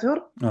doesn't look at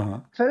her,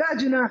 فلا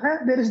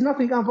جناح, there is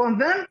nothing upon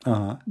them.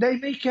 They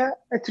make a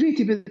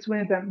treaty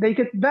between them. They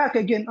get back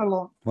again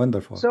alone.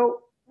 Wonderful.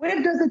 So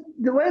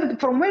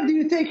from where do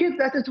you take it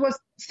that it was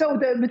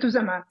Sauda bint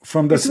Zam'a?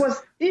 From the, it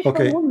was if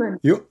a woman.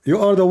 You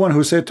are the one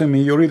who said to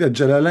me, you read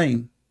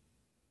Al-Jalalain.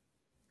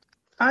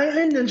 I'm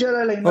in the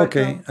Jalalain.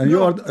 Okay, right and you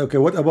no. are okay.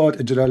 What about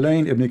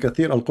Jalalain, Ibn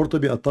Kathir,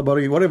 Al-Qurtubi,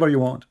 Al-Tabari, whatever you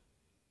want?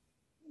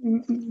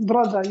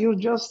 Brother, you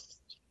just.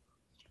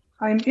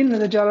 I'm in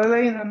the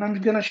Jalalain and I'm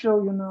gonna show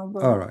you now,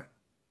 brother. All right.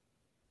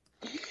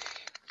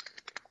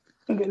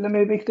 Okay, let me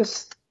make this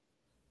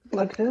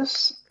like this.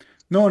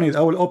 No need.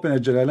 I will open a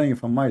Jalalain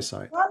from my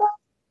side.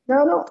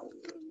 No.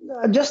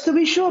 Just to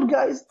be sure,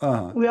 guys.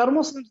 Uh-huh. We are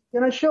Muslims.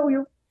 Gonna show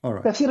you. All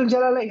right. Tafsir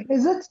al-Jalalain.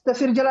 Is it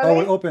Tafsir I al-Jalalain?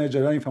 will open a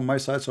Jalalain from my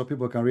side so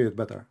people can read it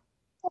better.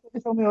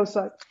 From your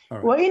side. All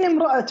right. وإن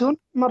امرأة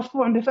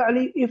مرفوع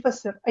بفعل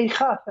يفسر أي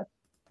خافت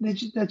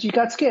that she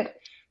got scared.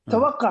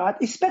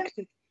 توقعت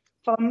expected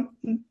from.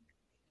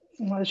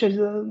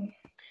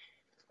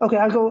 Okay,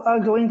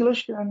 I'll go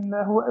English, and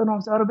who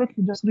knows Arabic,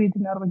 you just read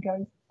in Arabic,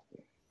 guys.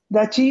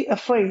 That she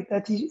afraid,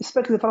 that he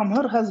expected from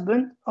her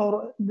husband,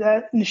 or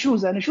that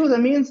Nushuza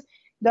means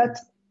that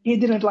he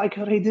didn't like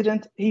her,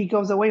 he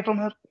goes away from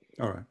her.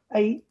 All right.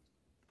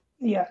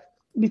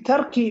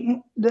 بترك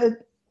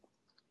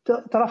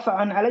ترفع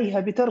عليها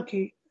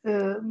بترك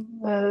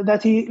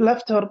that he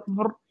left her.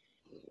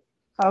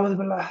 أعوذ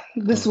بالله.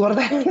 This word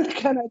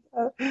كانت.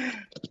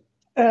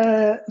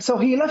 So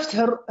he left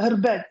her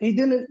bed. He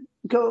didn't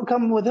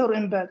come with her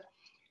in bed.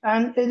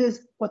 And it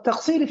is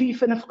والتقصير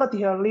في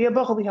نفقتها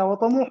لبغضها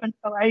وطموح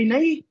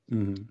عينيه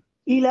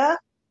إلى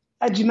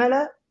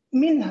أجمل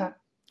منها.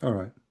 All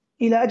right.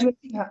 إلى أجمل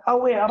منها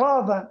أو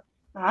إعراضا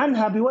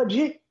عنها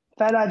بوجه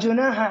فلا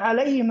جناح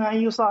عليهما أن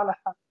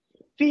يصالحا.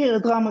 فيه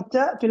إدغام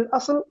التاء في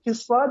الأصل في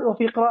الصاد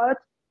وفي قراءة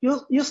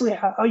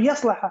يصلح أو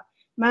يصلح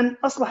من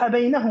أصلح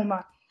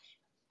بينهما.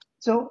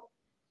 So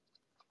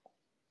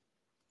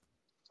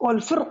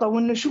والفرقة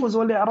والنشوز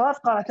والإعراض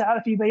قال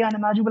تعالى في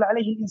بيان ما جبل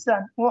عليه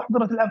الإنسان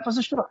وأحضرت الأنفس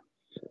الشح.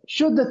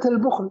 شدة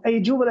البخل أي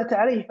جبلت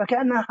عليه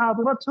فكأنها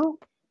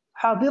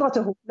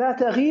حاضرته لا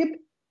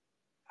تغيب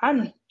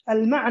عنه.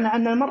 المعنى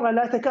أن المرأة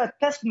لا تكاد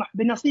تسمح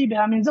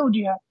بنصيبها من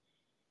زوجها،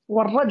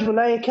 والرجل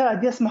لا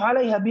يكاد يسمح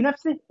عليها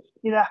بنفسه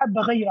إذا حب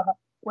غيرها.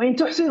 وإن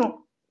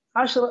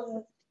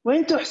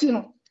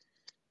تحسنوا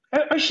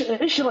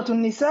عشرة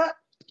النساء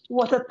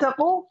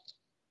وتتقوا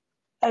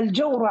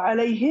الجور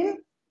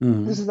عليهم.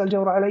 This is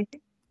الجور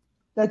عليهم.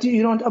 That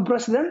you don't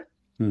oppress them.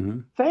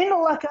 فإن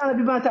الله كان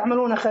بما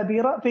تعملون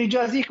خبيرا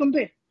فيجازيكم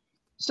به.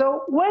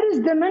 So where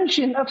is the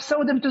mention of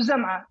Sodom to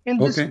Zam'a in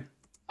this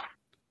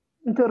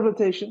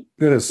interpretation?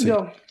 Let us see.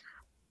 Go.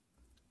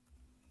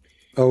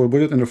 I will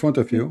put it in front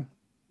of you.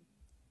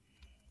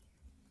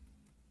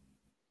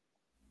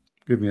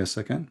 Give me a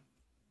second.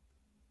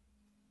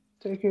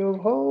 Take your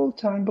whole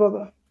time,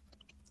 brother.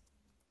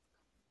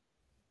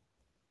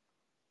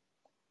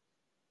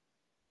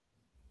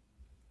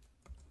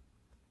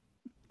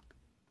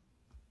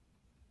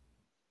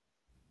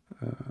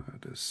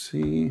 Let's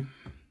see.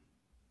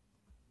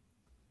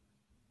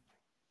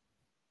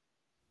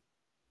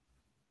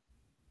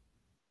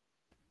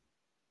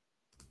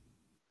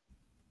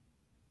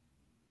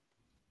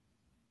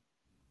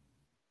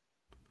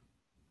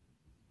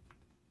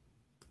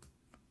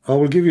 I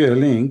will give you a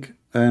link,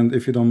 and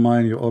if you don't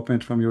mind, you open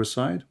it from your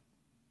side,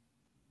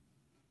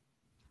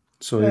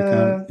 so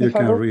you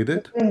can read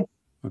it.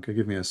 Okay,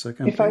 give me a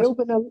second. If I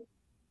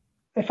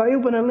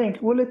open a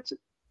link, will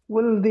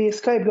the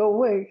Skype go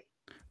away?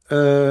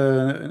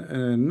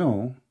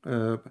 No.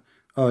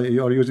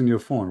 You are using your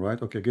phone, right?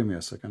 Okay, give me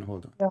a second.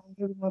 Hold on. Yeah, I'm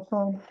using my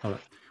phone. All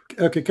right.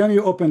 Okay, can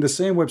you open the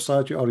same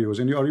website you are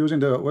using? You are using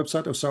the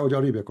website of Saudi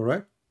Arabia,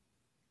 correct?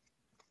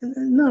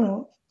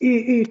 No.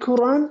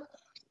 Quran.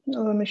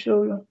 Let me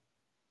show you.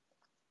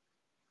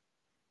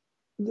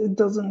 It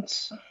doesn't.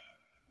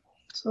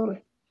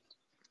 Sorry.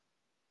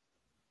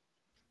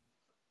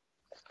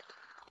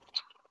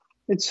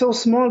 It's so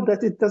small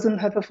that it doesn't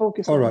have a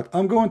focus. All right.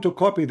 I'm going to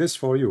copy this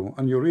for you,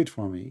 and you read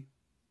for me.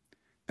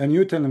 And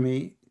you tell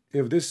me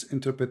if this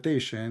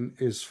interpretation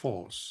is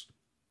false.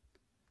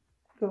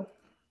 Go.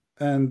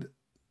 And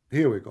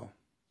here we go.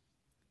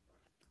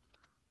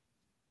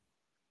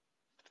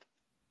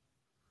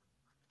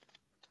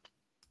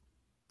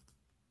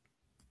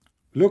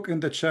 Look in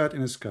the chat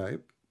in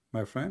Skype,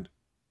 my friend.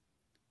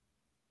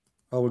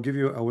 I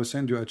will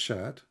send you a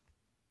chat.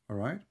 All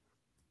right.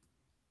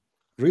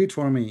 Read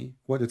for me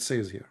what it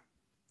says here.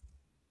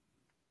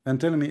 And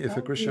tell me if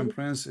a Christian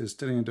prince is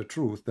telling the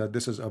truth that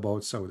this is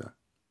about Sauda.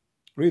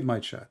 Read my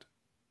chat.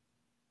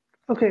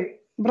 Okay,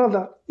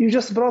 brother, you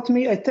just brought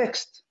me a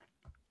text.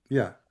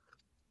 Yeah.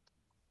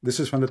 This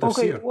is from the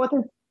tafsir. Okay, what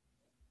is...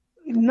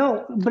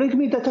 No, bring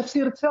me the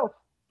tafsir itself.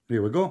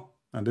 Here we go.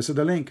 And this is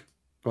the link.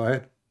 Go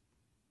ahead.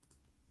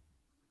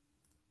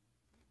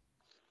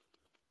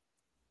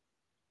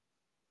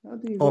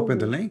 Open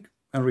the link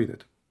and read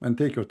it. And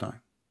take your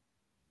time.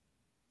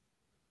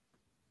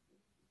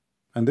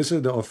 And this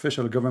is the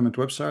official government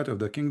website of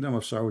the Kingdom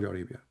of Saudi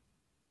Arabia.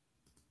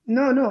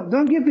 No,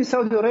 don't give me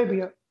Saudi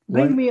Arabia.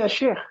 Bring me a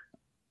sheikh.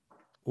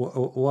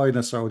 Why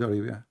not Saudi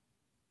Arabia?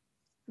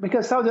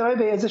 Because Saudi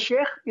Arabia is a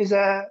sheikh, is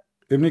a...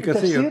 Ibn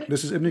Kathir.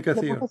 This is Ibn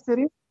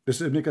Kathir.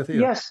 This is Ibn Kathir.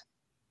 Yes.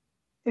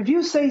 If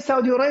you say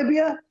Saudi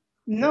Arabia,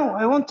 No,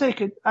 I won't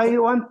take it. I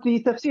want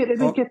the tafsir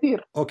Ibn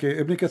Kathir. Okay,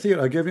 Ibn Kathir.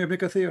 I gave you Ibn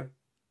Kathir.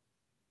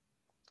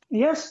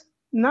 Yes,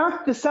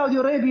 not the Saudi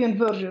Arabian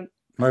version.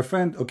 My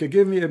friend, okay,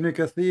 give me Ibn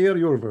Kathir,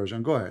 your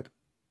version. Go ahead.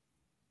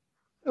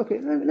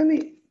 Okay, let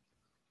me.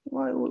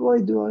 Why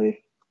do I?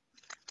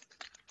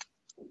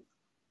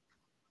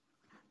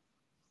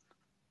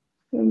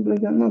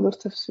 Bring another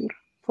tafsir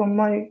from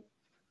my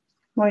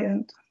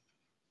end.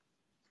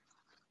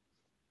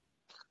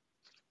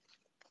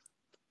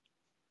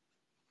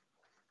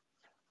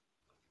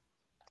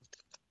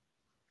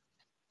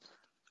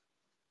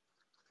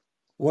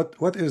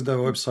 What is the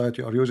website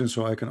you are using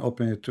so I can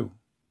open it too?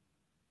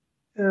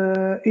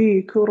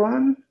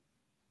 E-Quran.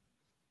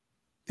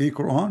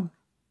 E-Quran?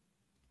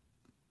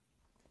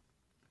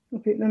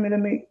 Okay, let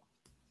me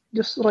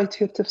just write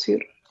here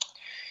tafsir.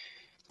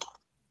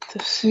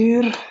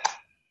 Tafsir.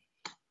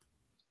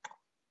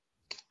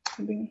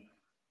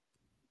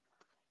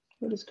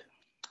 What is it?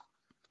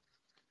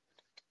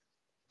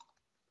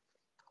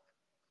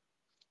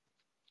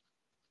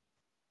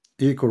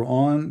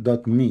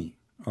 eQuran.me.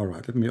 All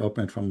right, let me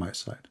open it from my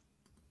side.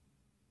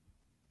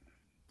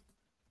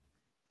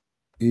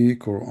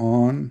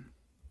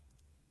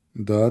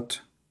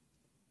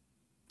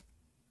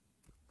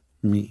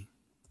 eQuran.me.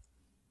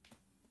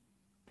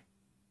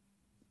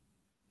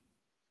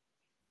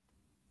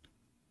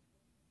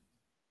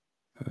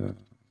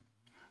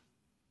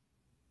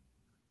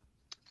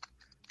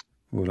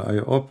 When I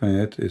open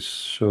it, it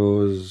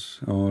shows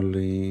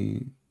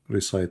only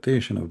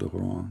recitation of the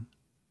Quran.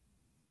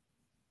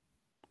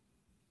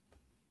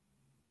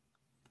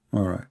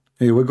 All right,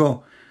 here we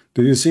go.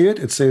 Do you see it?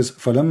 It says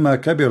فلما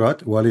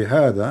كبرت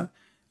ولهذا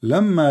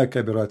لما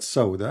كبرت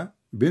سودة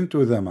بنت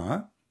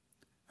ذمعة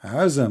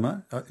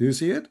عزم. You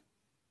see it?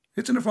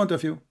 It's in front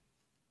of you.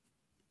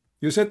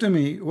 You said to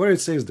me, where it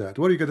says that?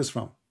 Where do you get this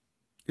from?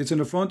 It's in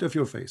the front of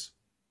your face.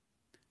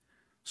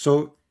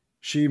 So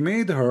she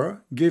made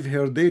her give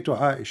her day to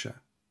Aisha.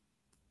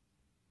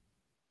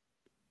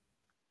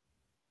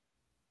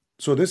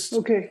 So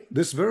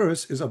this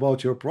verse is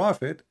about your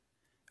prophet,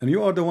 and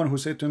you are the one who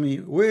said to me,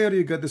 where do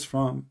you get this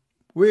from?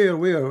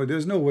 Where?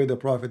 There's no way the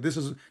prophet. This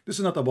is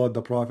not about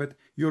the prophet.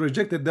 You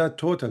rejected that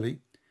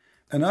totally,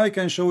 and I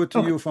can show it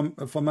to you from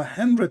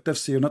 100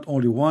 tafsir, not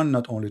only one,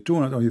 not only two,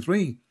 not only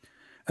three.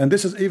 And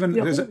this is even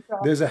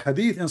there's a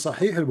hadith in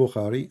Sahih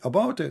al-Bukhari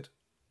about it.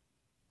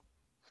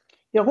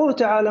 يقول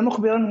تعالى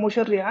مخبرا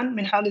مشرعا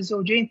من حال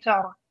الزوجين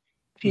تارة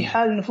في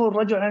حال نفور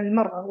الرجل عن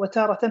المرأة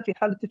وتارة في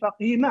حال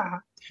اتفاقه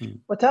معها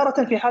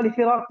وتارة في حال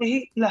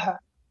فراقه لها.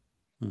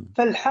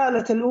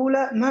 فالحالة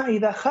الأولى ما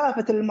إذا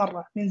خافت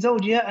المرأة من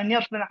زوجها أن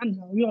يرفع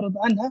عنها ويعرض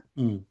عنها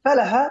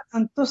فلها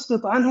أن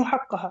تسقط عنه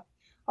حقها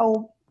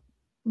أو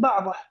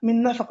بعضه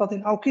من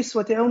نفقة أو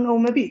كسوة أو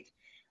مبيت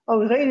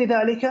أو غير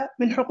ذلك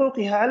من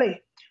حقوقها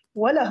عليه،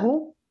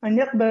 وله أن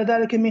يقبل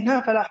ذلك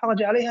منها فلا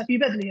حرج عليها في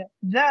بذلها،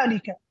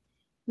 ذلك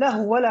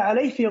له ولا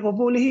عليه في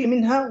قبوله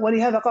منها.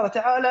 ولهذا قال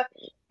تعالى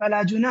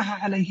فلا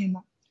جناح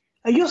عليهما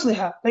أن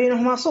يصلح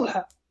بينهما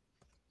صلحا،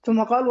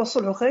 ثم قال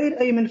والصلح خير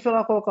أي من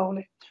الفراق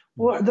وقوله.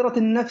 وأحضرت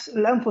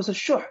الأنفس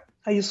الشح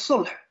أي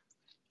الصلح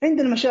عند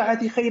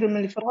المشاحة خير من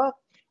الفراق.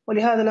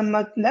 ولهذا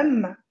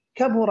لما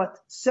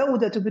كبرت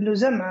سودة بن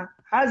زمعة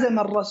عزم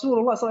الرسول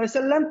الله صلى الله عليه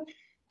وسلم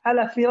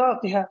على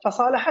فراقها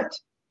فصالحت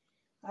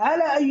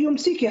على أن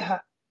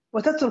يمسكها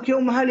وتترك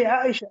يومها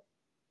لعائشة.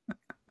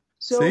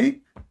 So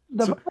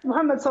the Prophet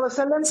Muhammad sallallahu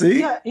alaihi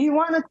wasallam, he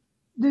wanted,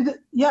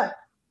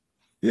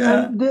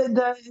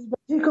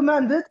 he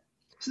commanded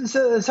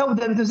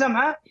Sauda bint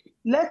Zam'a,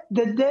 let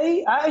the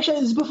day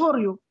Aisha is before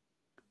you.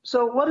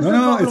 So what is the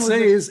problem with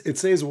this? It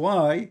says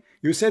why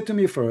you said to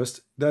me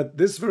first that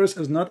this verse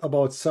is not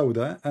about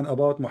Sauda and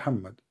about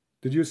Muhammad.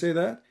 Did you say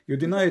that? You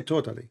deny it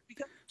totally.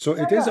 So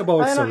it is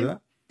about Sauda.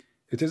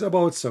 It is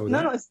about Sauda.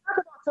 No, it's not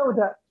about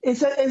Sauda.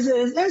 It's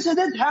an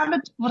incident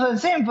happened for the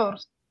same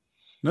verse.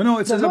 No,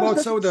 it says about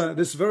Sauda.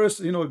 This verse,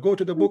 go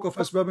to the book of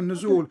Asbab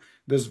al-Nuzul.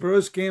 This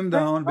verse came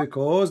down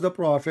because the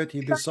Prophet,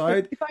 he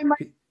decided...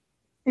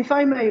 If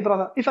I may,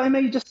 brother, if I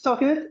may just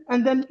talk it,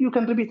 and then you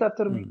can repeat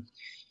after me.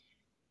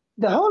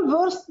 The whole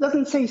verse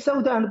doesn't say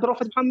Sauda and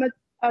Prophet Muhammad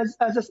as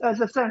a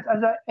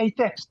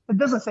text. It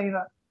doesn't say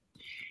that.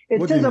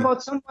 It says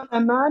about someone,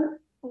 a man...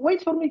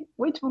 Wait for me.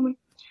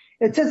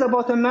 It says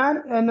about a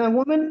man and a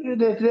woman,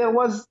 if there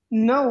was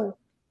no...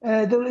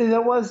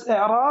 there was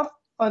i'rad,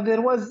 or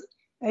there was...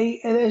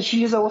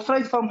 she is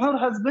afraid from her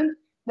husband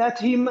that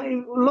he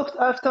looked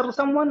after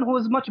someone who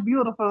is much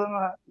beautiful than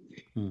her.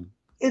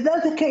 Is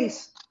that the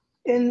case?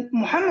 In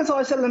Muhammad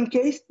ﷺ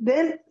case,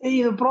 then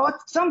he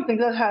brought something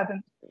that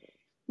happened.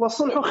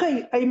 والصلح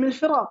خير أي من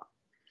الفراق.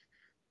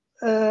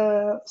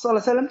 صلى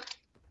الله عليه وسلم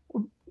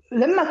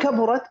لما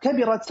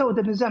كبرت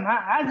سودة بن زمعة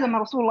عزم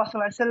رسول الله صلى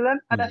الله عليه وسلم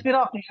على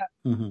فراقها.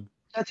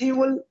 That he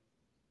will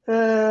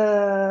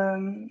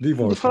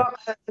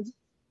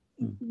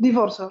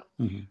divorce her.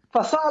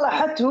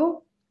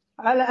 فصالحته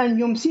على أن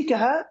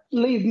يمسكها,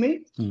 leave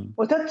me,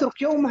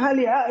 وتترك يومها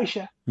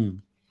لعائشة.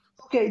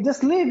 Okay,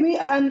 just leave me,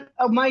 and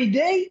my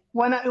day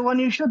when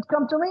you should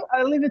come to me,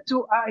 I leave it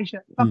to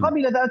Aisha.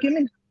 فقبل ذلك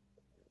منها.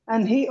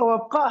 and he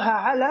وابقاها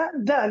على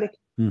ذلك.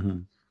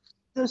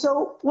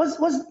 So what's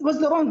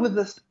the wrong with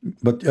this?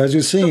 But as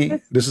you see,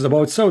 this is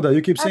about Sauda.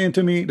 You keep saying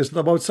to me, this is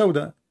about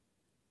Sauda.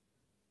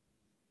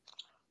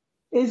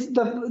 Is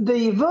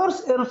the verse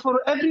for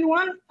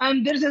everyone,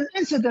 and there's an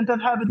incident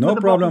that happened. No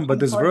problem, but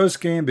this verse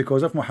came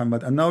because of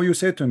Muhammad, and now you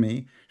say to me,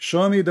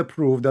 show me the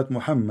proof that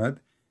Muhammad,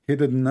 he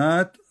did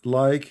not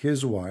like his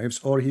wives,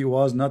 or he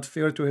was not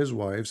fair to his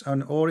wives,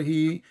 and or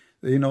he,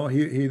 you know,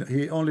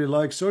 he only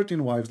liked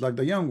certain wives, like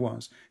the young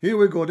ones. Here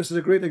we go. This is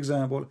a great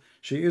example.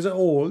 She is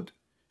old.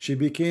 She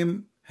became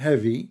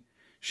heavy.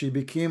 She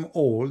became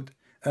old.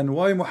 And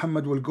why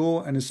Muhammad will go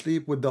and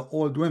sleep with the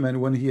old women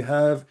when he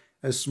have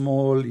a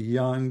small,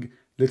 young,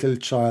 little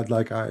child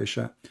like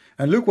Aisha?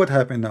 And look what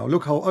happened now.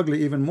 Look how ugly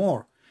even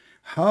more.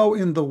 How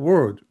in the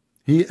world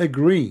he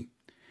agree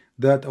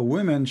that a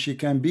woman, she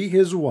can be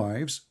his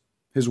wife,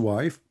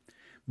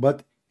 but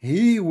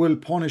he will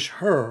punish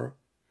her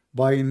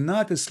by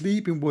not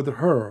sleeping with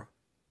her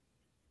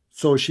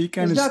so she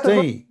can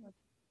stay.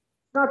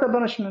 Not a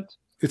punishment.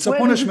 It's a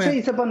punishment.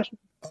 It's a punishment.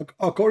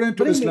 According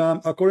to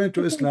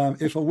Islam,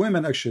 if a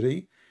woman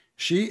actually,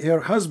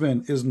 her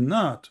husband is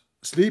not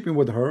sleeping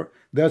with her,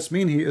 that's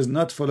mean he is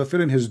not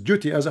fulfilling his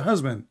duty as a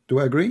husband. Do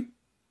I agree?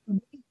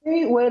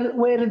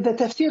 Where the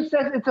tafsir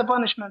says it's a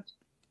punishment.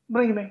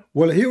 Bring me.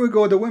 Well, here we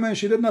go. The woman,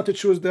 she did not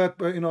choose that,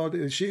 but you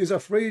know, she is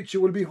afraid she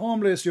will be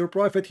homeless. Your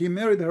prophet, he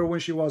married her when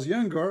she was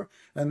younger,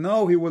 and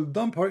now he will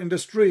dump her in the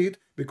street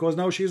because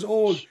now she's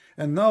old.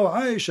 And now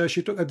Aisha,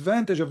 she took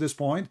advantage of this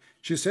point.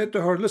 She said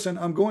to her, listen,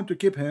 I'm going to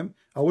keep him.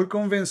 I will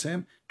convince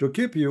him to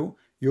keep you.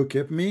 You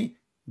keep me.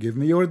 Give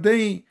me your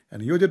day.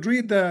 And you did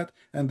read that.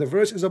 And the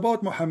verse is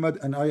about Muhammad.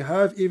 And I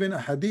have even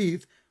a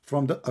hadith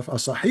from a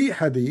Sahih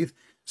hadith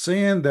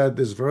saying that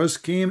this verse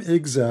came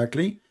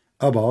exactly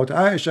about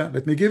Aisha.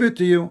 Let me give it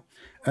to you.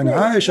 And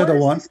Aisha, the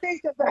one. What is the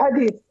state of the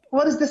hadith?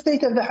 What is the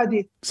state of the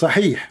hadith?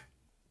 Sahih.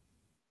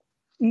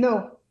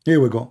 No. Here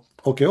we go.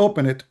 Okay,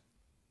 open it.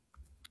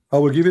 I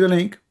will give you the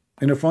link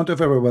in front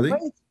of everybody.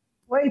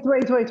 Wait.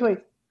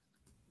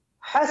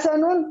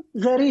 Hasanun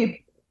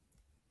Gharib.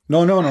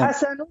 No.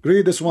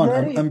 Read this one.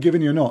 I'm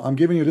giving you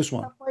this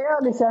one.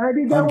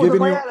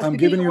 I'm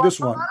giving you this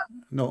one.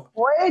 No.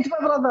 Wait, my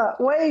brother.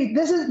 Wait.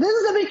 This is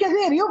a big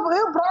kathir. You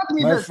brought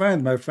me this.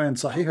 My friend.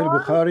 Sahih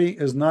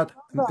al-Bukhari is not.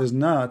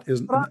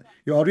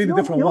 You are reading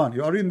different one.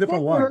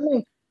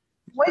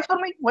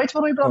 Wait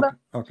for me, brother.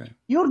 Okay.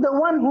 You're the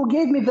one who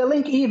gave me the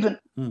link even.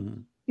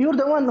 You're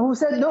the one who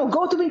said, no,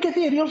 go to Bin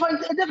Kathir. You'll find a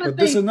different thing. But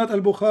this is not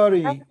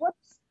al-Bukhari.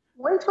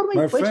 Wait for me.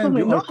 My friend,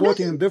 you are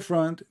quoting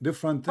different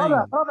thing.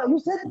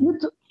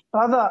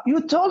 Brother,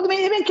 you told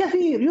me Ibn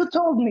Kathir. You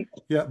told me.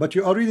 Yeah, but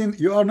you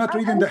are not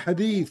reading the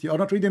hadith. You are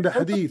not reading the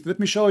hadith. Let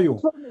me show you.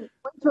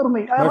 Wait for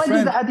me. I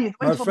read the hadith.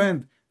 My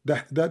friend,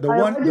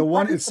 the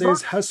one it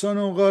says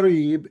Hasanun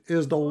Gharib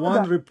is the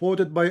one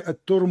reported by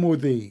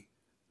at-Tirmidhi,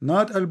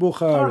 not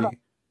al-Bukhari.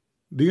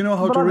 Do you know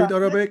how to read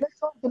Arabic?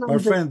 My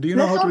friend, do you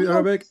know how to read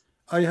Arabic?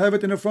 I have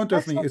it in front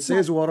of me. It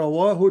says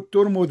ورواه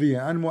الترمذي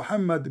عن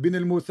محمد بن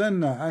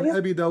المثنى عن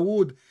أبي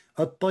داود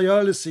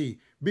الطيالسي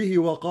به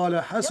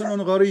وقال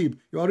حسن غريب.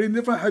 You are reading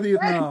different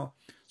hadith now.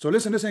 So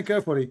listen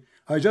carefully.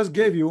 I just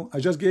gave you a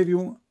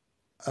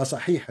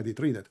sahih hadith.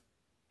 Read it.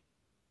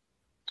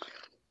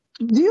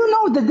 Do you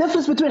know the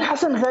difference between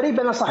Hasan Gharib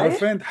and a sahih? My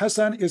friend,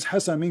 Hasan is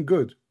Hasan mean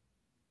good.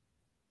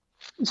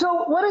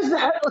 So what is the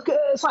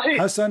sahih?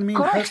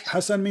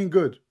 Hasan mean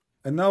good.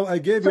 And now I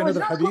gave you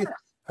another hadith.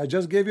 I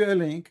just gave you a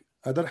link.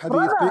 Other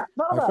hadith,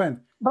 my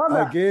friend.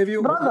 I gave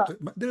you.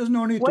 There is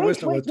no need to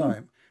waste our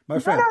time, my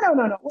friend.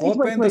 No.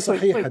 Open the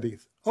Sahih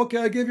hadith. Okay,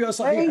 I gave you a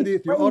Sahih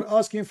hadith. You are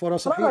asking for a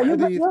Sahih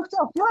hadith.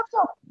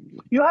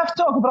 You have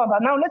talk, brother.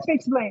 Now let me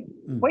explain.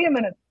 Wait a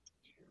minute.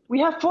 We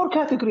have 4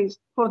 categories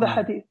for the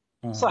hadith.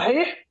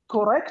 Sahih,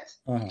 correct.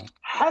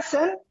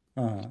 Hasan,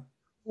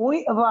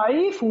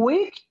 ضعيف,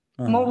 weak.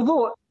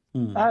 موضوع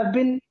have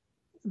been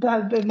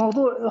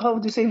موضوع. How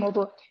do you say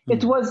موضوع?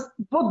 It was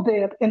put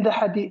there in the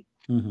hadith.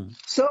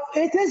 So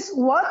it is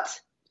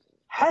what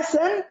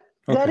Hasan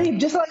Gharib,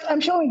 just like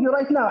I'm showing you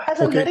right now.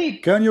 Hasan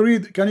Gharib. Can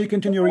you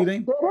continue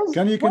reading?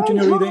 Can you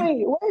continue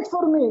reading?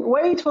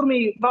 Wait for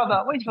me,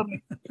 brother. Wait for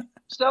me.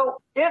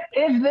 So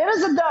if there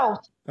is a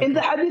doubt in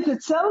the hadith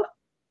itself,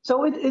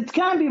 so it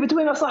can be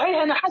between a Sahih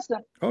and a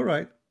Hasan. All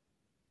right.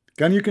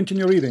 Can you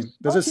continue reading?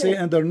 Does it say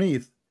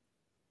underneath?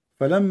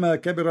 فلما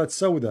كبرت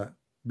سودة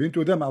بنت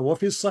دمعة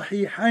وفي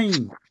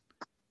الصحيحين,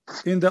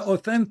 in the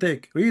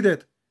authentic, read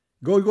it.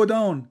 Go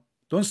down.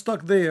 Don't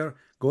stuck there.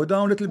 Go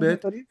down a little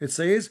bit. It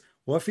says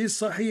وفي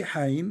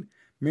الصحيحين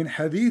من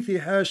حديث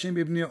هاشم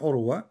بن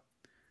عروة,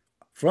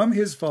 from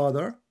his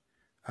father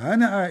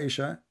عن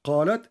عائشة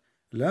قالت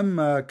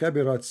لما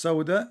كبرت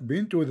سودة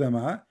بنت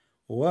دمعة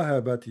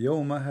وهبت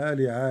يومها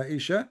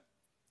لعائشة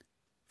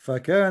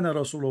فكان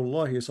رسول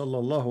الله صلى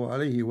الله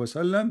عليه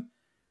وسلم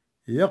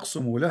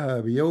يقسم لها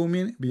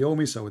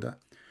بيوم سودة.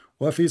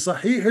 وفي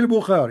صحيح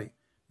البخاري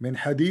من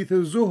حديث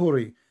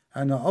الزهري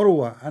عن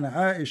عروة عن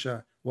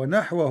عائشة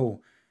ونحوه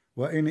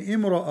وإن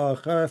امرأة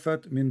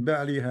خافت من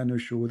بعلها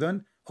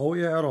نشوذا أو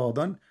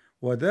إعراضا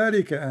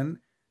وذلك أن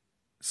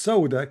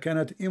سودة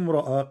كانت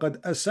امرأة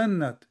قد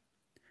أسنت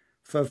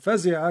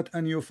ففزعت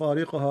أن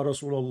يفارقها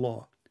رسول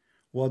الله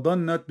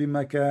وظنت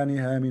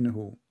بمكانها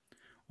منه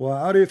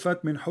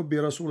وعرفت من حب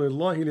رسول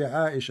الله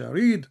لعائشة.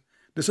 Read,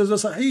 this is the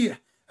Sahih,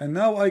 and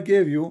now I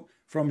gave you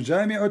from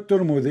Jami'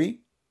 al-Tirmidhi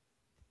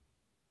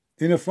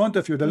in front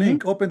of you the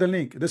link. Open the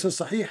link. This is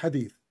Sahih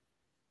Hadith.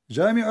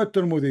 Jami'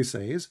 al-Tirmidhi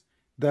says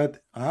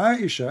that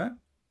Aisha,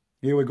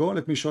 here we go,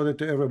 let me show it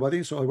to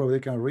everybody so everybody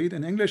can read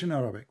in English and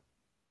Arabic.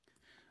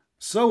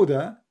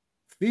 Sauda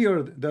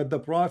feared that the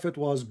Prophet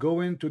was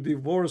going to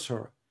divorce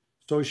her,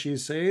 so she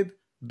said,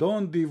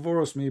 don't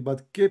divorce me,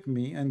 but keep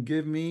me and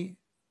give me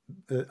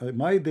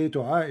my day to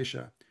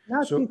Aisha.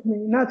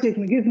 Not take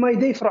me, give my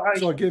day for Aisha.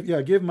 So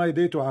give my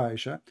day to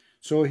Aisha.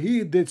 So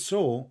he did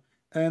so,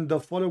 and the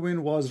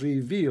following was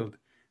revealed.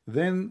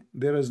 Then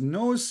there is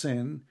no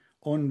sin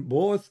on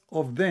both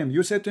of them.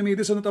 You said to me,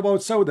 this is not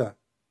about Sauda.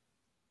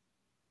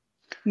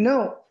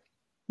 No,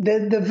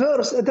 the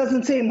verse, it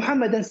doesn't say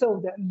Muhammad and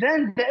Sauda.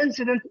 Then the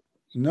incident.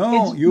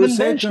 No, you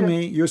said to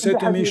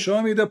me,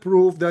 show me the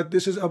proof that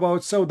this is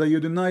about Sauda. You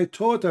deny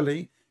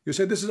totally. You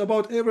said this is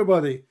about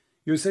everybody.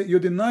 You say you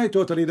deny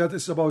totally that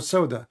it's about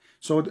Sauda.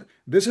 So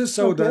this is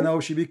Sauda. Okay. Now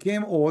she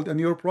became old, and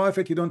your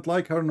Prophet, he don't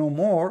like her no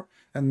more,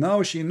 and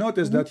now she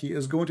noticed that he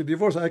is going to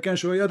divorce. I can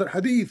show you other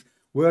hadith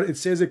where it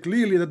says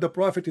clearly that the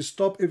Prophet is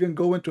stopped even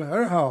going to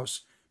her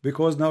house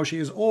because now she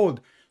is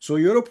old. So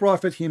your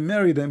Prophet, he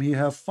married them, he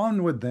have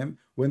fun with them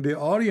when they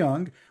are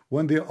young.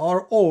 When they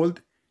are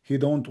old, he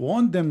don't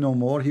want them no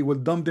more. He will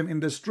dump them in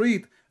the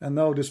street. And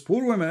now this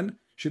poor woman,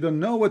 she don't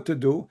know what to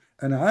do.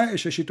 And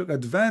Aisha, she took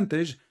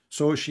advantage.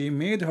 So she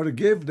made her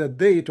give the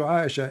day to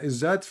Aisha. Is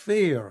that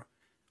fair?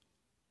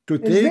 To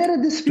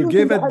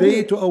give a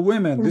day to a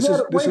woman. This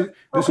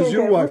is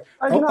your wife.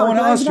 I want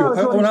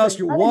to ask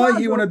you why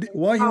he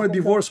wanna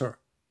divorce her.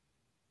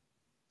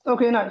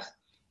 Okay, nice.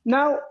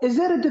 Now, is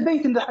there a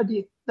debate in the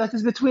hadith that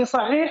is between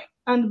Sahih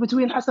and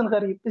between Hasan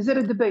Gharib? Is there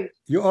a debate?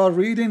 You are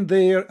reading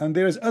there, and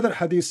there is other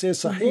hadith says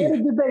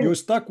Sahih. You're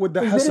stuck with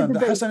the Hasan. The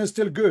Hasan is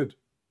still good.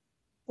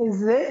 Is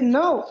there?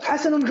 No,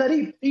 Hasan and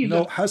Gharib.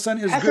 No, Hasan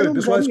is good.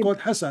 That's why it's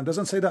called Hasan.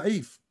 Doesn't say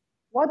da'if.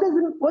 What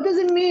does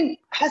it mean,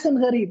 Hasan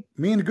Gharib?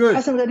 Mean good.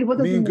 Hasan Gharib, what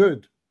does it mean?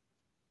 Good.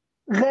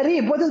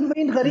 Gharib, what does it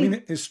mean, Gharib?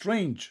 Mean it's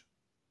strange.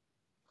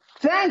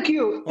 Thank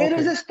you. Okay. It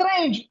is a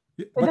strange.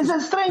 It is a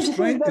strange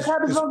thing that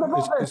happens on the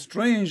Prophet. It's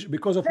strange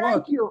because of what?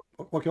 Thank you.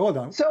 Okay, hold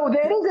on. So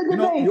there is a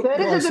debate.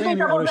 There is a debate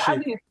about the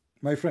hadith.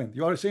 My friend,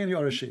 you are saying you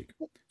are a sheikh.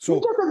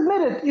 So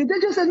you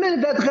just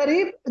admitted that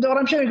Gharib, what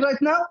I'm showing right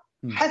now,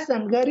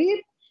 Hasan Gharib,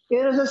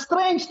 it is a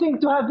strange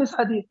thing to have this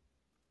hadith.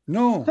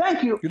 No.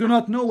 Thank you. You do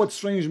not know what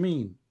strange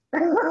mean.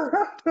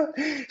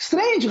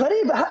 Strange,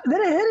 Gharib.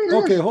 Here it is.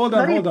 Okay, hold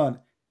on.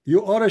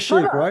 You are a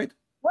sheikh, brother, right?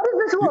 What is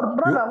this word,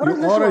 brother?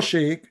 You are a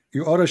sheikh.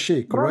 You are a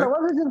sheikh, correct?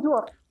 Brother, what is this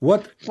word?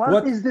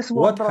 What is this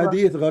word, what brother?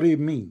 hadith Gharib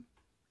mean?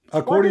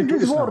 According to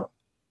Islam. Word?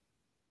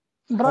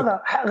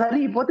 Brother,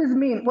 Gharib, what does it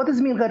mean? What does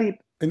it mean, Gharib?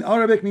 In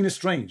Arabic means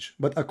strange,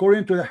 but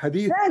according to the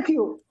hadith. Thank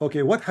you.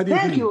 Okay, what hadith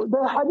Thank mean? you.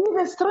 The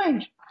hadith is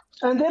strange,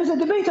 and there is a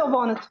debate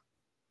upon it.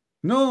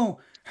 No,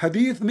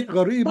 hadith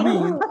Gharib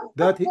mean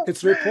that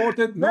it's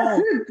reported.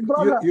 No,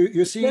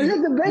 you see,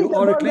 you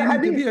are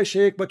claiming to be a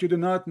sheikh, but you do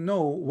not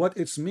know what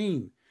it's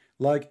mean.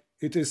 Like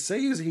it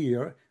says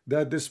here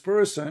that this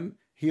person,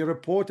 he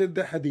reported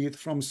the hadith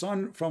from,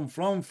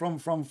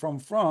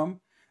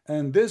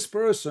 and this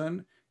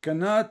person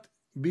cannot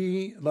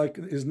be like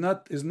is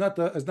not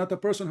a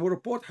person who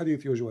report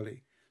hadith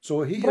usually.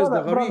 So he is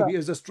the gharib, he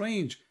is the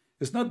strange.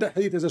 It's not the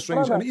hadith is a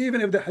strange, and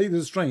even if the hadith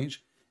is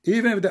strange,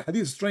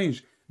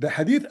 the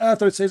hadith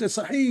after it says it's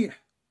sahih.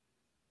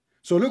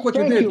 So look what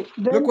you did.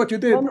 Look what you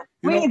did.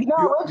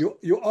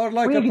 You are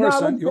like a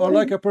person. You are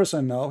like a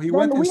person now. He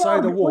went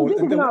inside the wall,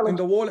 and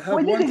the wall have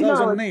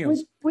 1,000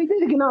 nails. We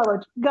did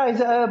acknowledge, guys,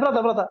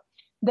 brother.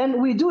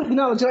 Then we do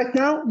acknowledge right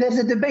now there's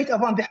a debate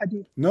upon the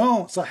hadith.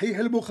 No, Sahih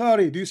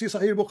al-Bukhari. Do you see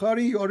Sahih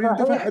al-Bukhari? You are reading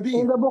different hadith.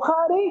 In the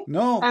Bukhari.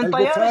 No,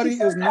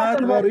 al-Bukhari is not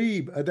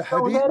gharib. The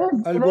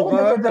hadith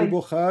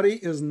al-Bukhari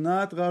is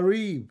not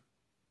gharib.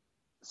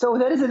 So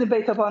there is a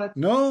debate upon it.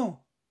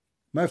 No.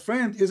 My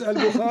friend, is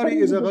al-Bukhari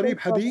is a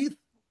gharib hadith?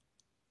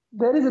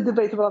 There is a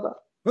debate, brother.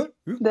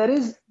 There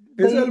is.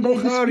 Is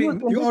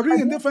al-Bukhari. You are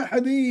reading different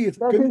hadith.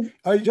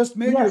 I just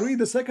made you read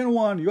the second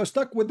one. You are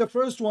stuck with the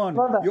first one.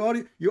 Brother,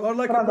 you are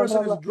like a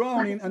person is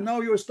drowning, and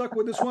now you are stuck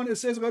with this one. It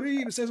says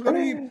gharib. It says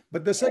gharib.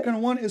 But the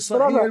second one is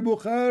Sahih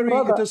al-Bukhari.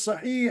 It is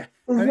Sahih.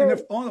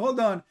 And hold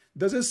on.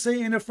 Does it say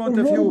in the front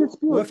of you,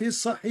 وَفِي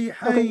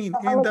الصَّحِيحَيْن,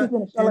 in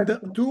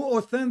the two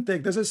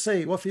authentic, does it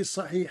say, وَفِي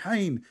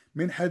الصَّحِيحَيْن,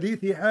 min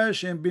hadithi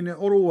Hashim bin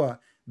Urwa,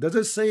 does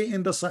it say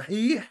in the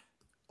Sahih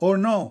or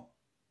no?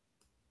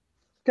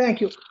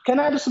 Thank you. Can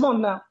I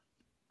respond now?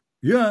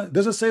 Yeah,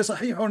 does it say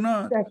Sahih or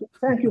not?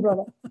 Thank you,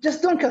 brother.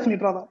 Just don't cut me,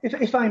 brother,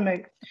 if I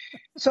may.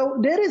 So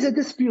there is a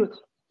dispute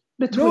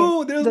between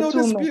No, there's the no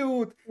two men.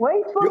 dispute.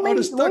 Wait for You me.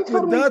 are stuck Wait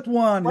for with me. that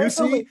one. You Wait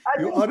for me. see,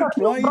 I you didn't are cut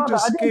you, trying to brother.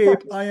 I didn't escape.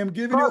 cut you. I am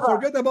giving you, Brother,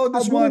 forget about I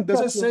this one. didn't Does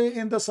cut it you. say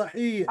in the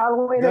Sahih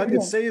I'll wait that it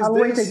again. says I'll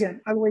wait this? again.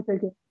 I'll wait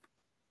again.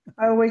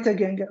 I'll wait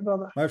again,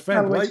 brother. My friend,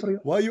 I'll wait for you.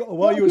 why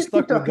No, you keep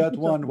stuck with talking. that Keep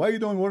one? talking. Why you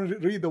don't want to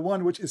read the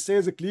one which it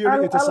says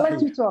clearly it is I'll let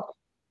Sahih? you talk.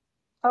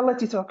 I'll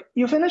let you talk.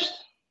 You finished?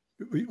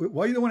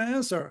 Why you don't want to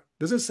answer?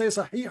 Does it say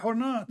Sahih or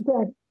not?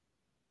 Okay.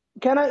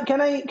 Can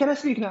I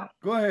speak now?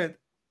 Go ahead.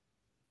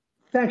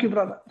 Thank you,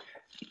 brother.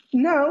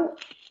 Now,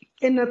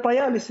 in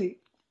الطيالسي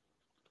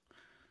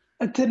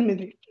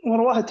الترمذي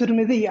ورواه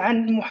الترمذي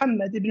عن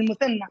محمد بن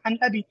المثنى عن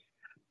أبي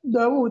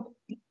داود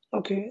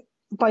okay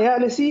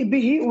طيالسي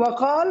به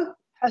وقال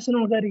حسن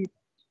غريب.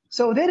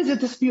 So there is a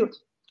dispute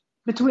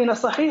between a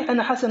Sahih and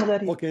a Hasan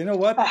Gharib. Okay, you know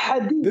what? A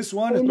hadith, This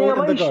one, a throw it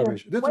in the narration.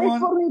 garbage. This Wait one,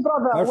 for me,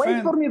 brother. my Wait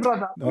friend, for me,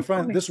 brother. my Wait for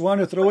friend, me. this one,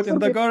 you throw Wait it in for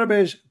the me.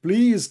 garbage.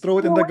 Please throw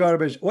it in the Wait.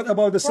 garbage. What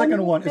about the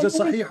second one? Is it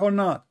Can you- Sahih or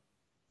not?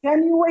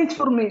 Can you wait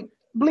for me,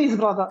 please,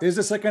 brother? Is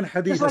the second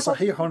hadith Just like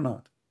Sahih or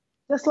not?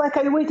 Just like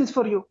I waited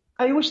for you.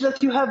 I wish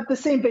that you have the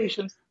same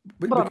patience,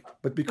 brother.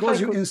 But because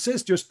you could.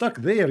 insist, you're stuck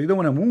there. You don't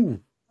want to move.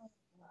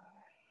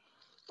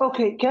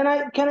 Okay, can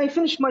I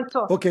finish my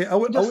talk? Okay, I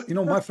will, you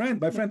know, my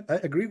friend, I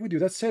agree with you.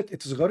 That's it.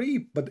 It is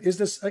gharib. But is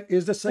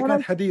the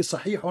second hadith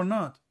Sahih or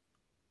not?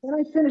 Can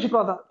I finish,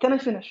 brother? Can I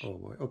finish? Oh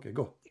boy. Okay,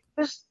 go.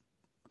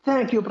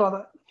 Thank you,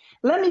 brother.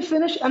 Let me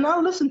finish, and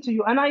I'll listen to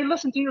you. And I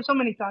listen to you so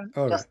many times.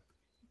 All Just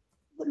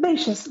right.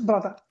 patience,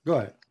 brother. Go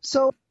ahead.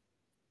 So,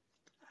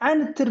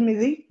 عن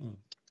الترمذي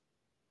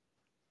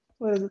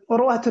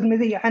ورواه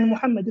الترمذي عن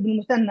محمد بن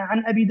المثنى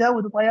عن أبي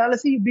داود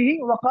الطيالسي به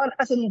وقال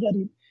حسن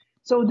غريب.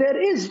 So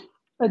there is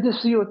a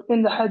dispute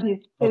in the hadith.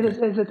 Okay.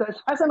 Is it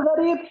Hasan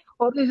Gharib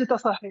or is it a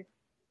Sahih?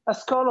 A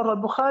scholar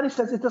al-Bukhari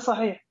says it's a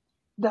Sahih.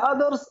 The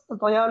others,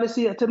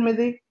 Tayalisi,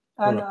 Tirmidhi,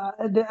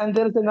 and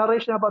there is a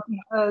narration about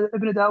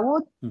Ibn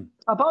Dawood,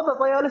 about the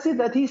Tayalisi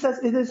that he says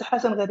it is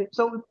Hasan Gharib.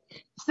 So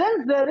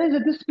since there is a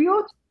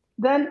dispute,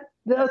 then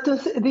the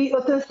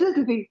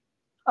authenticity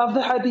of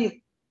the hadith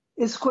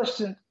is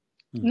questioned.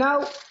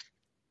 Now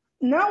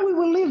we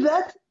will leave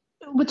that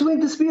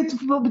dispute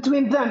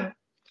between them.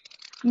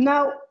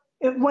 Now,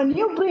 when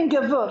you bring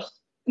a verse,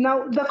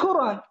 now the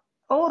Quran,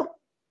 or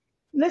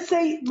let's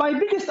say my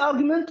biggest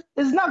argument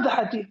is not the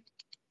hadith.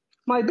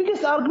 My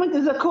biggest argument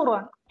is the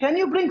Quran. Can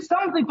you bring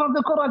something from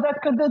the Quran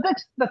that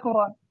contradicts the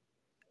Quran?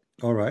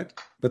 All right.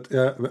 But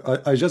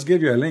I just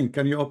gave you a link.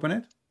 Can you open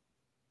it?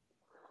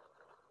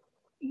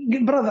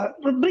 Brother,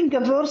 bring a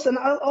verse and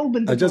I'll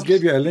open the I just verse.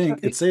 gave you a link.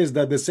 It says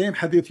that the same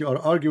hadith you are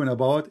arguing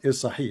about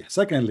is Sahih.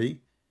 Secondly,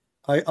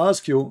 I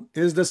ask you,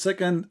 is the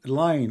second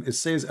line, it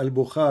says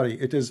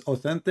Al-Bukhari, it is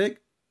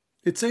authentic?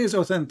 It says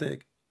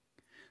authentic.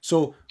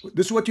 So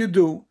this is what you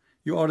do.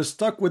 You are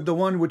stuck with the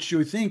one which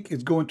you think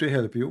is going to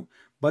help you.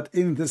 But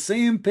in the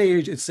same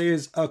page, it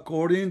says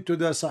according to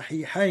the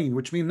Sahihain,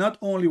 which means not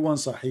only one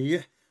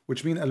Sahih,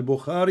 which means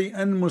Al-Bukhari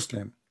and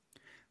Muslim.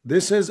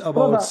 This is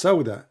about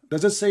Sauda.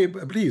 Does it say,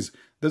 please,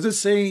 does it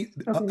say,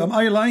 am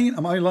I lying?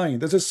 Am I lying?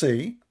 Does it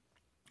say,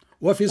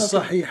 وَفِي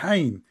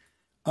الصَّحِيحَيْن?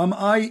 Am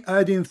I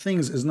adding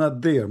things is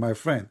not there, my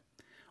friend?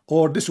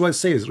 Or this is what it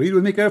says. Read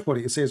with me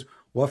carefully. It says,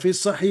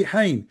 وَفِي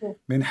الصَّحِيحَيْن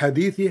مِنْ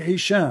حَدِيثِ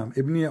هِشَامِ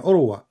ibn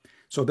Urwa.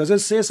 So does it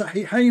say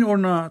Sahihain or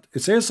not? It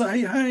says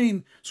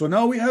Sahihain. So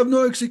now we have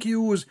no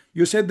excuse.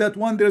 You said that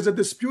one, there's a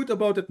dispute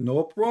about it.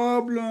 No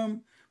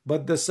problem.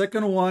 But the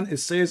second one, it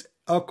says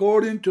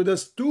according to the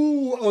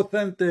two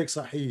authentic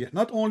Sahih,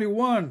 not only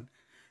one.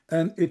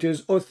 And it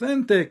is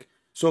authentic.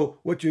 So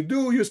what you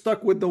do, you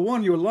stuck with the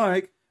one you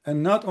like.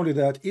 And not only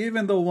that,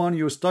 even the one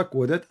you stuck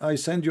with it, I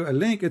send you a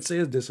link. It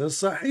says this is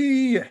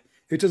Sahih.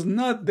 It is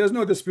not, there's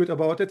no dispute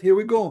about it. Here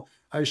we go.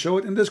 I show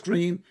it in the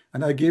screen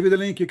and I give you the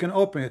link. You can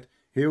open it.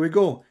 Here we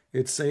go.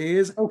 It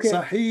says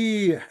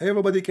Sahih.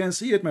 Everybody can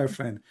see it, my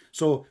friend.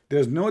 So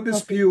there's no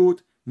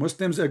dispute.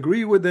 Muslims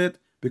agree with it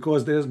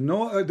because there's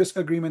no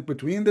disagreement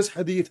between this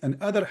hadith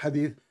and other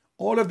hadith.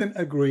 All of them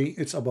agree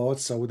it's about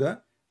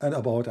Sauda and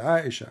about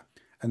Aisha.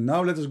 And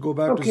now let us go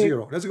back to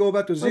zero. Let's go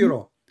back to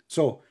zero.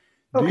 So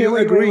do you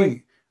agree?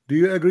 Wait. Do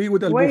you agree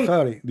with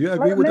Al-Bukhari? Do you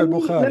agree with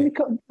Al-Bukhari?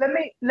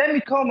 Let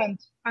me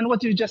comment on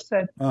what you just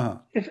said,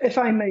 if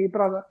I may,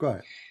 brother. Go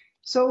ahead.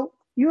 So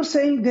you're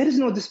saying there is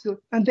no dispute,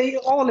 and they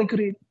all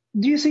agreed.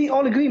 Do you see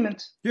all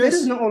agreement? Yes.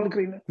 There is no all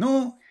agreement.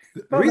 No.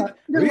 Brother,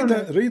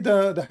 read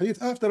the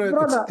hadith after it.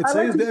 Brother, it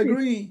says they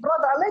agree.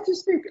 Brother, I'll let you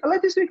speak. I'll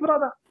let you speak,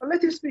 brother. I'll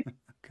let you speak,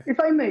 if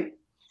I may.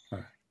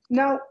 Right.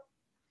 Now,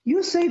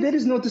 you say there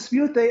is no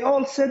dispute. They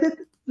all said it.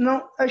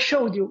 No, I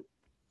showed you.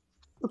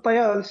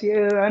 الطيالسي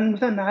عن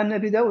مثنى عن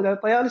أبي داود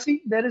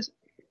الطيالسي. There is,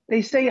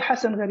 they say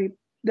Hasan Gharib.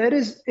 There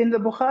is in the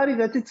Bukhari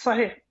that it's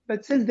Sahih.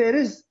 But since there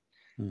is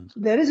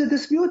a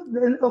dispute,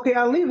 then okay,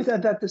 I'll leave it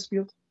at that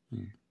dispute.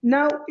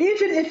 Now,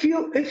 even if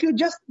you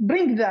just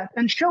bring that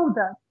and show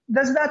that,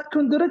 does that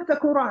contradict the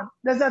Quran?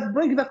 Does that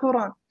break the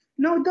Quran?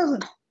 No, it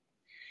doesn't.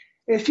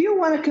 If you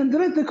want to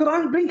contradict the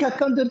Quran, bring a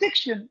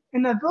contradiction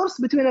in a verse,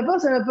 between a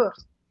verse and a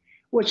verse,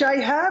 which I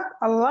have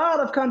a lot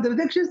of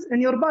contradictions in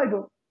your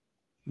Bible.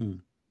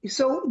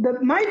 So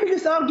my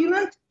biggest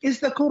argument is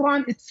the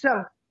Quran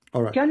itself.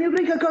 All right. Can you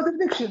bring a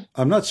contradiction?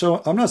 I'm not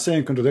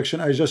saying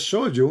contradiction. I just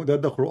showed you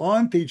that the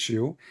Quran teach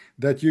you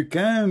that you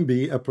can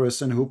be a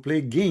person who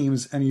play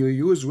games and you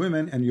use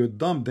women and you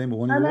dump them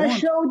when you want. And I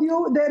showed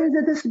you there is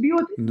a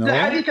dispute. No, the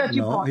hadith that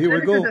you brought. Here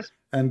we go.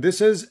 And this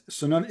is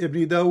Sunan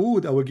Ibn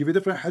Dawood. I will give you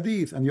different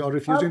hadith and you are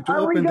refusing to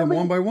open them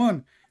one by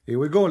one. Here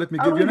we go. Let me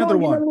give you another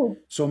one.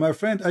 So my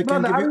friend,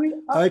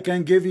 I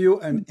can give you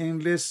an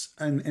endless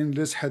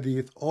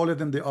hadith. All of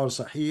them, they are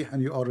sahih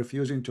and you are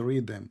refusing to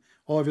read them.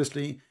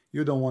 Obviously,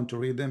 you don't want to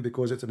read them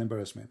because it's an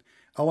embarrassment.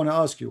 I want to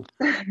ask you,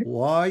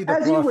 why the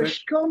Prophet... you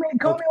wish. Call me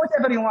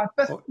whatever you want.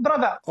 But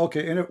brother.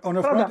 Okay, on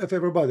the front of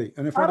everybody.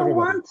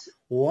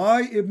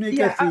 Why Ibn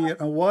Kathir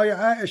and why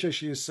Aisha,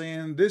 she is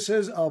saying this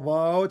is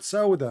about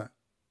Sauda?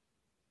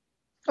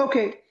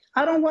 Okay,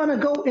 I don't want to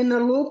go in a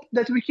loop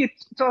that we keep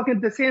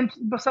talking the same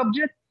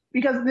subject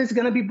because this is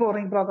going to be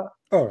boring, brother.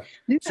 All right.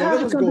 So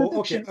let us go.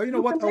 Okay. You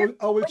know what?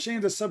 I will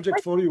change the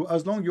subject for you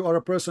as long as you are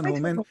a person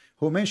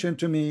who mentioned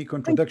to me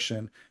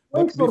contradiction.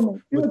 But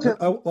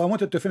I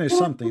wanted to finish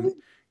something.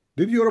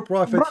 Did your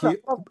prophet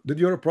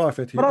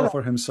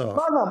offer himself?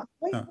 Brother,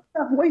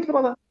 wait,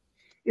 brother.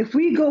 If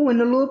we go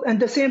in a loop and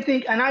the same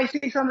thing, and I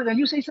say something and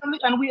you say something,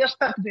 and we are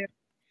stuck there.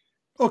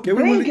 Okay,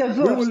 we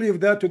will leave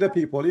that to the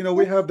people. You know,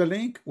 we have the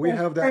link, we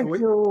have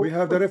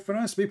the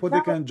reference. People,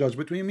 they can judge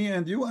between me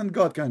and you, and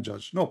God can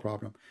judge. No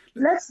problem.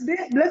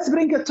 Let's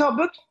bring a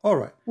topic. All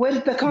right.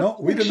 No,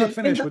 we did not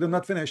finish. We did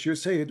not finish. We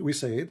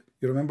said.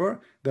 You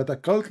remember that a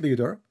cult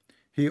leader,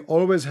 he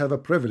always have a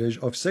privilege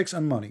of sex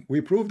and money.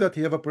 We proved that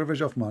he have a privilege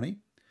of money,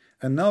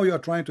 and now you are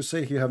trying to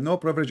say he have no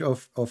privilege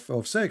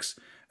of sex.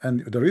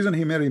 And the reason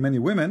he marry many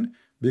women,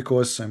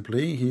 because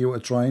simply he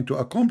was trying to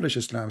accomplish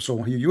Islam,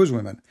 so he used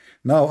women.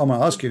 Now I'm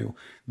gonna ask you,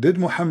 did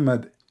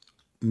Muhammad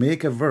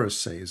make a verse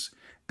says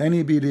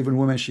any believing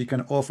woman she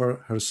can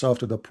offer herself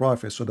to the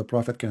prophet so the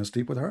prophet can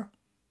sleep with her?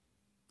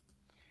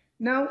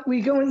 Now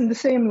we go in the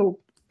same loop,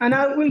 and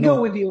I will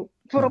go with you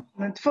for a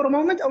moment. For a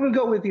moment, I will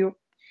go with you.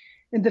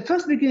 In the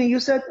first beginning, you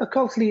said a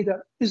cult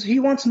leader he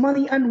wants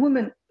money and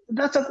women.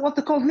 That's what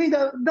the cult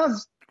leader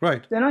does.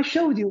 Right. Then I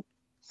showed you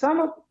some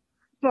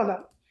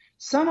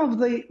of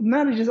the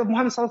marriages of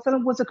Muhammad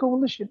ﷺ was a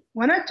coalition.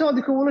 When I told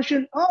the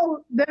coalition,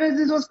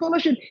 this was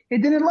coalition, he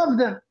didn't love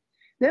them.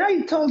 Then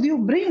I told you,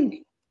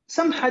 bring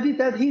some hadith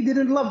that he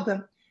didn't love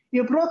them.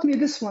 You brought me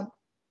this one,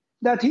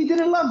 that he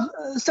didn't love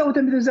Sawt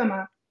ibn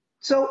Zam'a.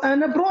 So,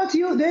 and I brought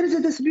you, there is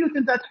a dispute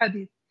in that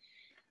hadith.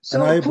 So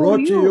and I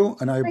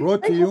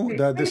brought to you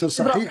that this is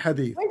Sahih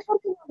hadith.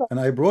 And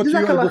I brought to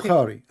you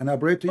al-Bukhari, and I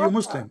brought to you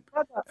Muslim.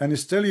 And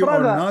still you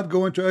are not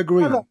going to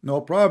agree.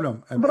 No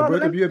problem. And I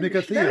brought to you Ibn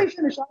Kathir. Let me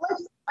finish.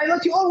 I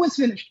let you always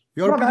finish.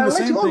 You're repeating the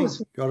same thing.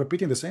 You're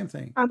repeating the same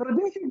thing. I'm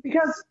repeating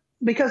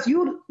because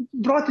you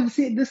brought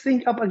this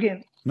thing up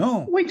again.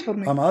 No. Wait for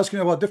me. I'm asking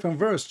about different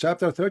verse.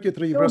 Chapter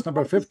 33, verse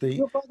number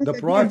 50. The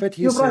prophet,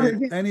 he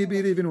said, any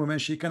believing woman,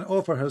 she can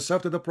offer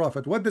herself to the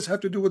prophet. What does have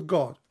to do with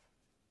God?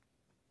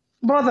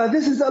 Brother,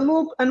 this is a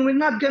loop, and we're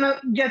not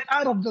gonna get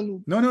out of the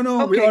loop. No.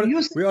 Okay,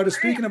 we are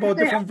speaking about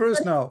different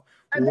verse now.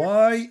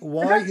 Why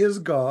his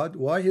God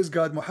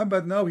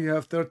Muhammad now he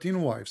have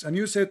 13 wives, and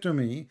you said to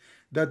me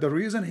that the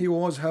reason he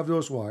was have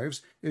those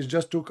wives is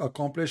just to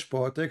accomplish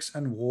politics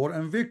and war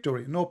and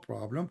victory. No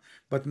problem.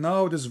 But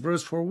now this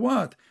verse for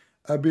what?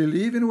 A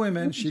believing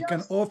woman, she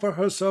can offer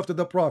herself to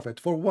the prophet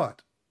for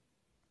what?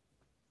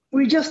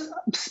 We just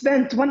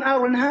spent 1.5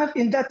 hours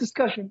in that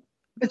discussion.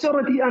 It's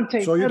already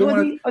untaped. So you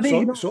don't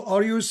want. So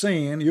are you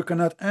saying you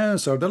cannot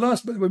answer the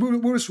last?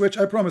 We'll switch.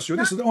 I promise you.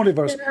 This is the only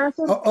verse. I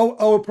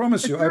will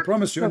promise you. I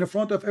promise you in the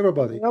front of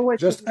everybody.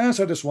 Just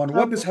answer this one.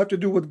 What does have to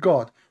do with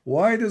God?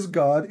 Why does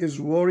God is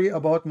worried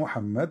about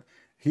Muhammad?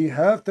 He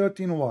have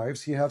 13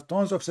 wives. He have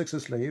tons of sex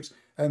slaves.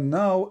 And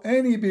now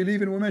any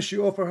believing woman she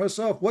offer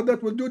herself. What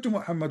that will do to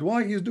Muhammad?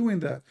 Why he's doing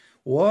that?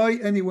 Why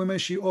any woman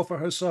she offer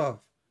herself?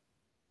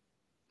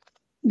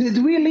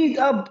 Did we lead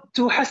up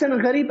to Hasan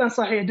al-Gharib and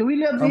Sahih? Do we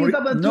lead up to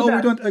that? No,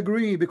 we don't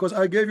agree because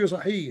I gave you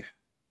Sahih.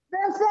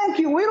 Then thank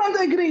you. We don't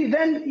agree.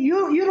 Then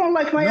you don't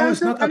like my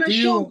answer. No, it's not up to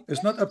you.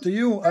 It's not up to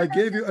you. I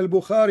gave you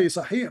al-Bukhari,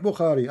 Sahih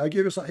Bukhari. I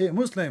gave you Sahih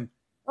Muslim.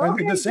 And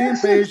in the same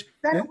page,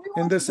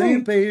 in the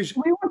same page,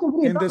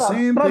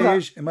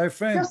 my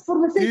friend,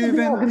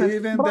 even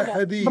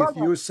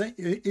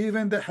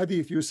the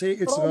hadith, you say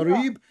it's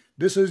gharib.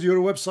 This is your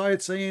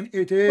website saying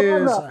it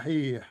is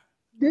Sahih.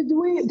 Did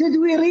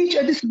we reach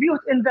a dispute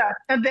in that?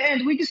 At the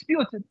end, we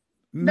disputed.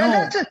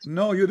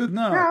 No, you did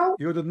not.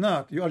 You did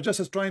not. You are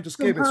just trying to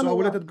escape it, so I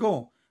will let it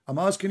go. I'm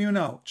asking you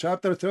now,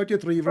 chapter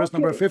 33, verse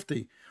number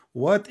 50.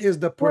 What is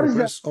the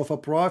purpose of a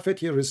prophet?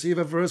 He receive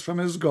a verse from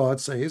his God,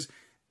 says,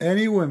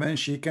 any woman,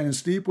 she can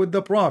sleep with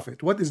the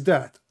prophet. What is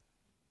that?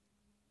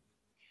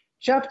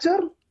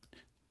 Chapter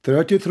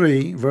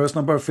 33, verse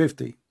number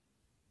 50.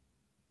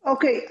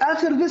 Okay,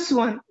 after this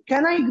one,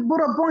 can I put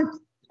a point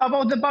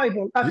about the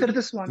Bible after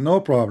this one? No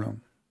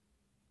problem.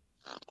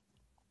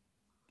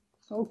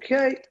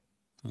 Okay.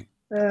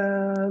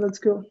 Let's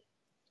go.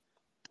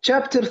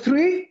 Chapter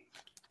 3.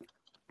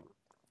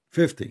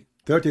 50.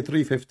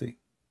 3350.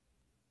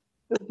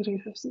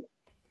 3350.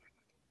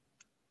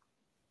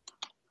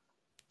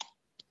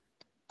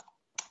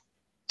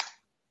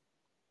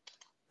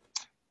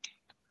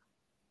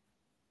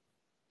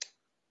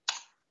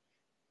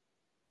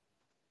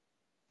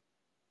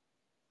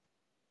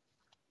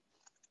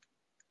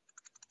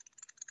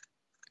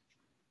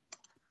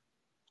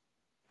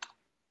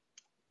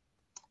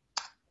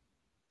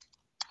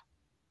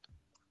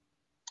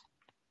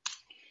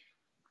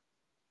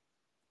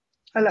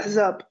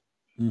 الأحزاب.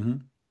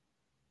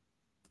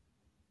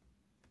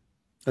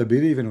 A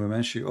believing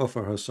woman, she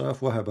offer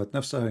herself وهبت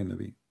نفسها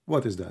للنبي.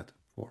 What is that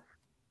for?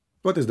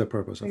 What is the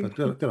purpose of it?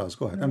 Tell us.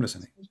 Go ahead. I'm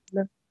listening.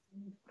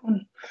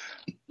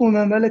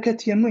 وما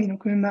ملكت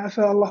يمينك مما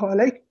أفاء الله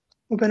عليك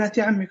وبنات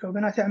عمك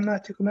وبنات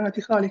عماتك وبنات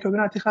خالك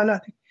وبنات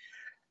خالاتك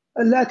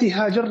اللاتي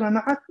هاجرن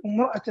معك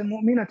وامرأة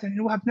مؤمنة إن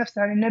وهب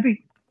نفسها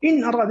للنبي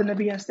إن أراد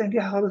النبي أن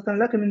يستنكحها خالصة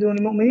لك من دون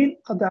المؤمنين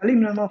قد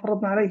علمنا ما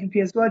فرضنا عليهم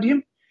في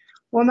أزواجهم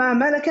وما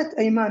ملكت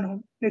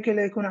أيمانهم لكي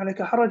لا يكون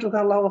عليك حرج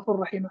وكان الله غفور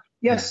رحيما.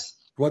 Yes.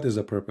 What is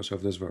the purpose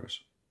of this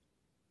verse?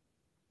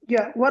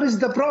 Yeah, what is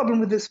the problem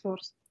with this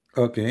verse?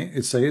 Okay,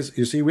 it says,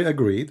 you see, we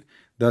agreed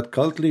that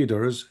cult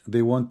leaders,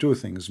 they want two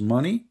things,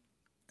 money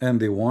and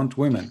they want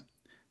women.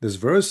 This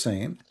verse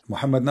saying,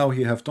 Muhammad now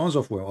he have tons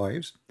of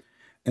wives,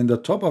 and the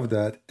top of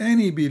that,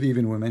 any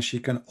believing woman, she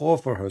can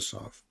offer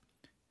herself.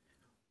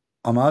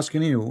 I'm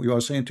asking you, you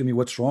are saying to me,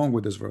 what's wrong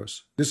with this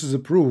verse? This is a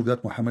proof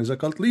that Muhammad is a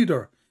cult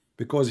leader,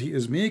 because he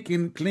is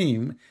making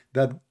claim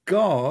that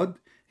God,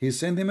 he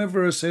sent him a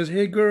verse, says,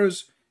 hey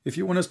girls, if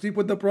you want to sleep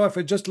with the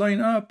prophet, just line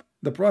up.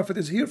 The prophet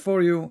is here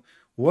for you.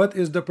 What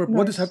is the purpose?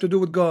 What does this have to do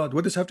with God?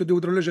 What does this have to do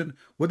with religion?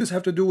 What does this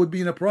have to do with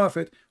being a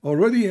prophet?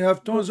 Already you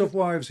have tons of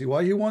wives.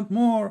 Why you want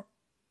more?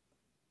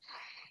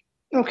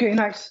 Okay,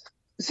 nice.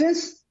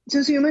 Since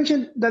you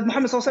mentioned that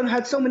Muhammad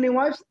had so many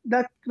wives,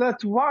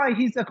 that's why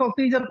he's a cult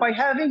leader by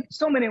having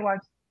so many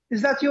wives.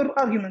 Is that your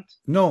argument?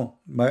 No,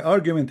 my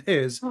argument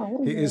is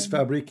he is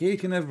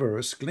fabricating a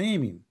verse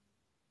claiming.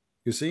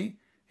 You see,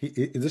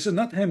 this is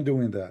not him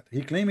doing that.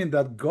 He claiming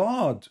that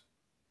God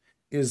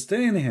is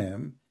telling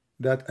him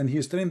that, and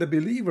he's telling the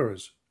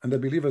believers, and the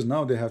believers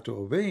now they have to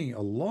obey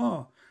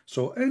Allah.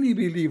 So any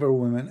believer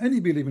woman, any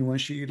believing woman,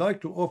 she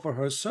like to offer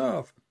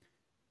herself.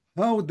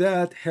 How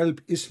that help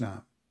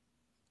Islam?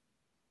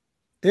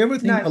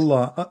 Everything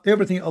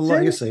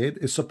Allah he said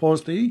is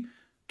supposedly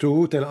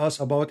to tell us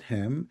about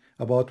him,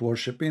 about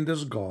worshiping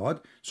this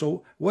God.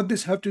 So what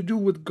does have to do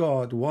with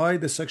God? Why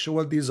the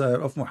sexual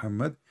desire of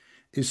Muhammad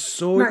is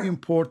so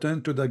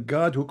important to the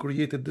God who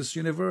created this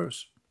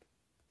universe?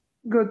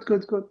 Good.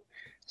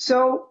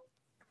 So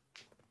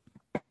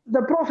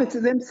the prophets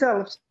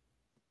themselves,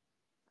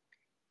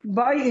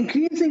 by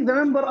increasing the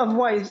number of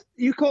wives,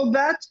 you call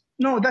that?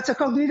 No, that's a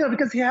cult leader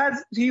because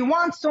he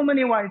wants so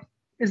many wives.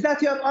 Is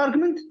that your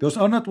argument? Those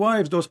are not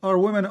wives. Those are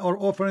women are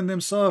offering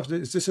themselves.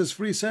 This is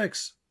free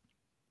sex.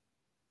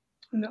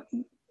 No,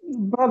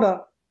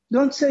 brother,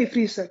 don't say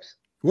free sex.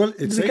 Well,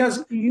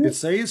 it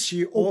says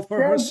she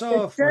offered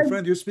herself. My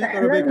friend, you speak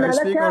Arabic. I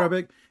speak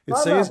Arabic. It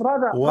says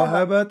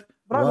wahabat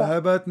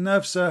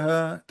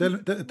nafsaha.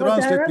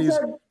 Translate, please.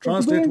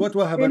 Translate what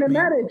wahabat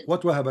mean.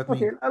 What wahabat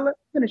mean?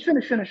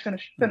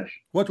 Finish.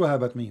 What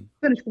wahabat mean?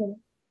 Finish, brother.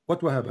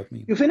 What wahabat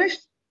mean? You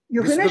finished?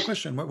 You this finished? Is the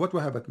question. What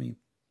wahabat mean?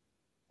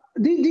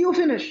 Do you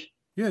finish?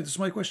 Yeah, this is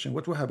my question.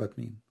 What wahabat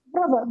mean?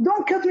 Brother,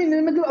 don't cut me in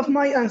the middle of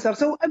my answer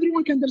so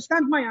everyone can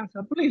understand my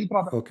answer. Please,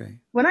 brother. Okay.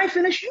 When I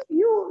finish,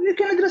 you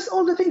can address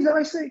all the things that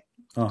I say.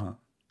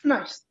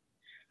 Nice.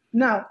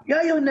 Now,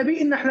 يا أيها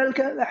النبي إن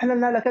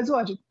أحللنا لك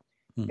أزواجك.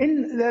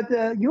 In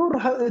that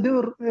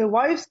your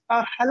wives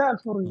are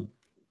halal for you.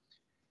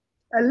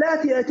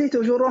 اللاتي أتيت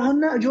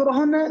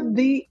أجورهن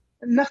the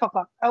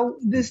نفقة أو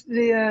this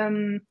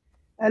the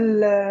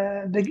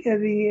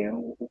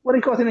what do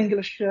you call it in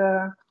English?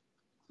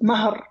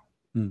 مهر.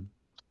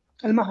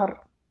 المهر.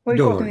 What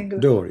do you call it in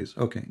English? Dowries.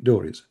 Okay.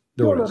 Dowries.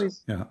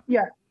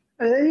 Yeah.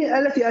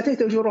 التي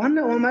أتيت أجورهن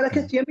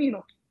وملكت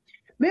يمينك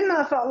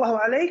مما أفاء الله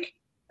عليك,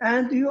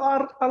 and you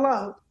are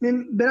allowed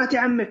من بنات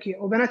عمك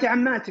وبنات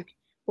عماتك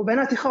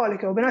وبنات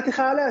خالك وبنات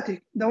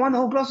خالاتك, the one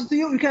who close to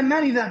you can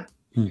marry them.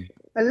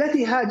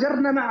 التي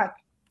هاجرن معك,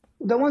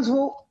 the ones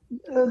who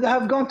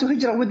have gone to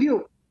hijrah with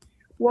you.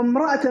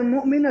 وامرأة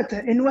مؤمنة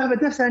إن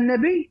وهبت نفسها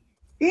النبي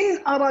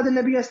إن أراد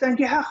النبي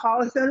يستنكحها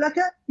خالصة لك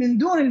من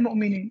دون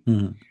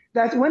المؤمنين.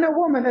 That when a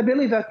woman, a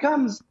believer,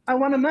 comes, I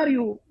want to marry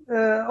you,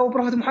 O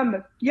Prophet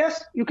Muhammad.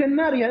 Yes, you can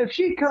marry her. If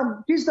she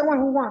comes, she's the one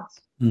who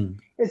wants.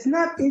 It's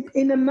not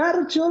in a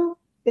marital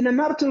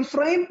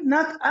frame,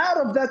 not out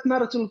of that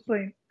marital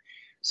frame.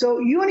 So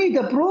you need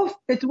a proof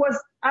it was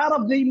out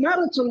of the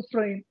marital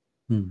frame.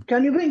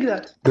 Can you bring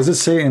that? Does it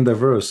say in the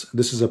verse,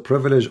 this is a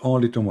privilege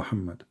only to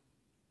Muhammad?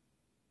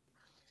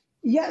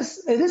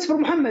 Yes, it is for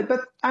Muhammad,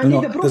 but I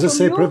need a proof. Does it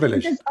say from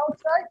privilege? It is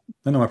outside.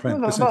 No, my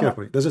friend, listen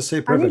carefully. Does it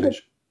say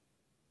privilege?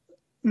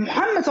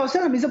 Muhammad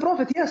is a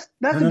prophet, yes.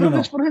 That's No, a no, no,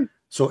 privilege no. for him.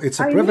 So it's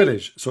a I mean,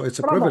 privilege. So it's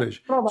a brother,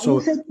 privilege. brother,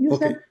 So you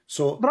okay. said,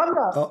 So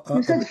brother,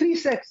 you said free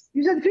sex.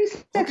 You said free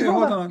sex, okay,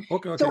 hold brother. on.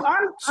 Okay, So okay.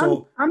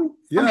 So I'm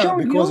yeah,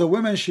 showing because a you,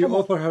 woman she brother,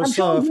 offer I'm showing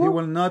herself, he you,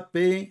 will not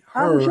pay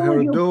I'm her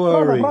showing you,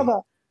 brother,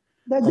 dowry.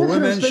 the A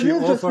woman difference she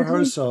offer between,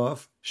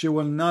 herself, he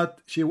will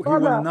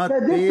brother, not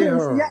the pay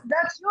difference, yeah, her.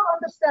 that's your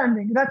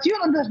understanding. That's the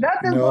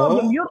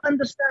problem, No, your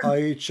understanding.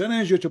 I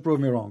challenge you to prove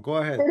me wrong. Go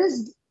ahead. It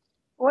is,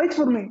 wait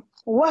for me.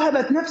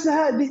 وهبت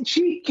نفسها,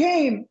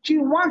 she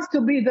wants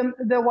to be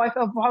the wife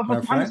of My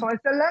Muhammad friend.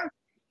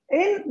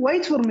 sallallahu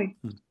wait for me.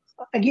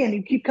 Again,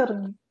 you keep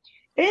cutting me.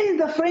 In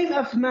the frame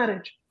of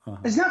marriage.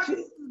 It's not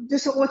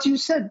this is what you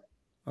said.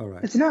 All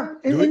right. It's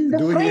not. In the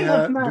frame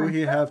of marriage. Do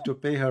he have to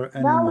pay her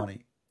any Now,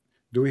 money?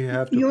 Do he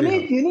have to pay her?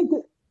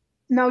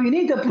 You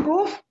need the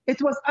proof it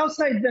was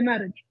outside the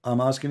marriage. I'm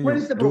asking Where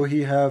you, is the do proof?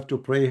 he have to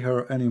pay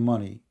her any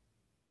money?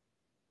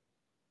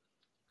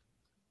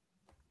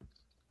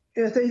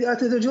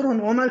 تهجرهن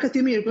وما ملكت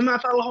يمينك وما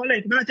أفاء الله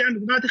عليك بنات عمك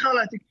بنات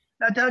خالاتك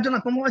لا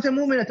تهاجرن وامرأة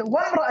مؤمنة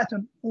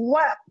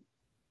وامرأة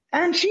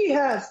and she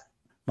has.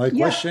 My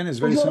question is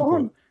very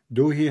simple.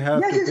 Do he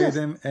have to pay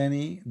them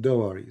any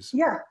dowries?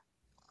 Yeah.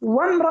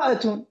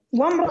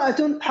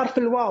 وامرأة حرف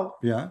الواو.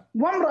 Yeah.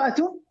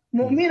 وامرأة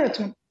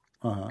مؤمنة.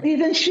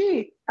 Even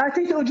she, I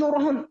think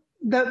أجورهن,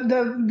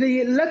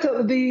 the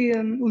letter, the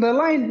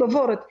line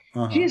before it,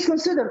 she is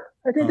considered.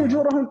 I think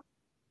أجورهن.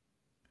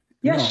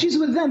 Yes, no. She's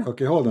with them.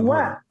 Okay, hold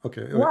on.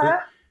 Okay.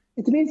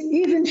 It means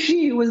even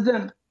she with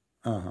them.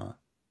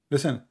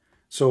 Listen,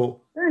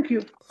 so thank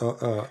you.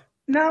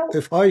 Now,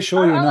 if I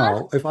show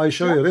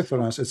you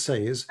reference, it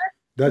says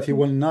that he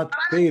will not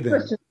pay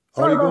them.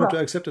 Are you going to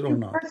accept it or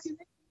not?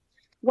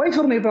 Wait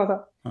for me,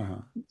 brother.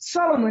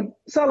 Solomon,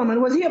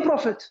 was he a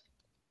prophet?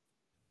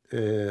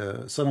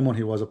 Solomon,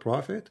 he was a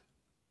prophet.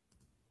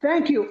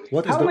 Thank you.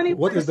 What is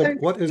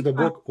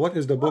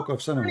the book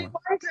of Solomon?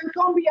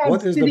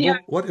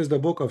 What is the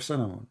book of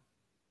Solomon?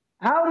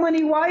 How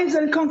many wives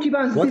and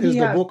concubines did he have? What is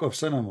the book of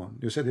Solomon?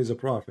 You said he's a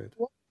prophet.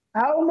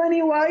 How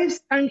many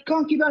wives and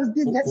concubines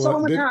did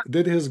Solomon have?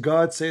 Did his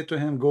God say to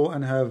him, go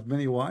and have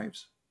many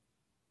wives?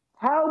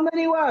 How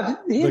many wives?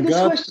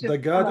 The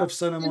God of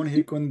Solomon,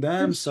 he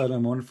condemned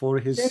Solomon for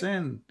his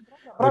sin.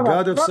 The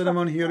God of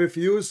Solomon, he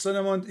refused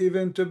Solomon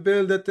even to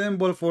build a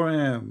temple for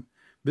him,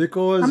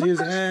 because his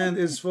hand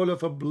is full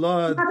of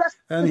blood.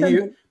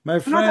 And my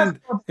friend,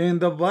 in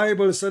the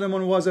Bible,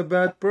 Solomon was a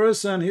bad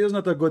person. He is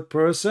not a good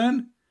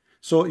person.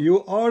 So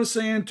you are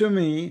saying to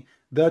me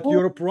that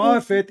your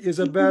prophet is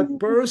a bad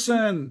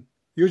person.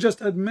 You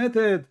just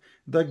admitted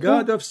the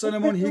God of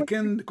Solomon, he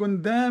can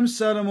condemn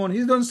Solomon.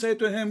 He don't say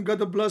to him,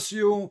 God bless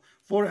you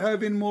for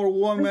having more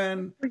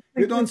women.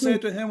 He don't say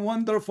to him,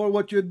 wonderful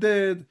what you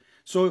did.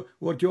 So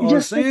what you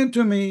are saying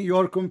to me, you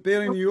are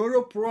comparing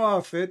your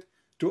prophet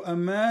to a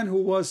man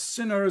who was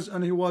sinners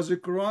and he was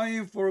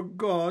crying for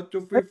God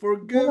to be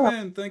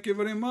forgiven. Thank you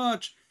very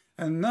much.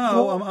 And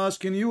now I'm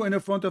asking you in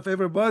front of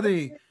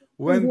everybody,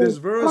 when this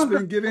verse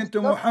been given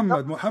to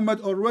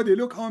Muhammad already,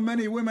 look how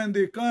many women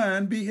they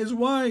can be his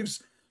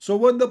wives. So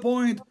what the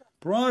point?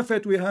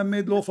 Prophet, we have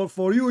made lawful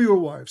for you your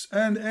wives,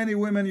 and any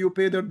women you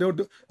pay their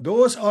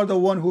those are the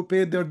one who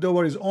paid their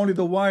dowries, only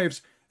the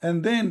wives.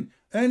 And then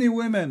any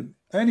women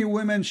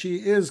she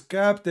is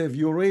captive,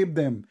 you rape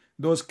them,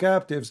 those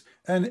captives.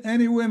 And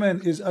any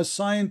woman is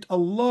assigned,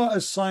 Allah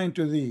assigned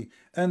to thee.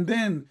 And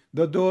then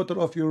the daughter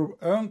of your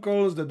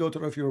uncles, the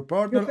daughter of your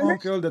partner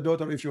uncle, the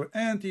daughter of your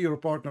auntie, your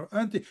partner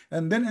auntie.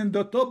 And then in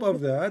the top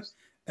of that,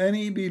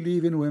 any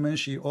believing woman,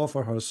 she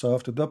offer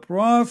herself to the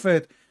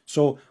prophet.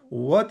 So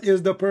what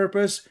is the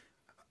purpose?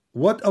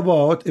 What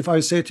about if I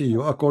say to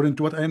you, according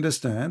to what I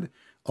understand,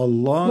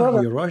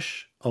 Allah,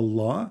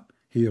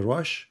 he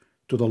rush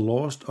to the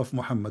lost of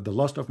Muhammad, the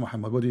lost of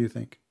Muhammad. What do you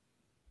think?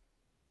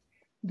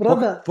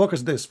 Brother,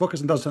 focus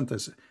in that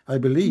sentence. I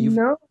believe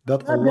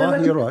that Allah,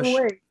 he rush.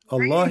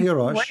 Allah, he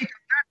rush. Wait,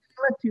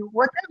 I'm not you.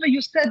 Whatever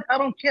you said, I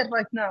don't care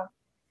right now.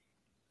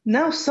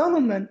 Now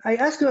Solomon, I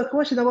asked you a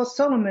question about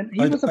Solomon. He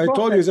was a prophet. I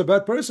told you he's a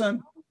bad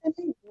person.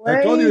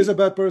 I told you he's a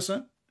bad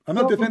person. I'm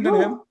not defending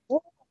him.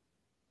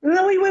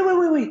 No,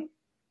 wait.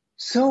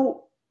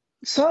 So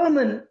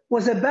Solomon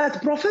was a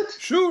bad prophet?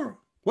 Sure.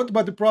 What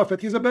about the prophet?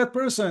 He's a bad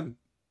person.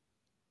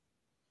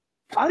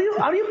 Are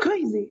you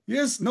crazy?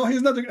 Yes, no,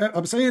 he's not.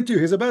 I'm saying to you,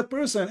 he's a bad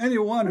person.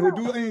 Anyone who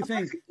do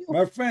anything,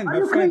 my friend,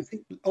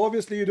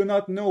 obviously you do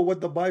not know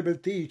what the Bible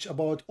teach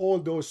about all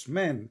those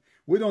men.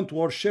 We don't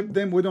worship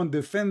them, we don't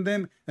defend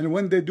them, and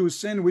when they do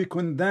sin, we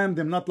condemn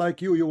them, not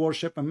like you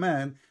worship a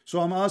man.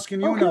 So I'm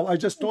asking you now, I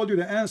just told you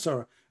the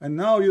answer, and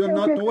now you do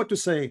not know what to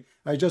say.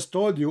 I just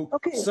told you,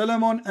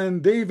 Solomon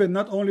and David,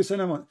 not only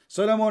Solomon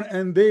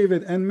and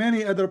David and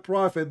many other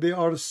prophets, they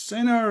are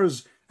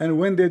sinners, and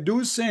when they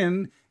do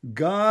sin,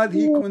 God,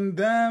 he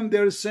condemned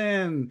their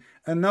sin.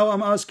 And now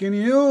I'm asking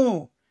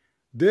you,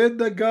 did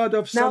the God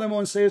of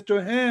Solomon say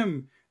to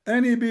him,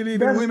 any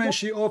believing woman,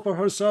 she offer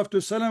herself to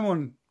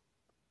Solomon?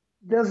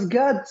 Does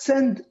God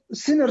send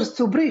sinners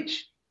to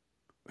preach?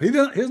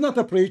 He's not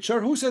a preacher.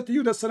 Who said to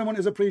you that Solomon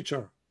is a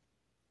preacher?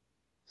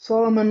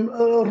 Solomon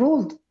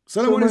ruled.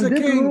 Solomon is a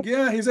did king. rule.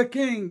 Yeah, he's a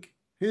king.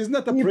 He is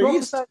not a He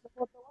priest. prophesied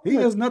about the He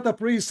Prophet. is not a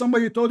priest.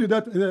 Somebody told you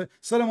that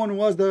Solomon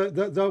was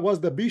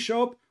the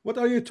bishop. What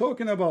are you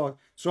talking about?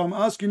 So I'm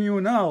asking you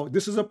now.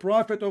 This is a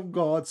prophet of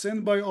God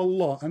sent by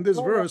Allah, and this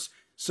verse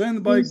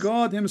sent by He's-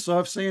 God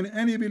Himself, saying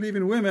any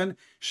believing woman,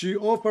 she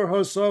offer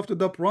herself to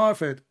the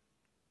prophet.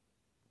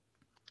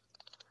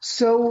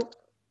 So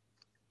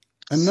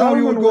And now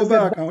you Solomon will go was a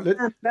back. bad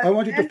man I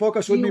want you to then.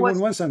 focus with He me was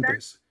with one sent-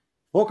 sentence.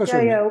 Focus Yeah,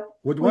 with me yeah.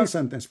 with one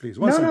sentence, please.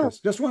 One No, no. sentence.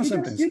 Just one You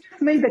sentence. you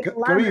just made a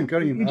Kareem,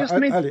 calamity. You just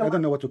made Ali, I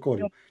don't know what to call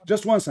you.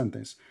 Just one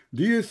sentence.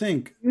 Do you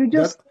think You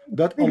just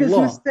that biggest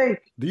Allah,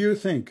 mistake. do you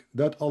think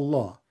that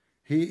Allah,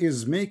 He is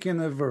making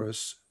a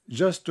verse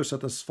just to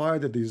satisfy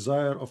the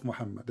desire of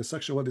Muhammad, the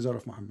sexual desire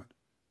of Muhammad?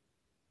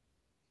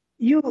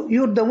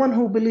 You're the one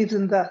who believes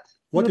in that.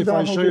 What You're if the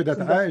I one who show you believes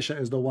that in Aisha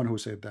is the one who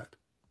said that?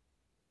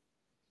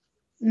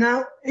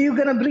 Now you're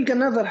gonna bring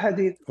another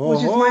hadith, which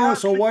is my Oh,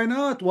 so argument. why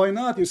not? Why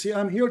not? You see,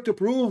 I'm here to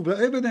prove the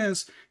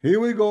evidence. Here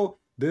we go.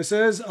 This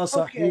is a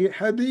Sahih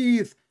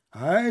hadith.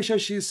 Aisha,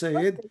 she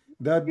said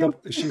that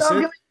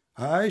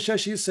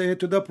she said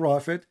to the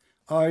Prophet,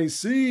 I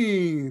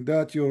see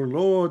that your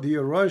Lord, He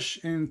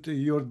rushed into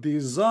your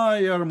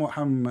desire,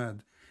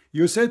 Muhammad.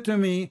 You said to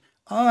me,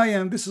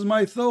 this is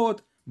my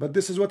thought, but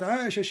this is what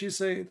Aisha, she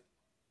said.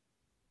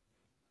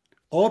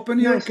 Open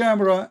your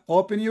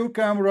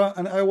camera,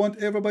 and I want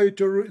everybody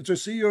to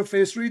see your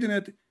face reading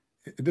it.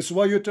 This is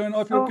why you turn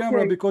off your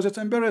camera, because it's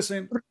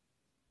embarrassing.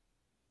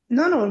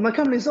 No, my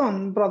camera is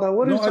on, brother.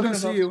 What are you talking about? I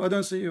don't see you. I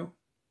don't see you.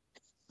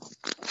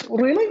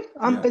 Really?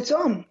 Yeah. It's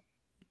on.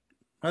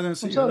 I don't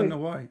see you. I don't know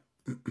why.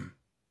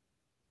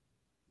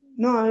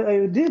 No,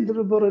 I did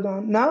put it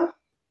on. Now?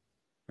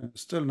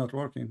 It's still not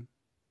working.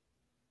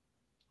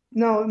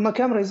 No, my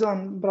camera is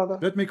on, brother.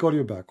 Let me call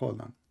you back.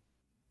 Hold on.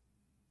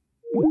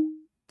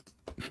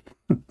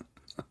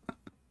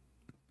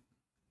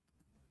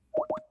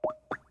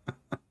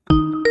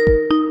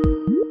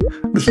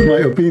 This is my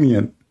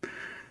opinion.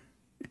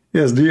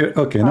 Yes, dear.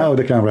 Okay, now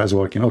the camera is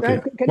working.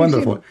 Okay,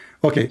 wonderful.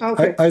 Okay,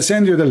 I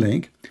send you the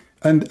link,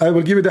 and I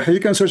will give you the. You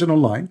can search it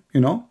online.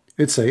 You know,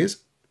 it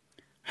says,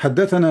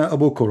 "حدثنا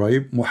أبو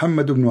كريب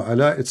محمد بن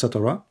علاء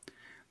etc."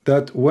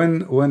 That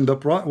when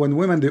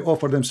women they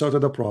offer themselves to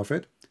the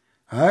Prophet,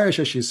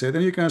 Aisha, she said,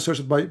 and you can search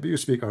it by you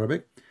speak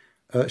Arabic.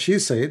 She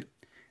said,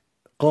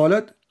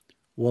 قالت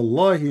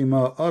والله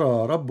ما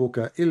أرى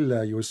ربك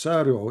إلا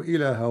يسارع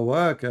إلى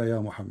هواك يا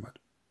محمد.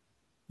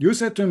 You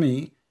said to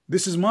me,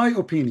 this is my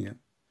opinion,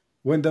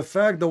 when the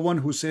fact the one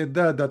who said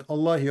that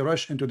Allah He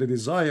rushed into the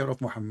desire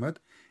of Muhammad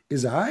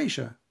is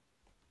Aisha.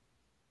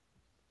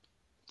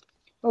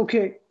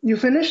 Okay, you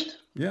finished?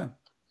 Yeah.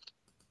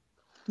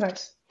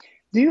 Nice.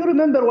 Do you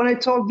remember when I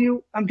told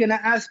you I'm gonna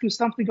ask you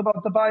something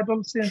about the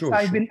Bible since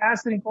I've been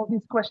answering all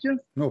these questions?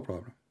 No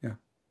problem. Yeah.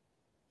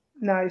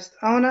 Nice.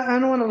 I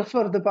wanna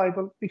refer the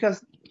Bible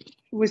because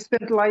we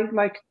spent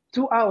like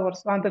 2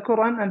 hours on the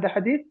Quran and the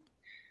Hadith.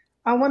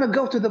 I want to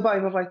go to the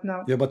Bible right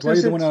now. Yeah, but why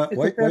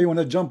you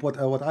wanna jump what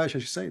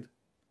Aisha said?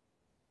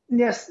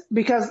 Yes,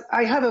 because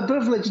I have a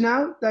privilege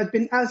now that I've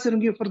been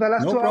answering you for the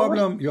last 2 hours. No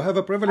problem. You have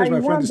a privilege,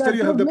 my friend. Still,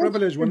 you have the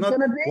privilege.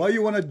 Why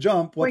you want to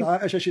jump what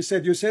Aisha she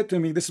said? You said to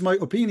me, this is my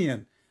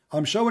opinion.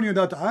 I'm showing you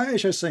that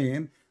Aisha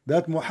saying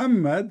that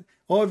Muhammad,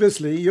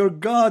 obviously, your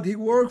God, He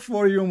worked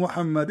for you,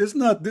 Muhammad.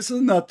 This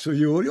is not to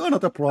you. You are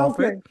not a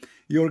prophet. Okay.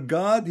 Your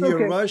God, He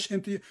rushed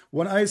into you.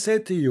 When I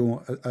said to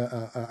you,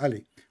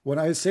 Ali, when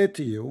I said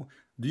to you,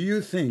 do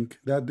you think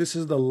that this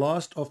is the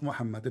lust of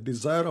Muhammad, the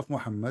desire of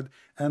Muhammad,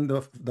 and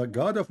the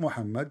God of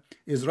Muhammad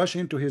is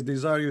rushing to his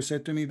desire? You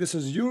said to me, this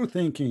is your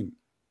thinking.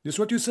 This is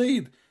what you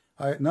said.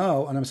 And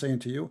I'm saying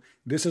to you,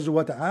 this is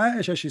what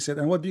Aisha, she said.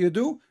 And what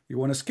do? You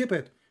want to skip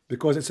it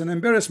because it's an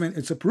embarrassment.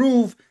 It's a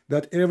proof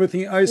that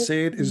everything I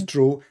said is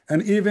true.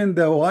 And even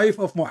the wife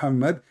of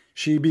Muhammad,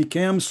 she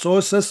became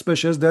so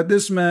suspicious that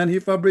this man, he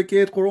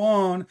fabricated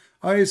Quran.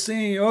 I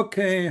see,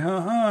 okay,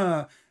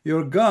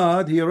 your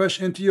God, He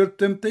rushed into your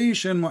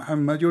temptation,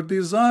 Muhammad, your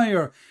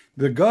desire.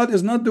 The God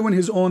is not doing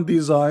His own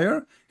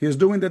desire. He is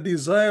doing the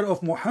desire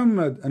of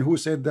Muhammad. And who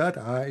said that?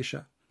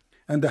 Aisha.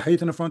 And the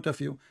hadith in front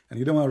of you. And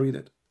you don't want to read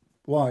it.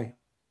 Why?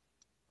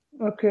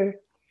 Okay.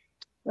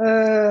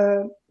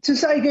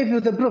 Since I gave you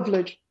the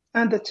privilege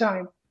and the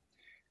time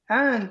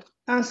and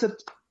answered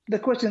the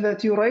question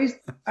that you raised,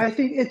 I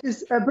think it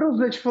is a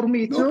privilege for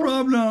me to. No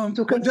problem.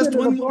 To just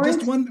 2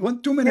 minutes.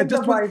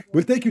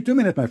 We'll take you 2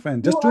 minutes, my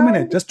friend. Just 2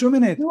 minutes. Just 2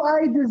 minutes. Do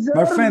I deserve?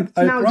 My friend,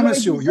 I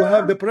promise you, you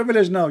have the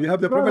privilege now. You have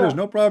the privilege.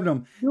 No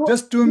problem.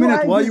 Just 2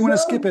 minutes. Why you want to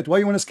skip it? Why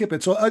you want to skip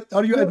it? So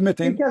are you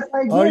admitting?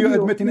 Are you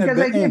admitting at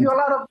the end?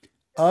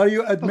 Are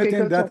you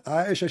admitting that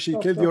Aisha she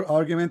killed your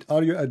argument?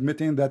 Are you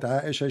admitting that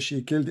Aisha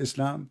she killed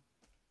Islam?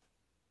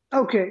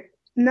 Okay.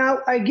 Now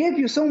I gave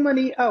you so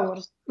many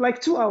hours,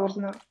 like 2 hours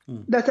now,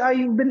 that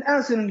I've been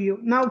answering you.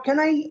 Now can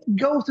I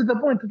go to the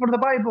point for the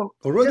Bible?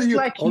 Already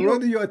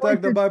you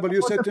attacked the Bible.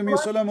 You said to me,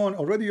 Solomon,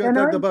 already you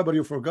attacked the Bible.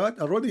 You forgot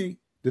already.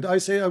 Did I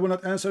say I will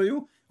not answer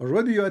you?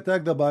 Already you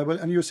attacked the Bible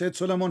and you said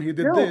Solomon, he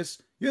did No.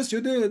 this. Yes,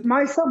 you did.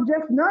 My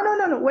subject,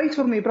 no. Wait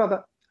for me,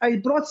 brother. I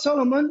brought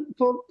Solomon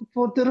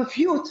for the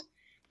refute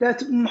that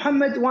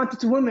Muhammad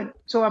wanted women.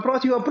 So I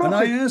brought you a prophet. And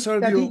I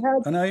answered that you. He had,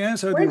 and I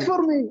answered wait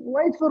you.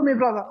 Wait for me,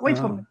 brother. Wait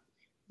for me.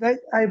 That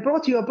I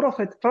brought you a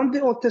prophet from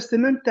the Old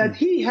Testament that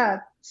he had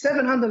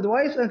 700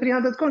 wives and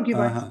 300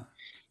 concubines.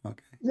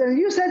 Okay. Then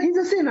you said he's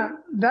a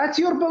sinner. That's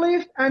your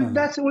belief, and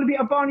that will be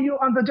upon you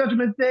on the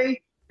judgment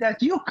day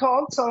that you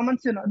called Solomon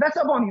sinner. That's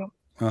upon you.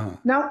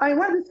 Now, I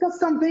want to discuss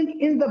something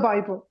in the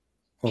Bible.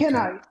 Okay. Can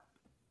I?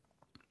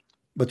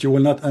 But you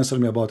will not answer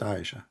me about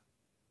Aisha.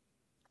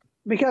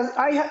 Because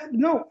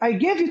I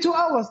gave you 2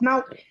 hours.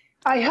 Now,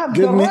 I have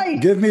the right.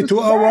 Give me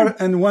 2 hours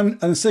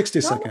and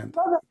 60 seconds.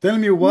 Tell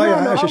me why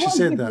Aisha she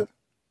said that.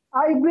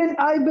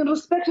 I've been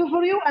respectful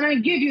for you, and I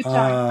give you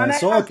time.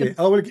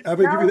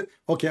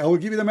 Okay, I will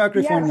give you the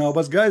microphone now.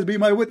 But guys, be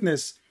my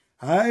witness.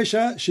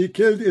 Aisha, she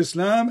killed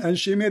Islam and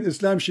she made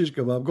Islam shish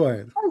kebab. Go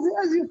ahead.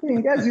 As you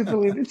think, as you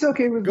believe, it's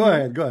okay with me. Go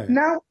ahead.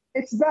 Now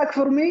it's back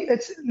for me.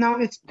 It's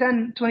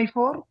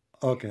 10:24.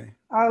 Okay.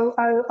 I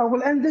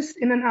will end this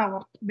in an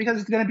hour because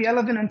it's gonna be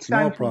 11 and it's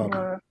time. No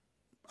problem.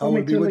 I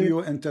will be with you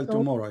until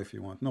tomorrow if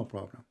you want. No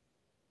problem.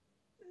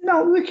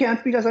 No, we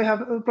can't because I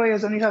have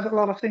prayers and you have a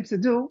lot of things to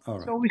do.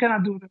 Right. So we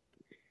cannot do that.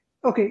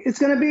 Okay, it's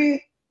going to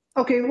be,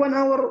 1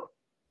 hour.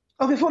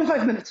 Okay,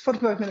 45 minutes.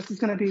 45 minutes is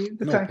going to be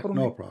the time for me.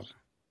 No problem.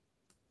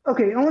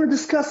 Okay, I want to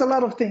discuss a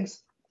lot of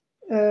things.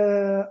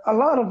 A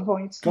lot of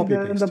points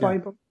in the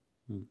Bible.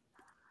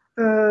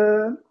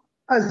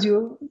 As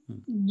you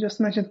just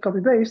mentioned,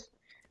 copy-paste.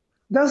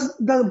 Does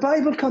the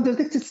Bible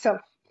contradict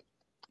itself?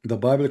 The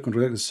Bible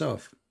contradicts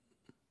itself?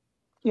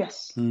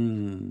 Yes.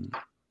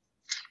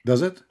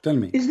 Does it? Tell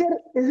me. Is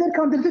there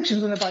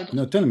contradictions in the Bible?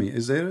 No, tell me.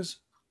 Is there?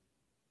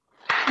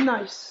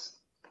 Nice.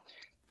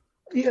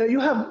 You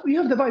have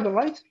the Bible,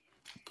 right?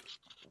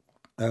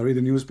 I read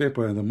the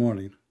newspaper in the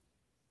morning.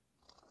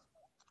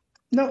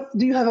 No,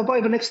 do you have a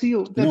Bible next to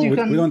you?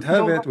 We don't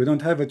have it. We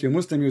don't have it. You're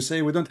Muslim. You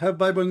say we don't have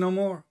Bible no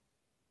more.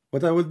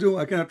 What I will do?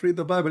 I cannot read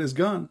the Bible. It's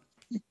gone.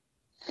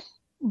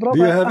 Brother,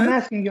 do you have I'm it?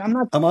 asking you.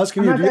 I'm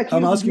asking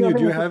you.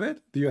 Do you have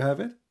it? Do you have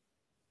it?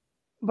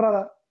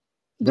 Brother,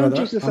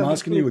 I'm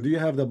asking you. Do you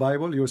have the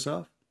Bible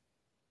yourself?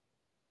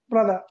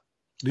 Brother,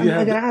 I'm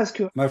going to ask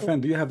you. My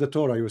friend, do you have the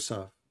Torah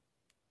yourself?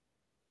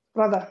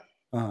 Brother,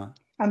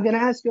 I'm going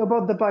to ask you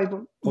about the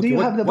Bible. Okay, do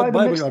you have the Bible?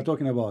 What Bible you are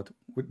talking about?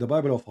 The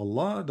Bible of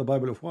Allah? The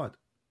Bible of what?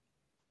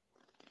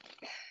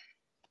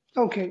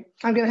 Okay,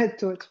 I'm going to head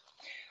to it.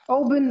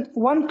 Open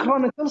 1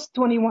 Chronicles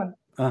 21.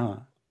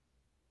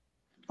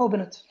 Open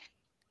it.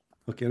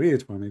 Okay, read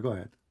it for me. Go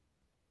ahead.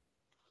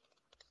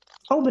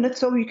 Open it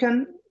so you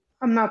can.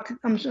 I'm not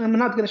going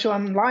to show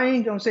I'm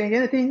lying. I'm saying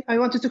anything. I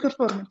wanted to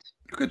confirm it.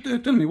 Okay,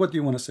 tell me, what do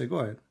you want to say? Go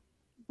ahead.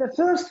 The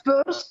first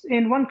verse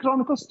in 1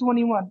 Chronicles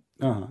 21.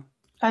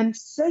 And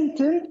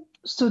Satan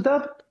stood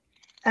up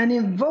and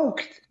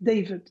invoked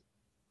David.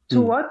 To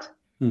what?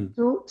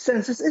 To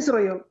census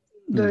Israel.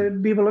 The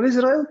people of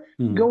Israel,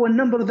 go and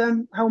number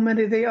them, how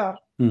many they are.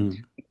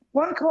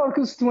 1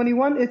 Chronicles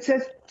 21, it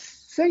says,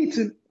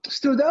 Satan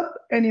stood up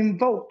and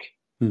invoked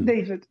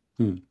David.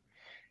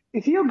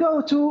 If you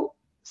go to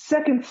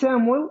 2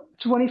 Samuel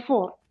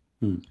 24,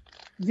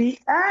 the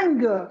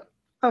anger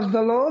of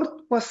the Lord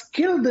was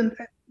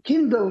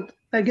kindled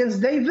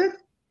against David,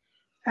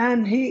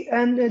 and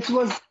it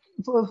was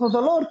for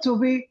the Lord to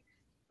be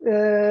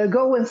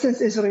go and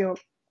cense Israel.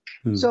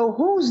 So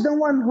who's the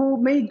one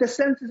who made the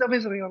census of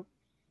Israel?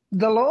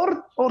 The Lord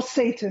or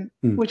Satan?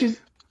 Which is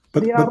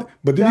but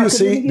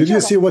did you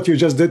see what you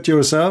just did to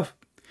yourself?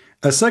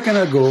 A second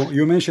ago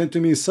you mentioned to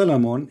me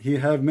Solomon, he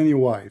have many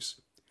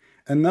wives.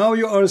 And now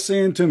you are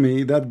saying to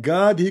me that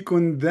God, he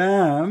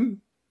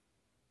condemned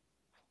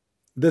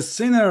the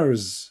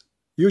sinners.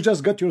 You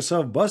just got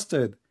yourself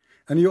busted.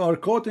 And you are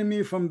quoting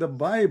me from the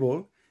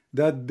Bible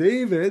that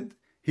David,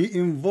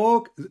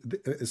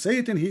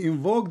 Satan, he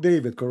invoked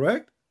David,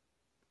 correct?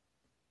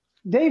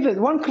 David,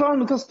 1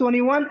 Chronicles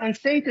 21, and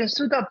Satan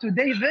stood up to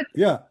David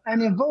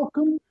and invoked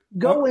him,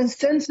 go and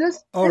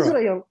census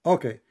Israel. Right.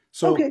 Okay.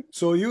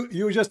 So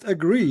you just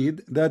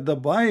agreed that the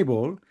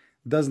Bible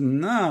does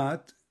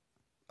not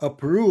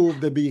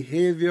approve the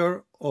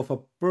behavior of a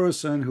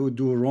person who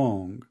do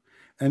wrong,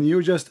 and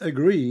you just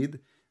agreed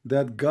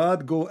that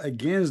God go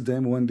against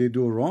them when they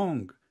do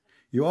wrong.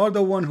 You are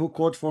the one who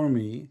quote for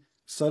me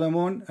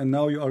Solomon, and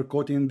now you are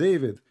quoting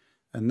David.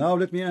 And now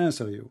let me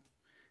answer you.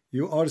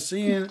 You are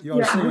saying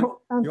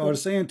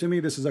to me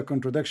this is a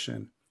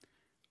contradiction.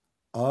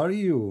 Are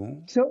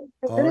you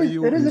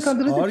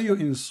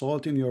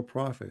insulting your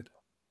prophet?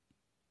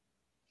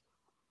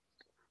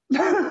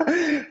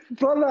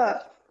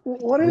 Brother,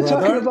 what are you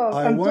talking about?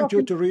 I want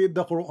you to read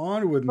the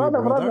Quran with me,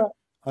 brother.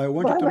 I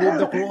want you to read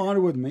the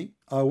Quran with me.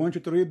 I want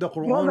you to read the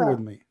Quran with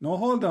me. No,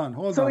 hold on.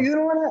 So you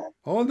don't want to.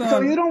 Hold on.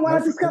 So you don't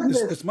want to discuss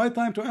this. It's my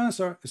time to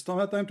answer. It's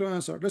my time to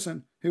answer.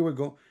 Listen, here we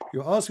go.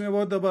 You asked me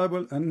about the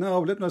Bible, and now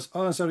let us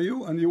answer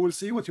you, and you will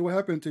see what will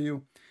happen to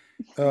you.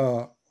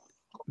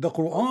 The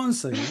Quran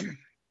saying,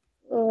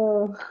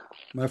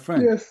 my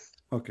friend. Yes.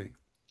 Okay.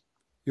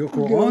 Your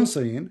Quran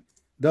saying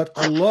that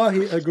Allah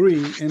He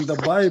agree in the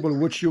Bible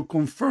which you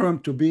confirm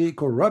to be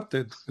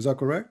corrupted. Is that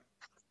correct?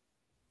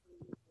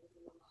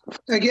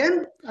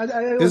 Again, I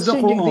Is was the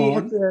changing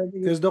Quran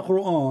is the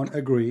Quran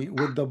agree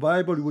with the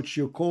Bible which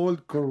you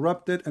called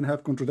corrupted and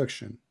have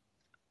contradiction?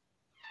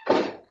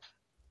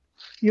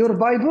 your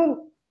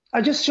Bible.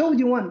 I just showed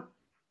you one.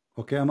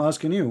 Okay, I'm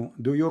asking you,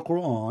 do your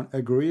Quran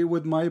agree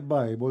with my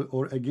Bible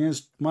or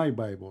against my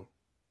Bible?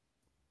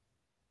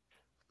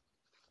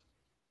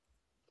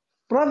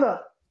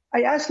 Brother,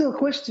 I asked you a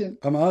question.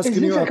 I'm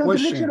asking you a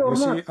question. Or You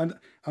see, not? and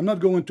I'm not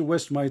going to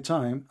waste my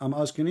time. I'm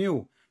asking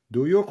you,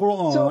 do your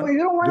Quran? So you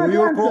don't want do to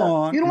your answer.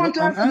 Quran? You don't want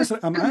to answer.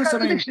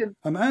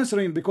 I'm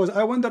answering because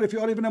I wonder if you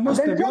are even a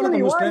Muslim. Then You are tell the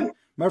me Muslim. why.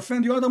 My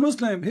friend, you are the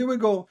Muslim. Here we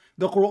go.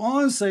 The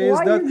Quran says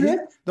Why that is it?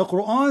 the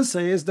Quran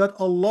says that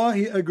Allah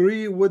He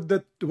agree with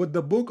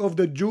the book of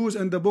the Jews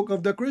and the book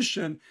of the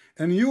Christian.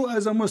 And you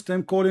as a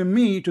Muslim calling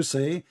me to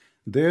say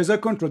there's a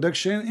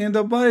contradiction in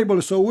the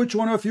Bible. So which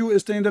one of you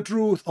is saying the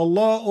truth,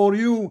 Allah or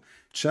you?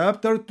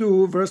 Chapter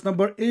 2, verse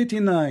number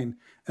 89.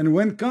 And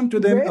when come to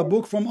them a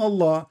book from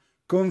Allah,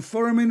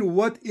 confirming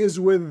what is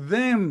with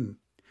them.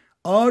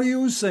 Are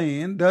you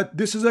saying that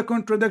this is a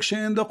contradiction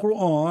in the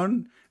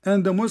Quran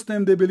and the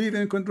Muslim they believe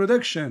in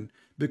contradiction?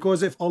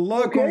 Because if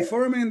Allah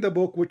confirming the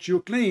book which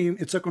you claim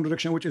it's a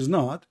contradiction which is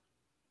not,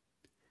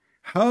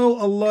 how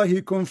Allah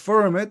He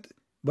confirm it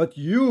but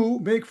you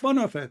make fun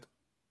of it?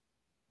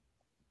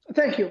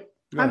 Thank you.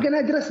 I'm going to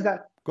address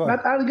that.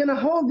 But I'm going to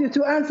hold you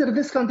to answer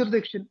this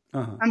contradiction.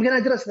 I'm going to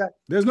address that.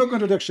 There's no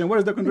contradiction. What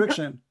is the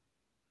contradiction?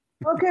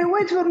 Okay,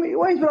 wait for me.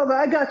 Wait, brother.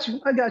 I got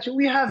you. I got you.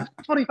 We have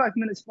 45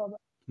 minutes, brother.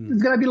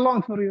 It's going to be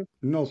long for you.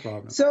 No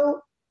problem.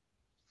 So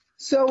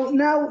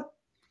now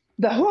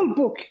the whole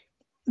book,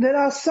 there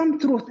are some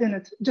truth in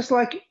it. Just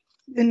like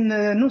in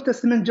the New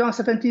Testament, John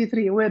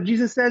 17:3, where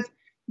Jesus says,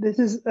 this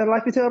is a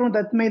life eternal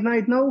that may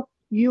not know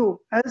you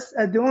as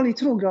the only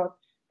true God.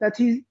 That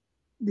he's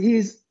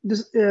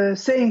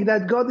saying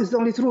that God is the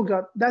only true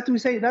God. That we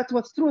say that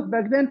was truth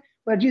back then,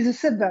 where Jesus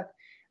said that.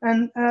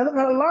 And a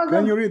lot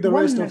can you read the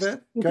rest of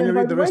it? Can you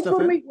read the rest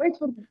of it? Wait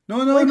for me.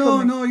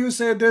 No. You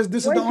said this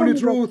is the only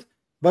truth.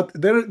 But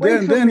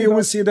then you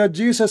will see that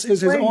Jesus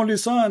is His only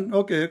Son.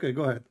 Okay,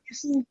 go ahead.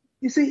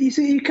 You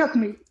see, you cut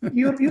me.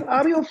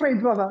 Are you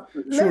afraid, brother?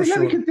 Let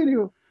me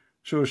continue.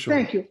 Sure.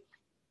 Thank you.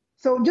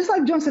 So just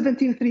like John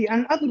 17:3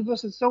 and other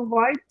verses so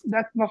wide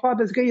that my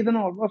Father is greater than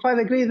all, my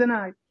Father greater than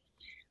I.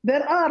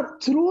 There are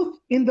truth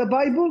in the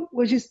Bible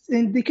which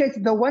indicates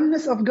the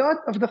oneness of God,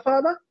 of the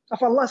Father,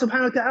 of Allah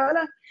subhanahu wa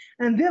ta'ala.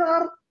 And there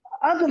are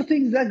other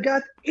things that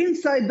got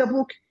inside the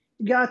book,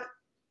 got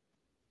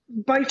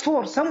by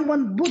force.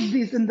 Someone put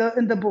these in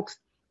the books,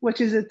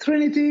 which is a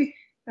Trinity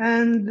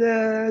and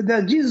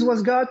that Jesus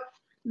was God.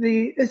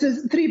 It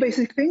is three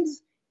basic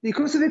things: the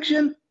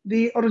crucifixion,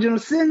 the original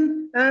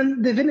sin,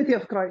 and the divinity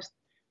of Christ.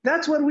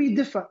 That's where we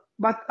differ.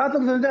 But other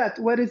than that,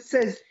 where it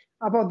says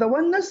about the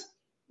oneness,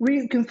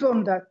 we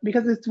confirm that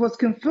because it was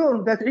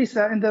confirmed that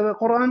Isa in the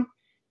Quran,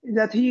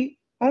 that he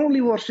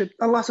only worshipped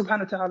Allah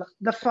subhanahu wa ta'ala,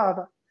 the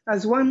Father,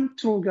 as one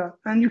true God.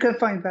 And you can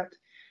find that.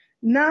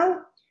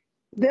 Now,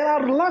 there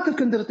are a lot of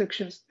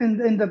contradictions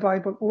in the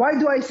Bible. Why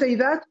do I say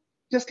that?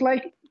 Just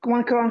like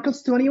 1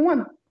 Chronicles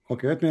 21.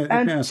 Okay, let me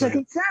answer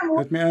you.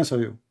 Let me answer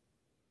you.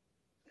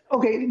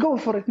 Okay, go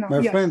for it now.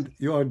 My friend,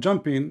 you are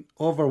jumping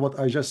over what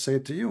I just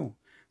said to you.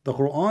 The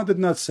Quran did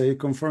not say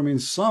confirming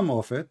some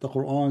of it. The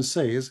Quran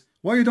says,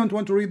 why you don't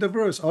want to read the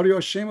verse? Are you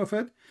ashamed of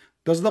it?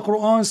 Does the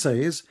Quran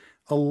says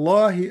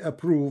Allah He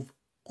approve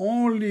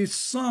only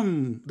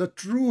some, the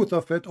truth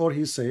of it, or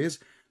He says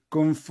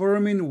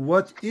confirming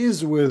what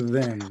is with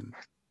them?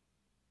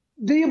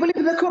 Do you believe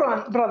in the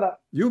Quran, brother?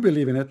 You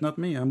believe in it, not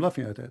me. I'm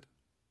laughing at it.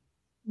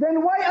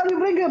 Then why are you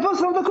bringing a verse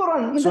from the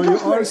Quran? So you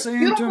are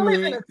saying to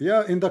me,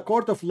 yeah, in the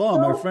court of law,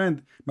 my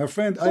friend,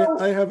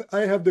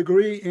 I have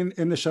degree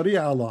in the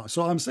Sharia law.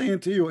 So I'm saying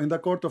to you, in the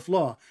court of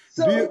law,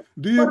 do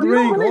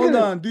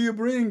you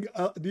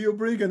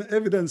bring an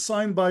evidence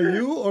signed by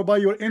you or by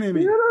your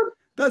enemy?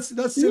 That's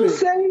silly.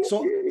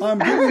 So I'm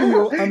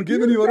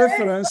giving you a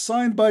reference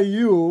signed by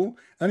you,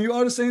 and you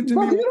are saying to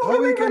me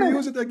how we can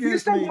use it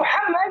against me.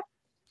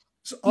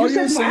 So are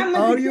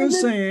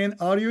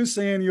you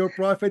saying your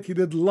prophet he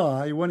did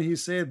lie when he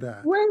said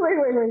that?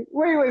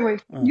 Wait.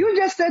 You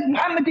just said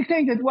Muhammad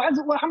dictated.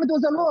 Muhammad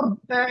was a lord,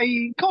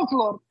 a cult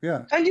lord.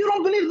 Yeah. And you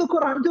don't believe the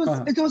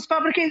Quran. It was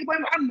fabricated by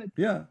Muhammad.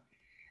 Yeah.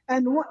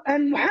 And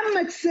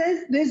Muhammad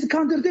says there's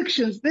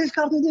contradictions.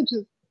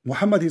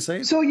 Muhammad he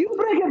said. So you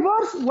break a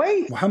verse.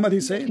 Wait. Muhammad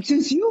he said.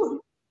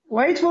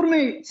 Wait for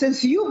me.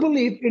 Since you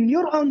believe in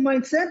your own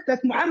mindset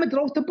that Muhammad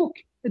wrote the book,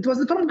 it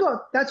was from God.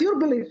 That's your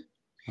belief.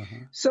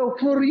 So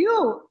for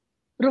you,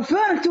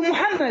 referring to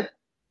Muhammad,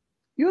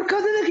 you're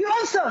contradicting your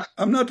own self.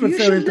 I'm not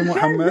referring to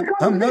Muhammad.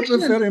 I'm not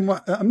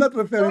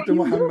referring to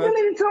Muhammad.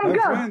 My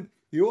friend,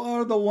 you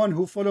are the one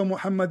who follow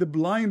Muhammad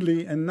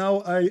blindly, and now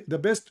the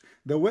best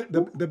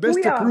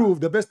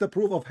to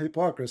prove of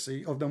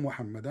hypocrisy of the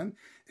Muhammadan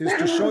is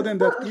to show them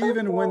that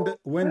even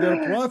when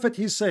their prophet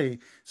he say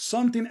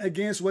something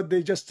against what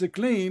they just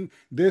claim,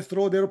 they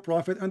throw their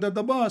prophet under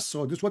the bus.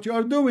 So this is what you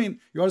are doing.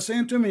 You are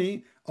saying to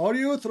me, are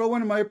you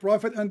throwing my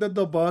prophet under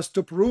the bus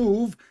to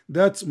prove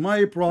that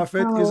my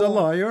prophet is a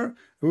liar?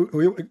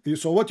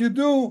 So what you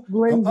do?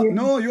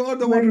 No, you are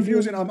the one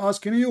refusing. I'm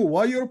asking you,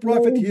 why your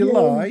prophet he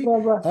lie?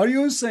 Are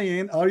you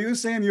saying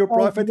your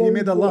prophet he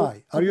made a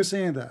lie? Are you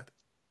saying that?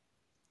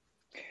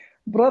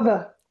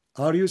 Brother,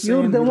 are you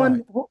saying you're the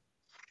one who,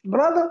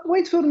 brother,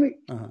 wait for me.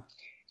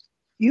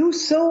 You're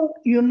so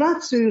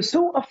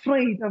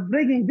afraid of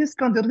breaking this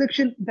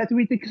contradiction that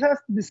we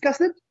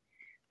discussed it,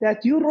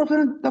 that you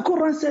reference the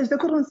Quran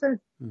says.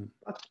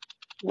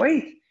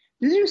 Wait,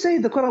 did you say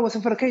the Quran was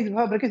fabricated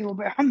by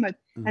Muhammad,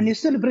 and you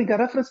still bring a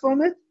reference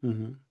from it?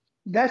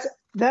 That's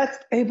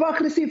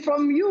hypocrisy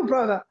from you,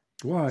 brother.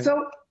 Why?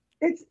 So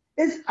it's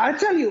I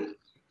tell you,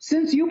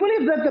 since you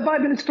believe that the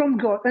Bible is from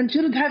God and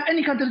shouldn't have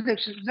any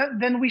contradictions,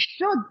 then we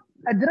should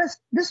address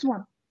this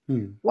one.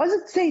 Was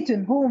it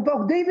Satan who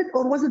invoked David,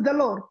 or was it the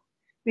Lord?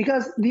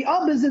 Because the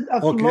opposite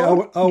of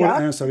Lord, I will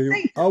answer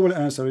you. I will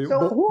answer you.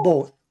 So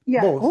both.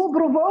 Yeah, both. Who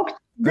provoked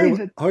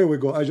David? Here we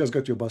go. I just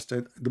got you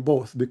busted.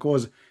 Both.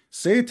 Because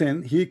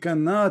Satan, he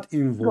cannot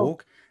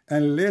invoke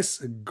unless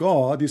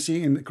God, you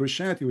see, in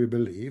Christianity we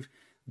believe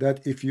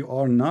that if you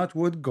are not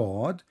with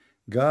God,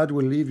 God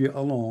will leave you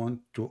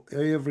alone to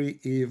every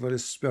evil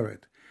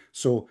spirit.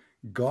 So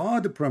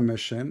God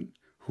permission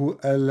who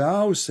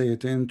allows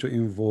Satan to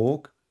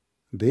invoke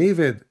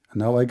David.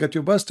 Now I got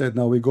you busted.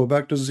 Now we go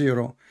back to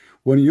zero.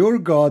 When you're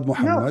God,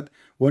 Muhammad,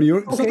 when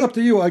you're, it's not up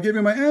to you. I give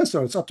you my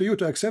answer. It's up to you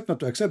to accept, not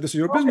to accept. This is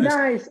your business.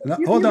 Nice. Now,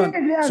 hold on.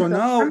 So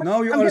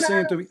now you are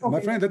saying to me, my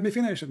friend, let me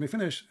finish. You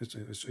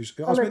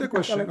asked me the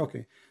question.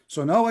 Okay.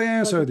 So now I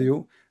answered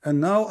you,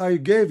 and now I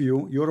gave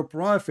you your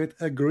prophet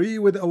agree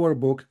with our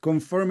book,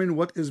 confirming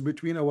what is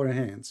between our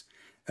hands.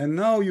 And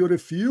now you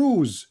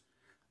refuse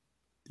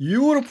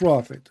your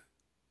prophet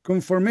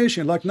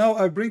confirmation. Like now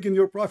I bring in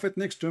your prophet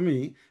next to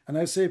me, and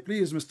I say,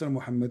 please, Mr.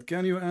 Muhammad,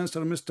 can you answer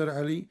Mr.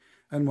 Ali?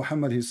 And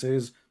Muhammad, he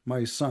says,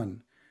 my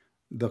son,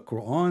 the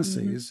Quran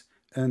says,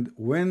 and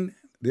when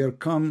there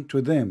come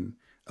to them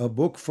a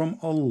book from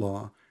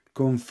Allah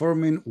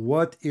confirming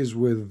what is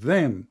with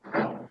them,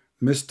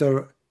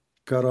 Mr.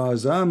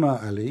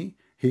 Karazama Ali,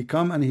 he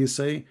come and he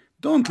say,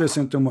 don't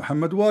listen to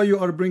Muhammad. Why you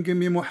are bringing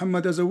me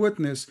Muhammad as a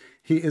witness?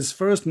 He is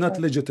first not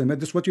legitimate.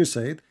 This is what you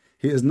said.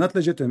 He is not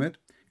legitimate.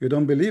 You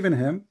don't believe in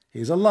him.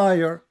 He's a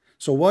liar.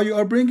 So why you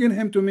are bringing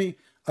him to me?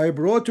 I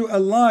brought you a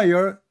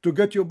liar to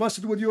get you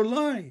busted with your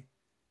lie.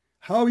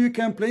 How you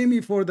can blame me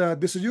for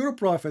that? This is your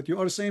prophet. You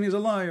are saying he's a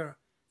liar.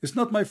 It's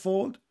not my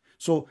fault.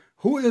 So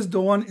who is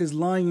the one is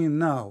lying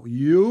now?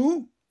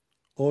 You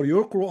or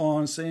your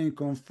Quran saying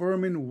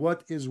confirming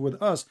what is with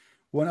us?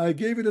 When I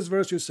gave you this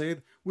verse, you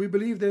said, we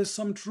believe there's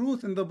some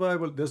truth in the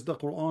Bible. Does the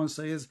Quran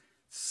says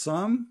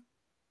some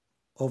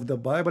of the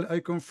Bible I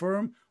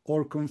confirm,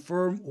 or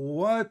confirm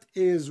what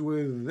is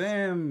with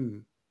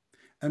them?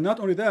 And not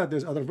only that,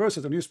 there's other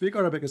verses. When you speak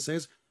Arabic, it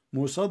says,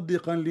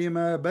 مُصَدِّقًا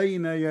لِمَا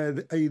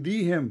بَيْنَ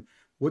أَيْدِيهِمْ,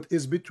 what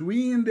is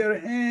between their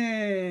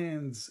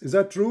hands. Is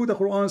that true? The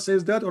Quran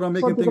says that, or I'm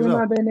making things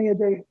up?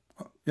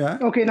 Yeah.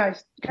 Okay,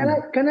 nice. Can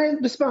I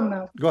respond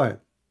now? Go ahead.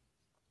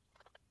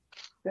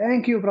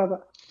 Thank you,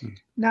 brother.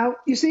 Now,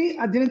 you see,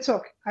 I didn't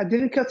talk. I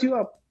didn't cut you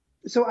up.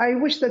 So I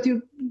wish that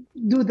you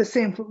do the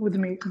same with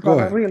me,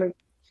 brother, really.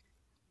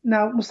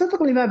 Now,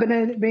 مصدق لما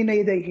بين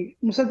يديه,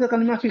 مصدق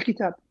لما في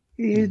الكتاب.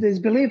 He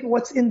believe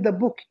what's in the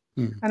book.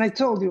 And I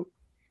told you,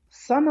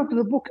 some of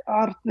the book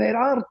there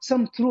are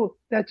some truth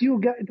that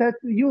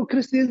you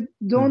Christians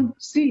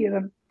don't see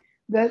them.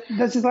 That's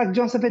just like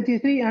John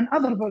 73 and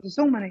other verses,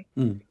 so many,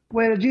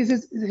 where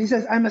Jesus, he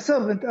says, I'm a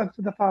servant of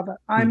the Father.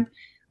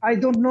 I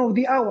don't know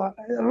the hour.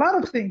 A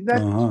lot of things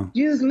that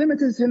Jesus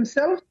limited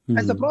himself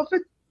as a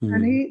prophet,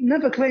 and he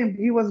never claimed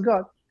he was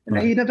God. And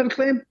he never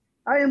claimed,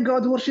 I am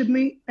God, worship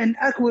me, an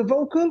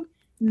equivocal,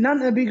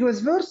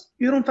 non-ambiguous verse.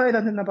 You don't find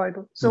that in the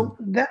Bible. So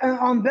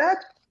on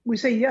that, we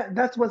say, yeah,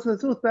 that was the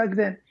truth back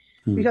then.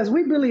 Because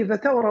we believe the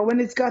Torah, when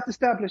it got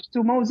established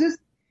to Moses,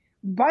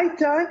 by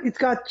time it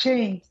got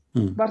changed,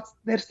 but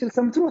there's still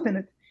some truth in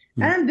it.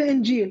 And the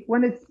Injil,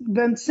 when it's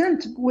been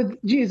sent with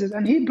Jesus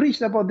and he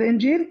preached about the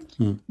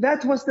Injil,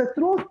 that was the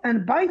truth.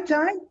 And by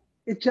time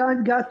it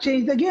got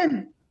changed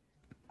again.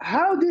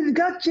 How did it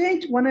got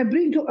changed? When I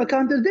bring you a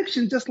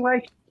contradiction, just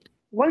like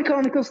 1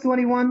 Chronicles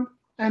 21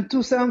 and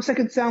 2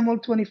 Samuel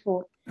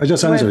 24. I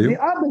just answer you. The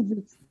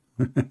opposite.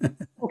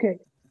 Okay.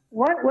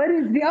 Where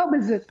is the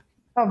opposite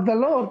of the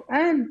Lord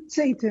and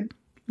Satan?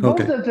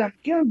 Both of them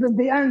killed in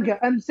the anger,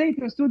 and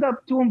Satan stood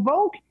up to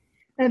invoke,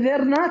 and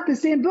they're not the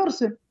same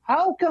person.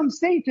 How come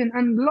Satan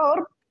and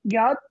Lord,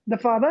 God, the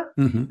Father,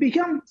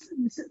 become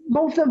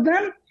both of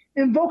them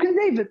invoking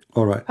David?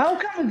 All right. How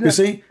come that? You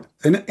see,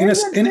 in a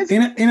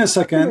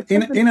second.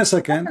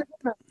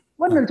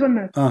 1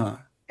 minute.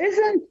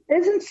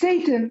 Isn't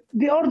Satan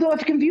the order of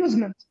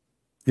confusement?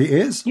 He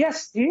is?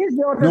 Yes, he is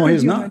the order No, of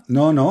he's confusement.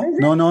 not.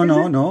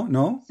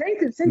 No.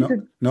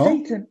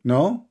 Satan.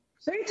 No.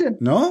 Satan.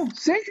 No.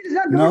 Satan is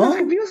not the word of No.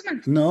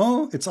 confusement.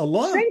 No. It's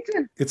Allah.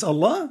 Satan. It's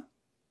Allah.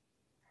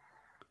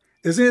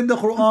 Isn't it the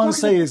I'm Quran talking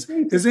says? about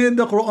Satan. Isn't it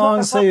the Quran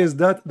Brother, says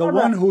that the brother,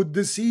 one who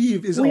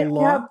deceives is we have,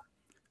 Allah?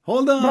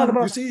 Hold on.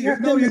 brother, You see, we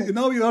have 10 minutes.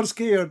 now you are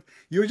scared.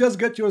 You just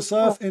get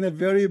yourself in a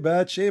very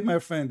bad shape, my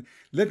friend.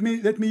 Let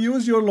me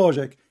use your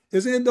logic.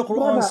 Isn't it the Quran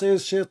Brother,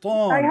 says I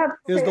Shaitan have,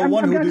 is okay, the I'm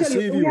one who going to tell you,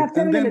 deceive we you? have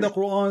 10 And then the minutes.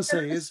 Quran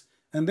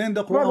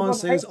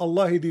says, Brother,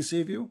 Allah he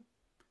deceive you?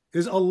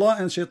 Is Allah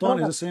and Shaitan is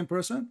brother, the same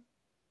person?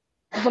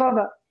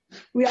 brother,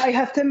 I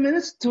have 10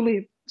 minutes to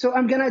leave. So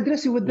I'm going to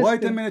address you with this Why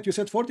 10 thing. minutes? You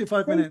said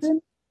 45 minutes.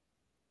 Satan,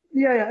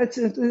 yeah, it's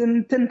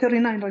in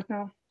 10:39 right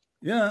now.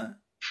 Yeah.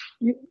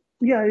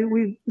 Yeah,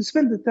 we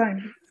spend the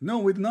time. No,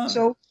 we did not.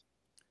 So,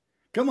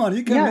 Come on,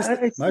 you can yeah, miss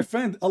it. My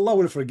friend, Allah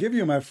will forgive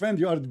you, my friend.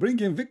 You are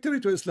bringing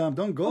victory to Islam.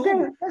 Don't go. okay,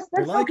 We let's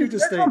like you focus. to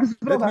Let's stay. focus,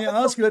 brother.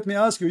 Let me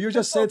ask you. You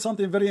just said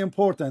something very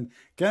important.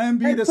 Can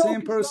be the Let's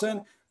same focus, person.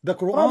 brother. The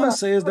Quran Brother,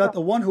 says that brother,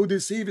 the one who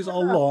deceives is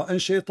brother, Allah,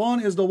 and Shaitan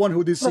is the one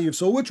who deceives.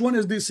 So which one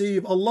is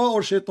deceived, Allah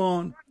or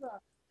Shaitan?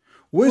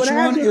 Which when I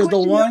one ask you a is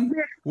the question, one?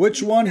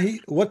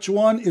 Which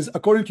one is,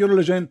 according to your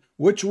religion,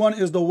 which one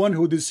is the one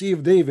who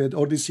deceived David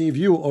or deceived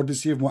you or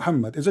deceived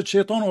Muhammad? Is it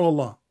Shaitan or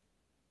Allah?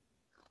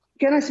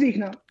 Can I speak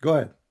now? Go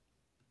ahead.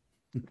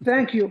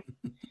 Thank you.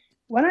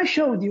 When I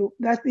showed you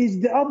that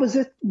is the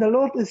opposite, the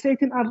Lord and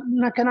Satan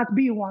cannot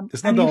be one.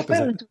 It's not and the you opposite.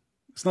 fell into,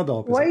 It's not the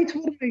opposite. wait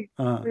for me.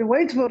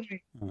 Wait for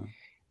me.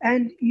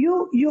 And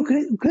you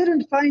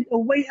couldn't find a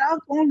way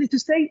out, only to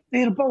say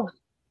they're both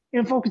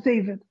invoke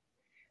David.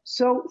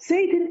 So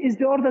Satan is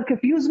the order of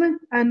confusement,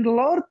 and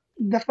Lord,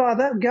 the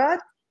Father, God,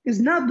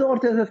 is not the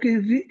order of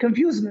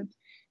confusement,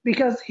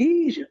 because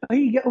he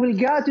will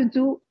guide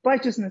into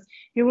righteousness.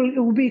 He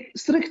will be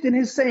strict in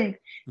his saying.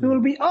 He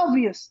will be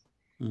obvious.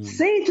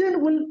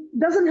 Satan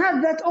doesn't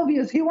have that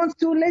obvious. He wants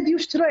to lead you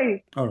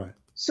stray. All right.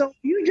 So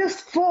you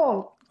just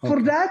fall for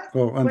that.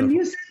 Oh, wonderful. When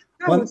you say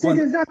no, Satan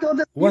is not the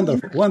order.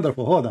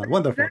 Wonderful. Hold on.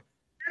 Wonderful.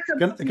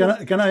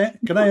 Can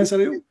I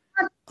answer you?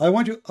 I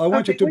want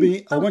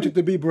you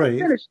to be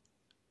brave.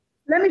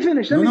 Let me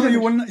finish. No, you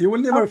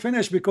will never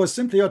finish, because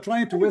simply you're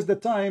trying to waste the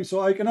time. So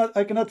I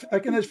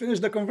cannot finish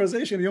the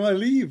conversation. You want to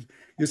leave.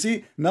 You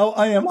see, now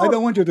I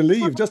don't want you to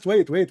leave. Just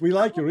wait. We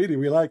like you, really.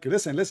 We like you.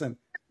 Listen.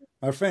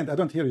 My friend, I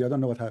don't hear you. I don't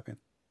know what happened.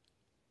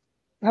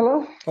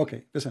 Hello?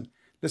 Okay, listen.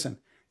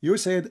 You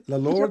said the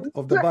Lord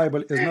of the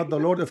Bible is not the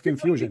Lord of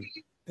confusion.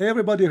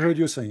 Everybody heard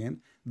you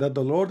saying that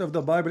the Lord of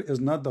the Bible is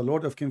not the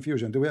Lord of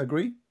confusion. Do we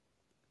agree?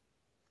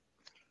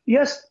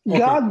 Yes, okay.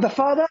 God the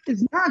Father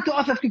is not the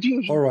author of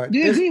confusion. All right. Do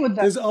you agree with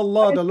that? Is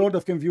Allah the Lord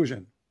of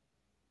confusion?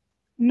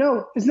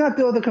 No, it's not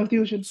the author of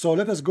confusion. So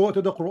let us go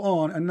to the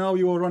Quran, and now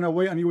you will run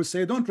away and you will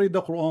say, don't read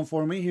the Quran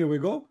for me. Here we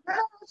go.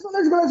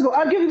 Let's go.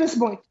 I'll give you this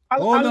point.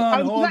 Hold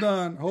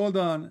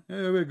on.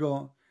 Here we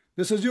go.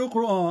 This is your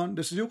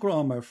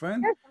Quran, my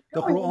friend. Yes,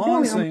 the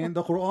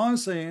Quran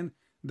saying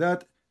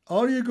that,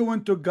 are you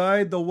going to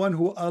guide the one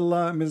who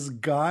Allah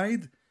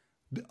misguide?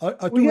 Hold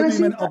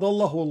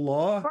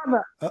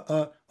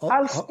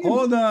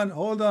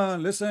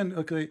on. Listen,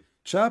 okay.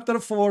 Chapter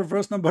 4,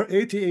 verse number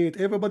 88.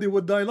 Everybody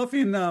would die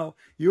laughing now.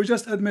 You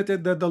just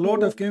admitted that the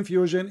Lord of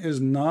confusion is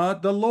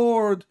not the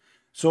Lord.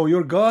 So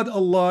your God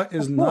Allah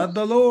is not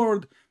the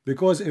Lord.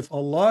 Because if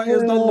Allah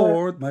is the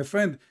Lord, my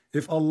friend,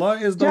 if Allah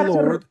is the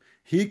Lord,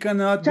 He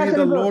cannot be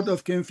the Lord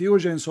of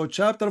confusion. So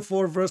chapter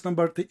 4, verse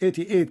number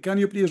 88. Can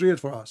you please read it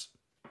for us?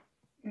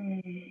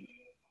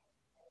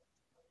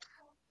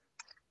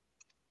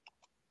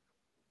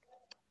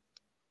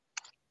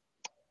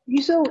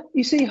 You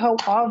see how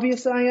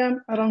obvious I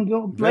am? I don't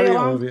go play Very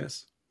around.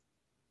 obvious.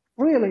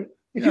 Really?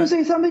 If you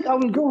say something, I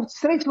will go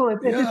straight for it.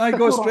 Yeah, I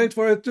go straight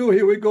for it too.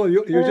 Here we go.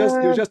 You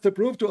just to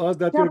prove to us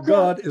that your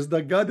God is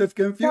the God of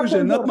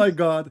confusion, not my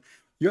God.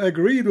 You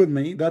agreed with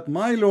me that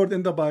my Lord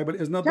in the Bible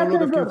is not the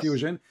Lord of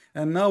confusion.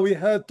 And now we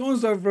had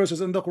tons of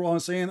verses in the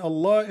Quran saying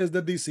Allah is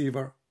the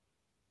deceiver.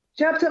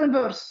 Chapter and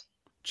verse.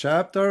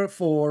 Chapter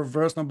 4,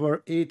 verse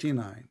number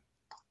 89.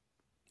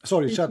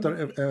 Sorry,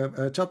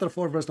 chapter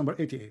 4, verse number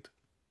 88.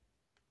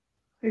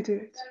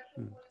 88.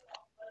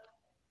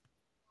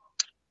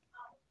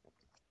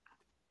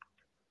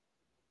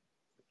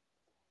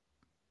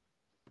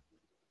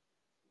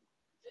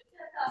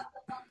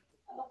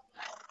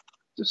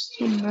 Just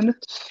a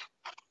minute.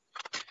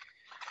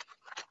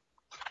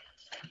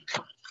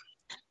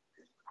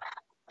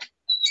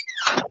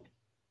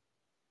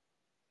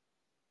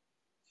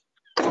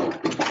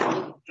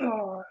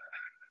 Oh,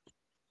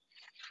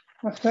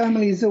 my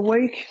family is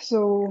awake,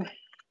 so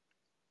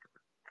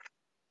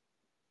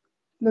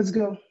let's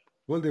go.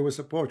 Well, they will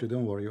support you.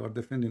 Don't worry. You are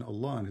defending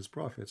Allah and His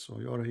Prophet, so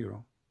you are a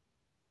hero.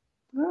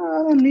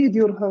 I don't need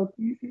your help.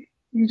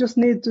 You just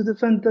need to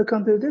defend the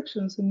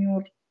contradictions in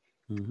your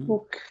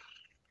book.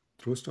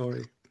 True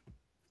story.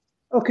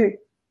 Okay.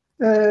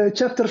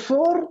 Chapter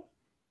 4,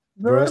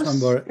 verse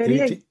number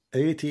 88.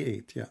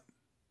 88, yeah.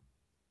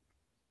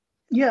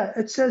 Yeah,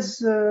 it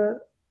says,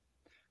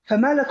 فَمَا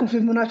لَكُمْ فِي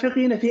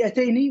الْمُنَافِقِينَ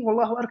فِئَتَيْنِ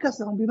وَاللَّهُ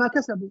أَرْكَسَهُمْ بِمَا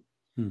كَسَبُوا.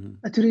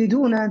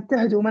 أتريدون أن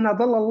تهدوا من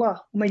أضل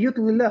الله ومن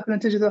يضلل الله فلن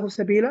تجد له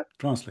سبيلا.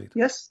 Translate.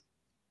 Yes.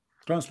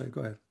 Translate.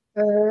 Go ahead.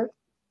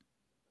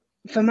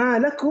 فما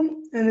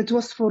لكم, and it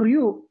was for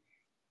you,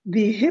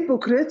 the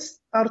hypocrites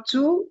are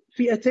two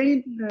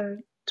فئتين,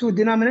 two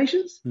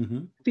denominations.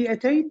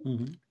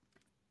 فئتين,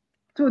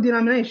 two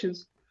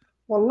denominations.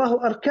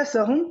 والله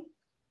أركسهم,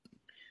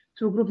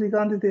 two groups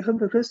regarding the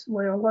hypocrites,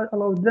 where Allah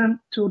allowed them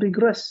to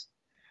regress,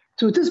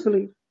 to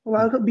disbelieve.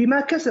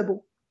 بما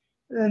كسبوا,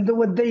 and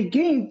what they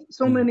gained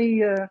so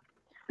many,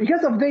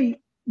 because of they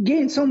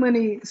gained so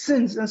many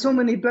sins and so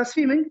many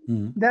blaspheming,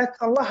 that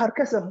Allah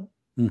أركسهم.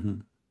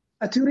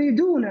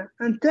 أتريدون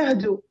أن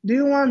تهدوا, do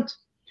you want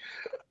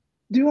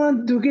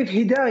to give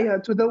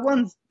hidayah to the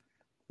ones,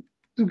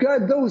 to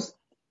guide those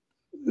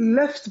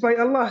left by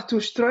Allah to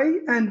stray,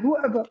 and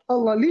whoever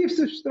Allah leaves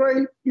to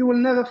stray, you will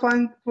never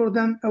find for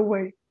them a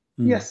way.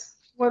 Yes.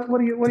 What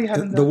do you have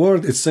in that? The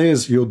word, it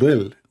says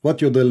yudil. What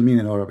yudil mean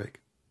in Arabic?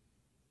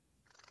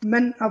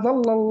 من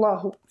أضل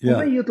الله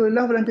ومن يضلل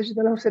الله فلن تجد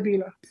له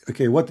سبيلا.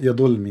 Okay, what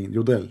yudil mean?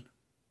 Yudil.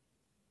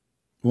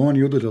 When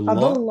yudil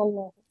Allah. أضل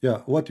الله.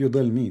 Yeah, what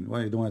yudil mean?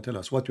 Why you don't want to tell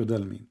us what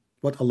yudil mean?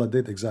 What Allah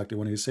did exactly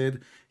when He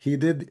said He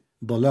did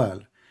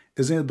dalal?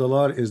 Isn't it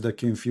dalal is the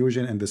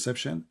confusion and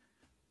deception?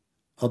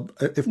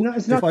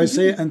 If I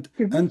say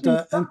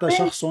أنت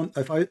شخص,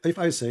 if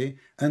I say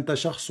أنت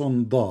شخص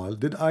ضال,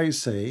 did I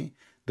say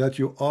that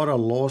you are a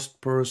lost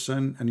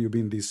person and you've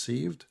been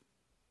deceived?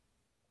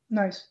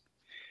 Nice.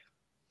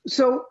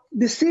 So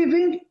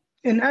deceiving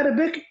in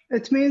Arabic,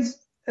 it means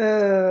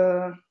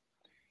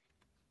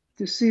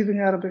deceiving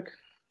Arabic.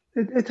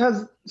 It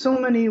has so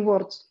many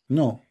words.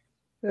 No.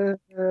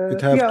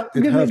 It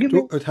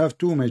have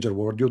two major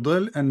words,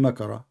 yudil and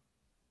makara.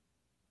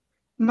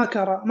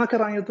 Makara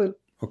and yudil.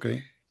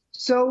 Okay.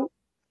 So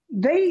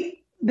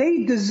they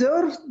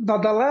deserve the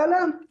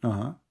dalala.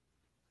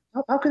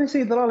 How can I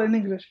say dalala in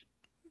English?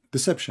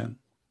 Deception.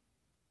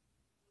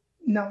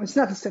 No, it's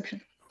not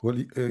deception. Well,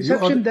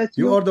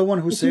 you are the one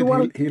who said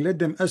he led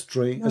them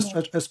astray.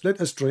 Split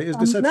astray is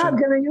deception.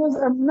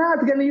 I'm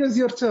not gonna use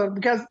your term,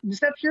 because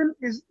deception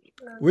is.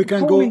 We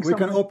can go. We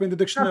can open the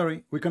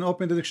dictionary. We can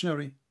open the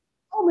dictionary.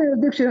 Open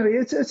the dictionary.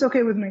 It's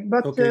okay with me.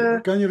 But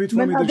okay. Can you read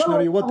for me the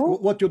dictionary?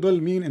 What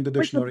yudil mean in the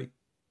dictionary?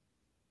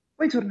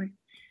 Wait for me.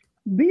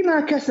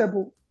 بما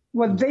كسبوا,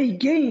 what they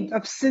gained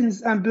of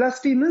sins and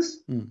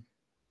blasphemies.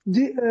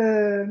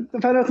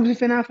 فلكم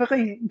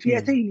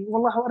فئتين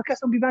والله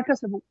أركسهم بما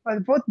كسبوا.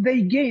 What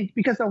they gained,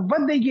 because of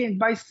what they gained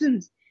by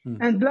sins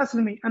and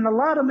blasphemy and a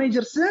lot of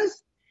major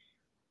sins.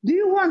 Do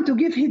you want to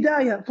give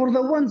hidayah for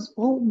the ones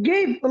who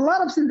gave a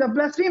lot of sins and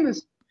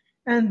blasphemies,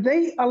 and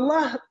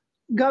Allah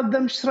got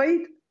them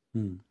straight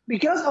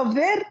because of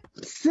their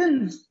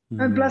sins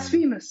and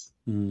blasphemies?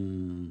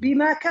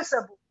 بما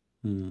كسبوا.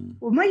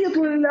 ومن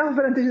يضلل الله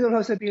فلن تجد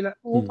له سبيلا.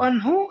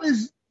 And who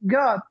is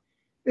God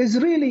is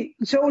really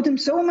showed him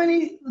so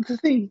many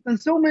things and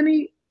so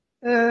many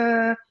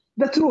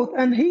the truth,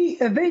 and he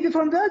evaded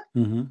from that.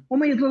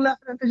 ومن يضلل الله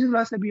فلن تجد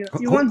له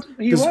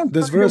سبيلا.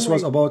 This verse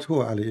was about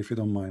who, Ali, if you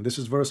don't mind? This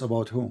is verse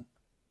about who?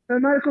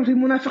 فما لكم في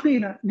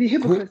المنافقين, the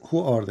hypocrites. Who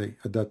are they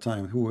at that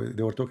time? Who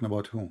they were talking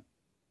about? Who?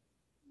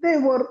 They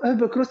were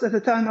hypocrites at the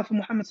time of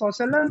Muhammad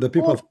sallallahu alaihi wasallam. The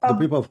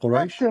people of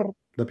Quraysh.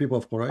 The people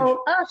of Quraysh.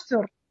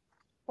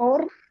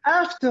 Or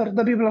after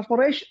the people of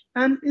Quraysh,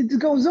 and it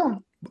goes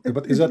on.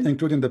 But is that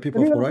including the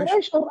people of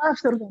Quraysh? Or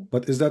after them?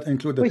 But is that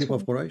include the people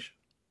of Quraysh?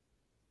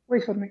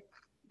 Wait for me.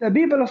 The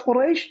people of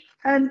Quraysh,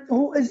 and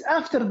who is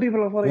after the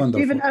people of Quraysh?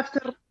 Wonderful. Even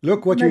after.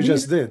 Look what you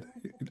just did.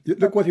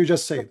 Look what you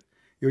just said.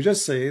 You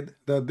just said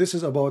that this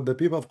is about the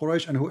people of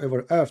Quraysh and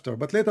whoever after.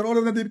 But later all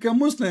of them they become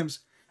Muslims.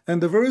 And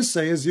the verse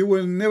says you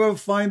will never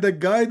find a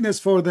guidance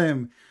for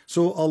them.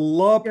 So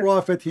Allah,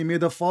 Prophet, he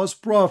made a false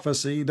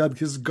prophecy that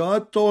his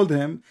God told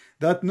him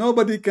that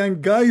nobody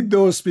can guide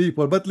those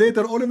people. But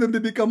later all of them they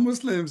become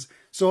Muslims.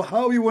 So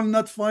how you will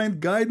not find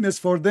guidance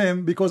for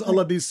them because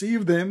Allah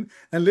deceived them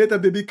and later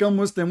they become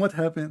Muslim? What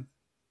happened?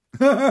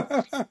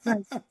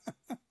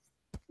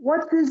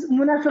 What does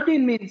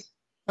munafiqeen means?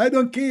 I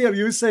don't care.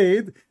 You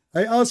said,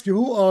 I asked you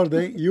who are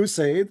they? You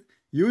said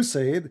those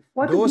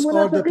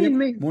are the people.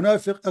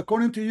 Munafiq,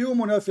 according to you,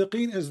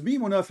 munafiqeen is me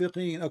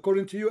munafiqeen.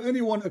 According to you,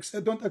 anyone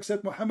don't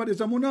accept Muhammad is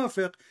a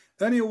munafiq.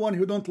 Anyone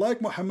who don't like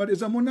Muhammad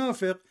is a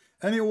munafiq.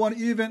 Anyone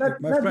even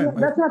that's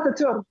not the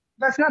term.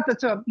 That's not the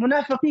term.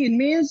 Munafiqeen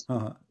means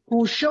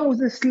who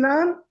shows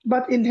Islam,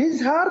 but in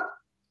his heart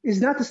is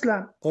not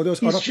Islam. Oh,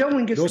 those He's are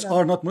showing Islam.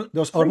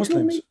 Those are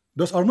Muslims.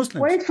 Those are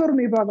Muslims. Wait for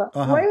me, brother.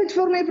 Wait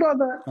for me,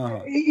 brother.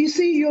 You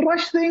see, you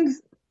rush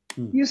things.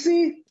 You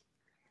see.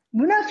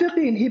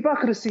 Munafiqeen,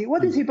 hypocrisy.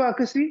 What is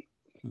hypocrisy?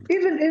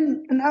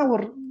 Even in our,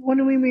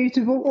 when we meet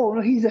people, oh,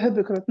 no, he's a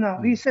hypocrite. No,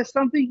 he says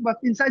something, but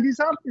inside his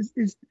heart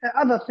is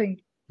other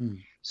thing.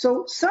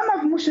 So some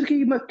of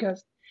Mushriki Makkah,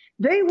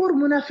 they were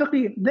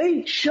munafiqeen.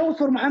 They showed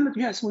for Muhammad,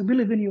 yes, we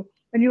believe in you,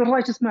 and you're a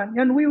righteous man,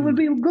 and we will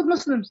be good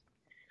Muslims.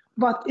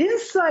 But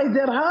inside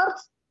their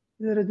hearts,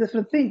 they're a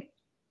different thing.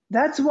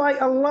 That's why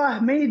Allah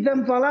made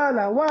them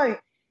dalala. Why?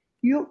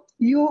 You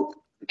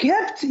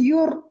kept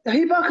your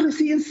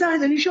hypocrisy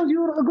inside and he showed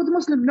you're a good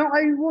Muslim. No,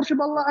 I worship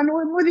Allah and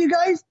I'm with you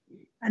guys.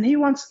 And he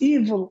wants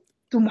evil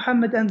to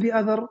Muhammad and the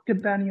other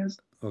companions.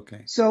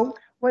 Okay. So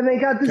when they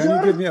got deserved, can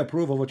you give me a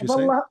proof of what you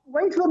said? Allah,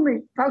 wait for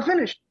me, I'll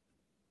finish.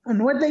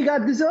 And when they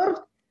got deserved,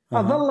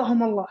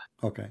 أضلهم الله.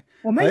 Okay.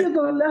 ومن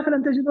يضل الله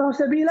فلن تجد له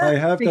سبيلا.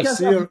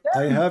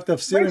 I have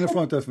tafsir in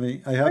front of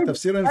me. I have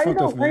tafsir in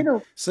front of me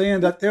saying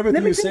that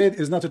everything you said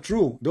is not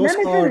true. Those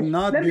are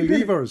not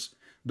believers.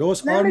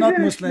 Those are not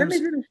Muslims.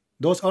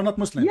 Those are not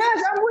Muslims.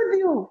 Yes, I'm with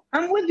you.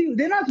 I'm with you.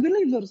 They're not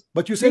believers.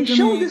 But you said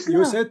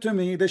to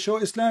me, they show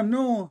Islam.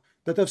 No,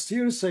 the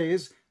tafsir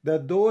says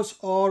that those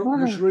are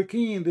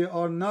mushrikeen. They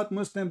are not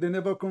Muslim. They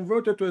never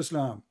converted to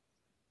Islam.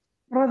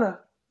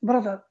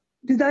 Brother,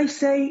 did I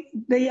say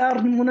they are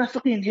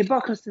munafiqeen,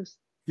 hypocrites?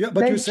 Yeah,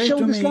 but you said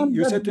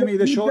to me,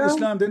 they show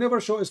Islam. They never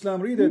show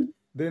Islam. Read it.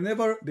 They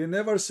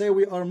never say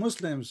we are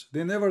Muslims.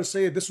 They never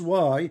say this is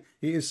why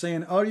he is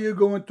saying, are you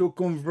going to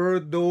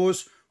convert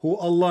those who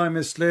Allah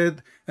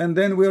misled? And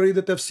then we read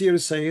the tafsir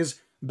says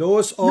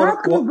those are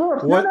not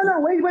convert. No,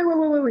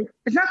 wait.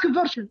 It's not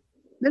conversion.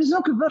 There is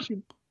no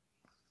conversion.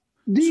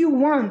 Do you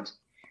want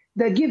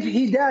the give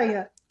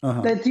hidayah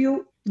that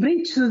you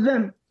preach to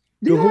them?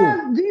 Do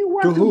you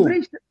want to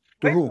preach?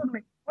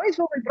 Wait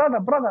for me,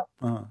 brother.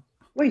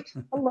 Wait,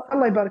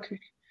 Allah barak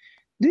fik.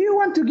 Do you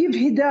want to give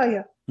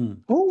hidayah?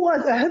 Who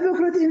was a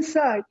hypocrite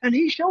inside and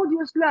he showed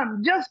you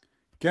Islam? Just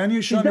can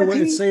you show me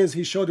where it says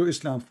he showed you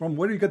Islam? From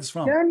where do you get this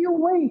from? Can you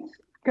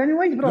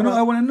wait, brother? No,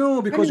 I want to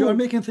know because you are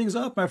making things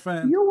up, my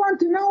friend. You want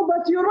to know,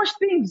 but you rush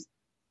things.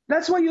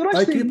 That's why you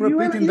rush things. I keep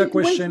repeating the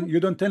question. You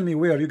don't tell me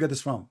where you get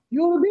this from.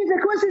 You repeat the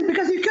question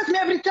because you cut me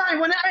every time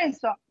when I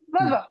answer.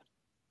 Brother,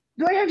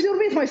 do I have to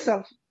repeat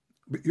myself?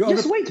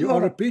 You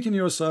are repeating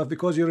yourself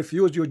because you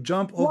refuse. You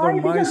jump over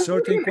my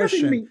certain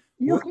question.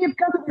 You keep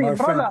cutting me,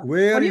 brother.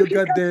 Where you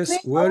get this?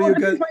 Where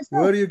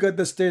you get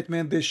the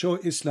statement they show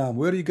Islam?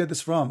 Where do you get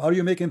this from? Are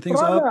you making things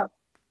up?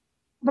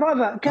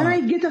 Brother, can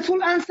I get a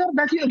full answer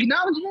that you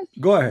acknowledge it?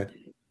 Go ahead.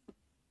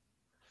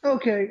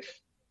 Okay.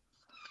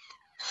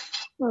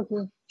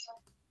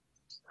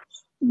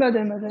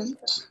 Madam.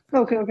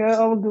 Okay,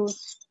 I will do it.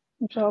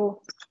 Inshallah.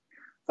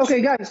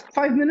 Okay, guys,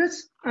 5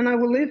 minutes and I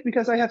will leave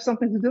because I have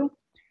something to do.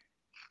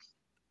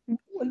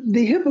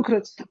 The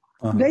hypocrites,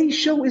 they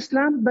show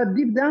Islam, but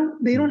deep down,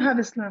 they don't have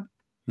Islam.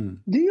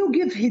 Do you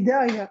give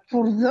hidayah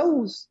for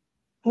those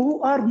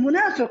who are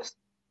munafiqs,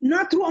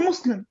 not true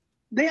Muslim?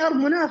 They are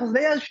munafiqs.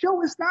 They are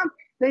show Islam.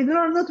 They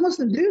are not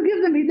Muslim. Do you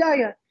give them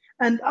hidayah?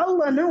 And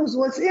Allah knows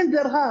what's in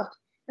their heart.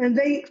 And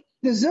they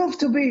deserve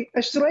to be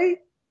astray.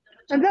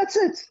 And that's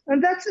it.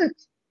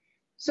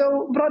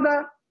 So,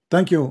 brother.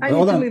 Thank you.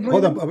 Hold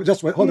on.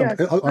 Just wait. Hold on.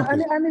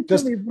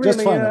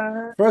 Just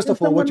fine. First of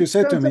all, what you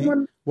said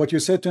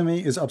to me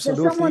is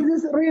absolutely. Someone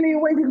is really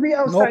waiting me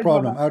outside. No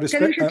problem. I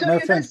respect my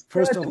friend.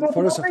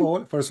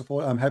 First of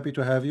all, I'm happy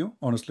to have you.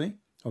 Honestly,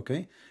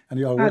 okay. And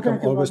you are welcome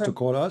always to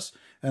call us.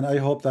 And I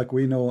hope that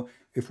we know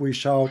if we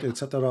shout,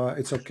 etc.,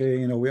 it's okay.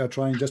 You know, we are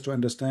trying just to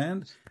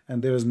understand,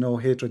 and there is no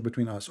hatred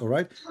between us. All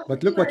right.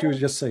 But look what you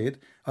just said.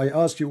 I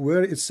asked you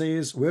where it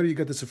says, where you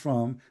get this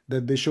from,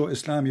 that they show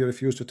Islam. You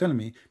refuse to tell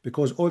me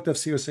because all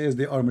tafsir says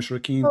they are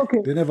mushrikeen.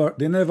 Okay.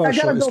 They never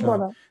show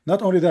Islam.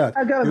 Not only that,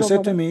 you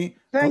said to me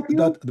that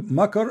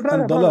makr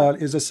and dalal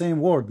is the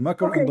same word.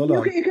 Makr and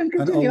dalal.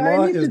 And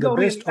Allah is the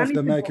best of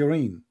the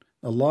makirin.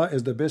 Allah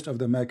is the best of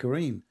the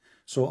makirin.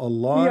 So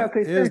Allah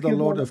is the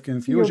Lord of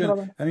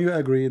confusion, and you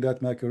agree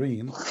that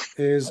makirin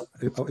is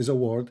a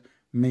word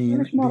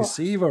mean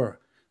deceiver.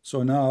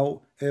 So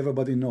now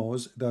everybody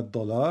knows that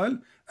dalal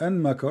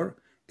and makr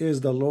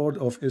is the Lord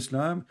of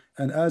Islam,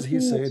 and as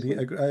he said,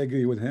 I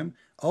agree with him.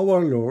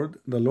 Our Lord,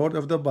 the Lord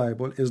of the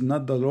Bible, is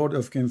not the Lord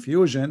of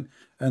confusion.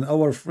 And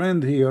our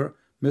friend here,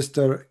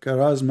 Mr.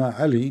 Karazma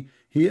Ali,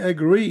 he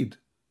agreed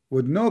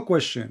with no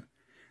question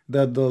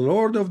that the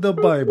Lord of the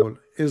Bible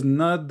is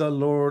not the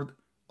Lord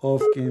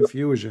of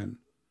confusion.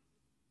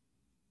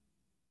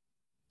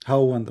 How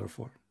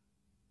wonderful.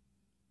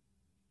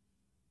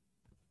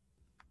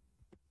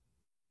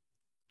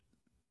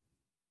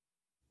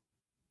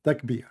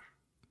 Takbir.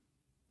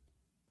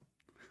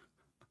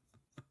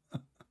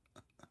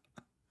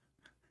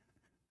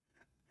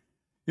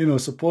 You know,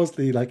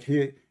 supposedly, like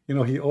he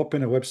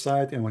opened a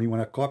website, and when he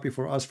want to copy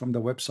for us from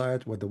the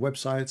website what the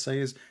website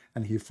says,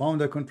 and he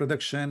found a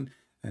contradiction.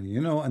 And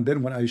and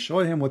then when I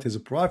showed him what his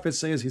prophet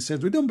says, he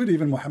says, we don't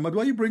believe in Muhammad.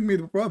 Why you bring me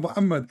the prophet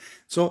Muhammad?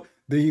 So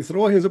they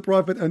throw his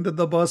prophet under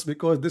the bus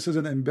because this is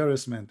an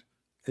embarrassment.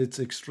 It's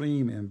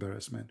extreme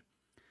embarrassment.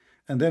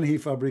 And then he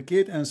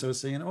fabricate answers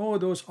saying, oh,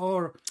 those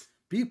are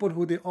people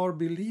who they are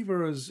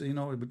believers,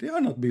 but they are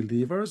not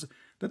believers.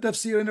 The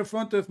tafsir in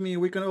front of me,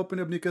 we can open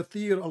Ibn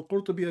Kathir,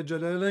 Al-Qurtubi,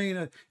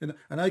 Al-Jalalain,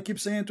 and I keep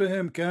saying to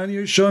him, can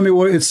you show me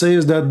where it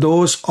says that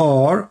those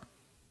are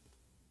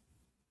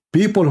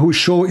people who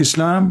show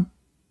Islam?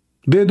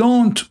 They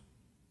don't.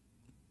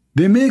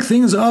 They make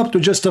things up to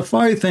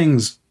justify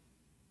things.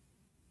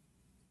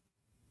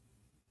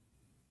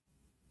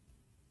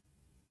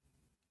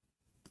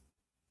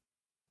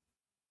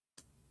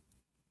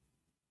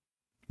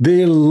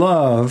 They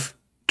love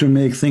to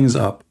make things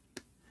up.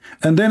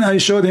 And then I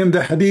showed him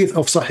the hadith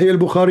of Sahih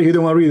al-Bukhari. He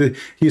didn't want to read it.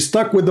 He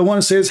stuck with the one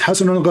that says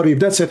Hasan al-Gharib.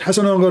 That's it,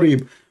 Hasan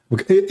al-Gharib.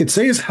 It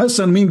says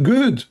Hasan mean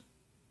good.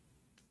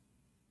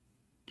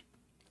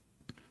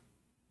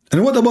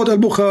 And what about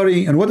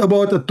al-Bukhari? And what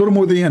about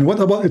al-Turmudi? And what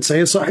about it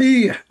says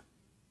Sahih?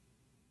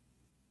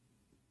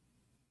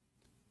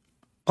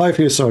 I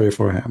feel sorry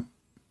for him.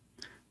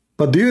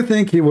 But do you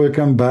think he will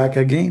come back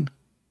again?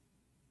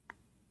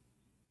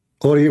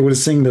 Or he will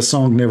sing the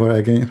song Never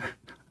Again?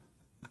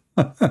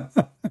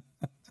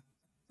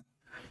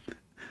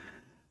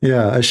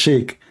 Yeah, a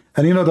sheikh.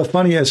 And you know the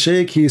funny, a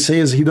sheikh, he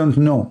says he don't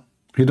know.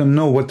 He don't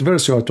know what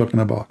verse you are talking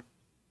about.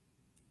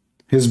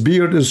 His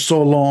beard is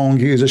so long.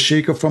 He is a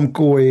sheikh from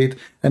Kuwait.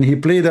 And he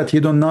played that he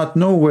do not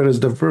know where is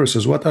the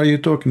verses. What are you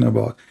talking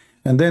about?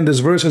 And then this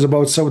verse is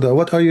about Sauda.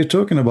 What are you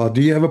talking about?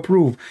 Do you have a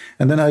proof?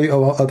 And then I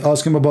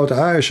ask him about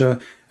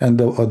Aisha and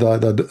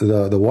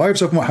the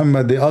wives of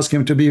Muhammad. They ask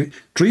him to be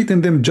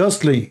treating them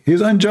justly. He's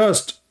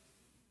unjust.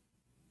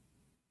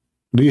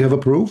 Do you have a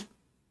proof?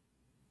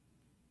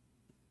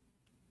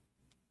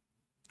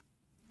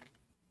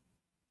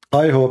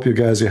 I hope you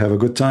guys, you have a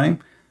good time.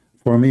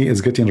 For me,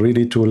 it's getting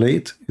really too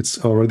late. It's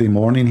already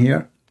morning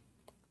here.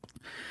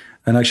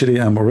 And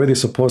actually, I'm already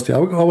supposed to...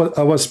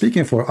 I was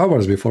speaking for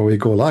hours before we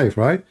go live,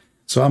 right?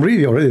 So I'm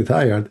really already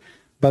tired.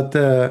 But,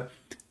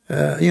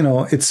 you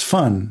know, it's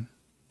fun.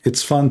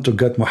 It's fun to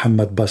get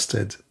Muhammad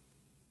busted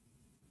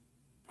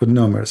with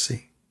no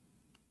mercy.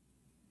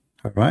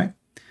 All right?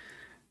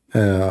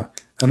 And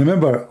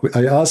remember,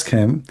 I asked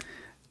him,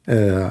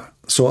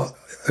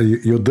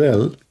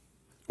 Yudel,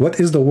 what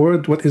is the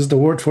word? What is the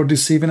word for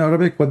deceive in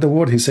Arabic? What the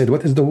word? He said,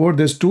 what is the word?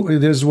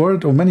 There's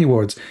word or many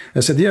words. I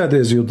said, yeah,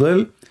 there's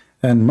Yudel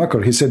and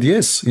Makr. He said,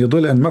 yes,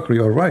 Yudel and Makr,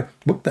 you're right.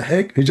 What the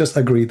heck? He just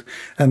agreed.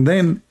 And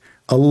then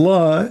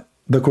Allah,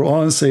 the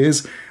Quran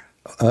says,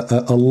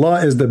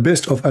 Allah is the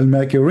best of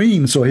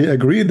al-Makirin. So he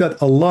agreed that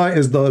Allah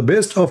is the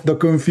best of the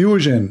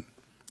confusion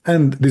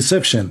and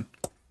deception.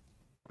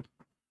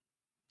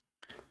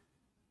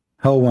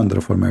 How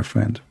wonderful, my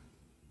friend.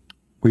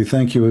 We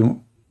thank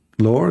you,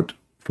 Lord,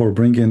 for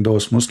bringing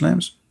those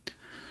Muslims.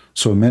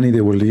 So many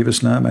they will leave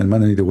Islam and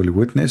many they will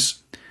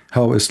witness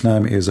how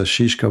Islam is a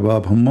shish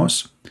kebab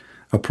hummus,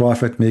 a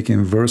prophet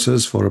making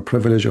verses for a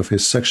privilege of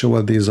his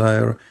sexual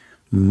desire,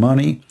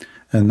 money,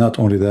 and not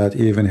only that,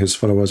 even his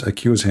followers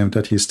accuse him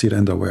that he steals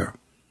underwear.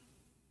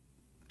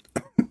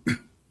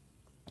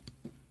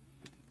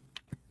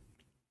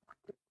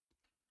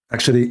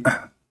 Actually,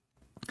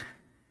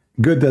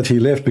 good that he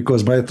left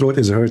because my throat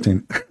is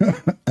hurting.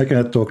 I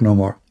cannot talk no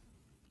more.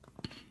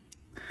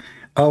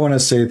 I want to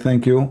say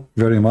thank you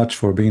very much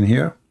for being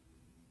here.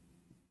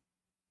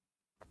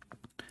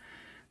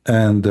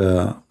 And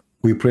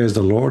we praise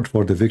the Lord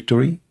for the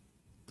victory,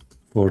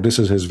 for this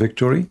is his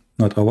victory,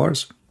 not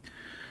ours.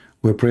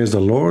 We praise the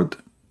Lord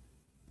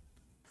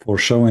for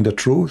showing the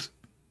truth,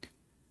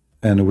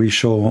 and we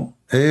show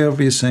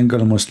every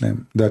single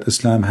Muslim that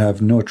Islam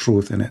have no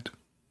truth in it.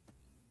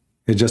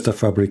 It's just a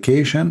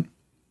fabrication,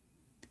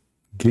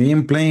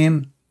 game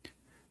playing,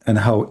 and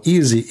how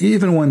easy,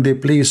 even when they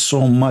play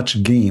so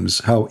much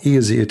games, how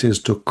easy it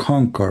is to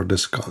conquer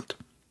this cult.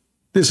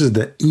 This is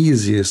the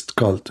easiest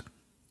cult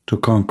to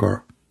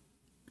conquer.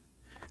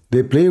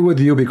 They play with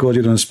you because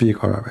you don't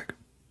speak Arabic.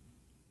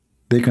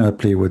 They cannot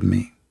play with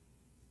me.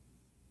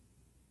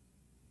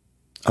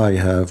 I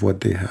have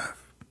what they have.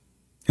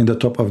 In the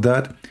top of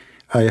that,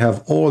 I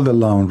have all the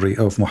laundry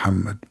of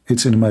Muhammad.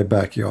 It's in my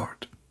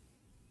backyard.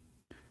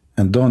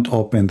 And don't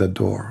open the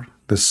door.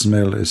 The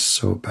smell is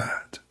so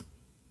bad.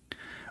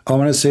 I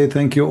want to say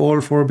thank you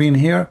all for being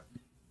here.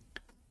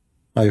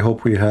 I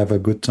hope we have a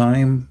good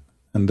time.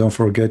 And don't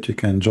forget, you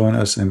can join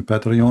us in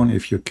Patreon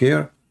if you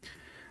care.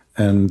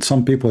 And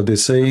some people, they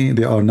say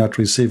they are not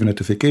receiving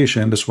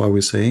notification. That's why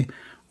we say,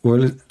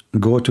 well,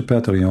 go to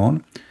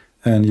Patreon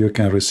and you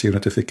can receive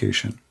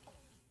notification.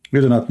 You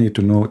do not need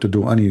to know to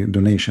do any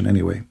donation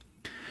anyway.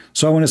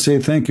 So I want to say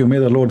thank you. May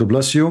the Lord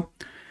bless you.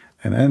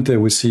 And until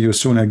we see you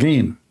soon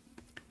again.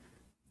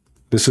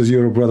 This is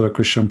your brother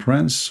Christian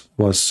Prince,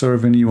 was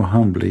serving you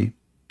humbly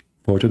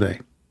for today.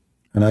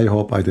 And I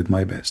hope I did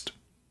my best.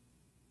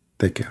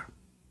 Take care.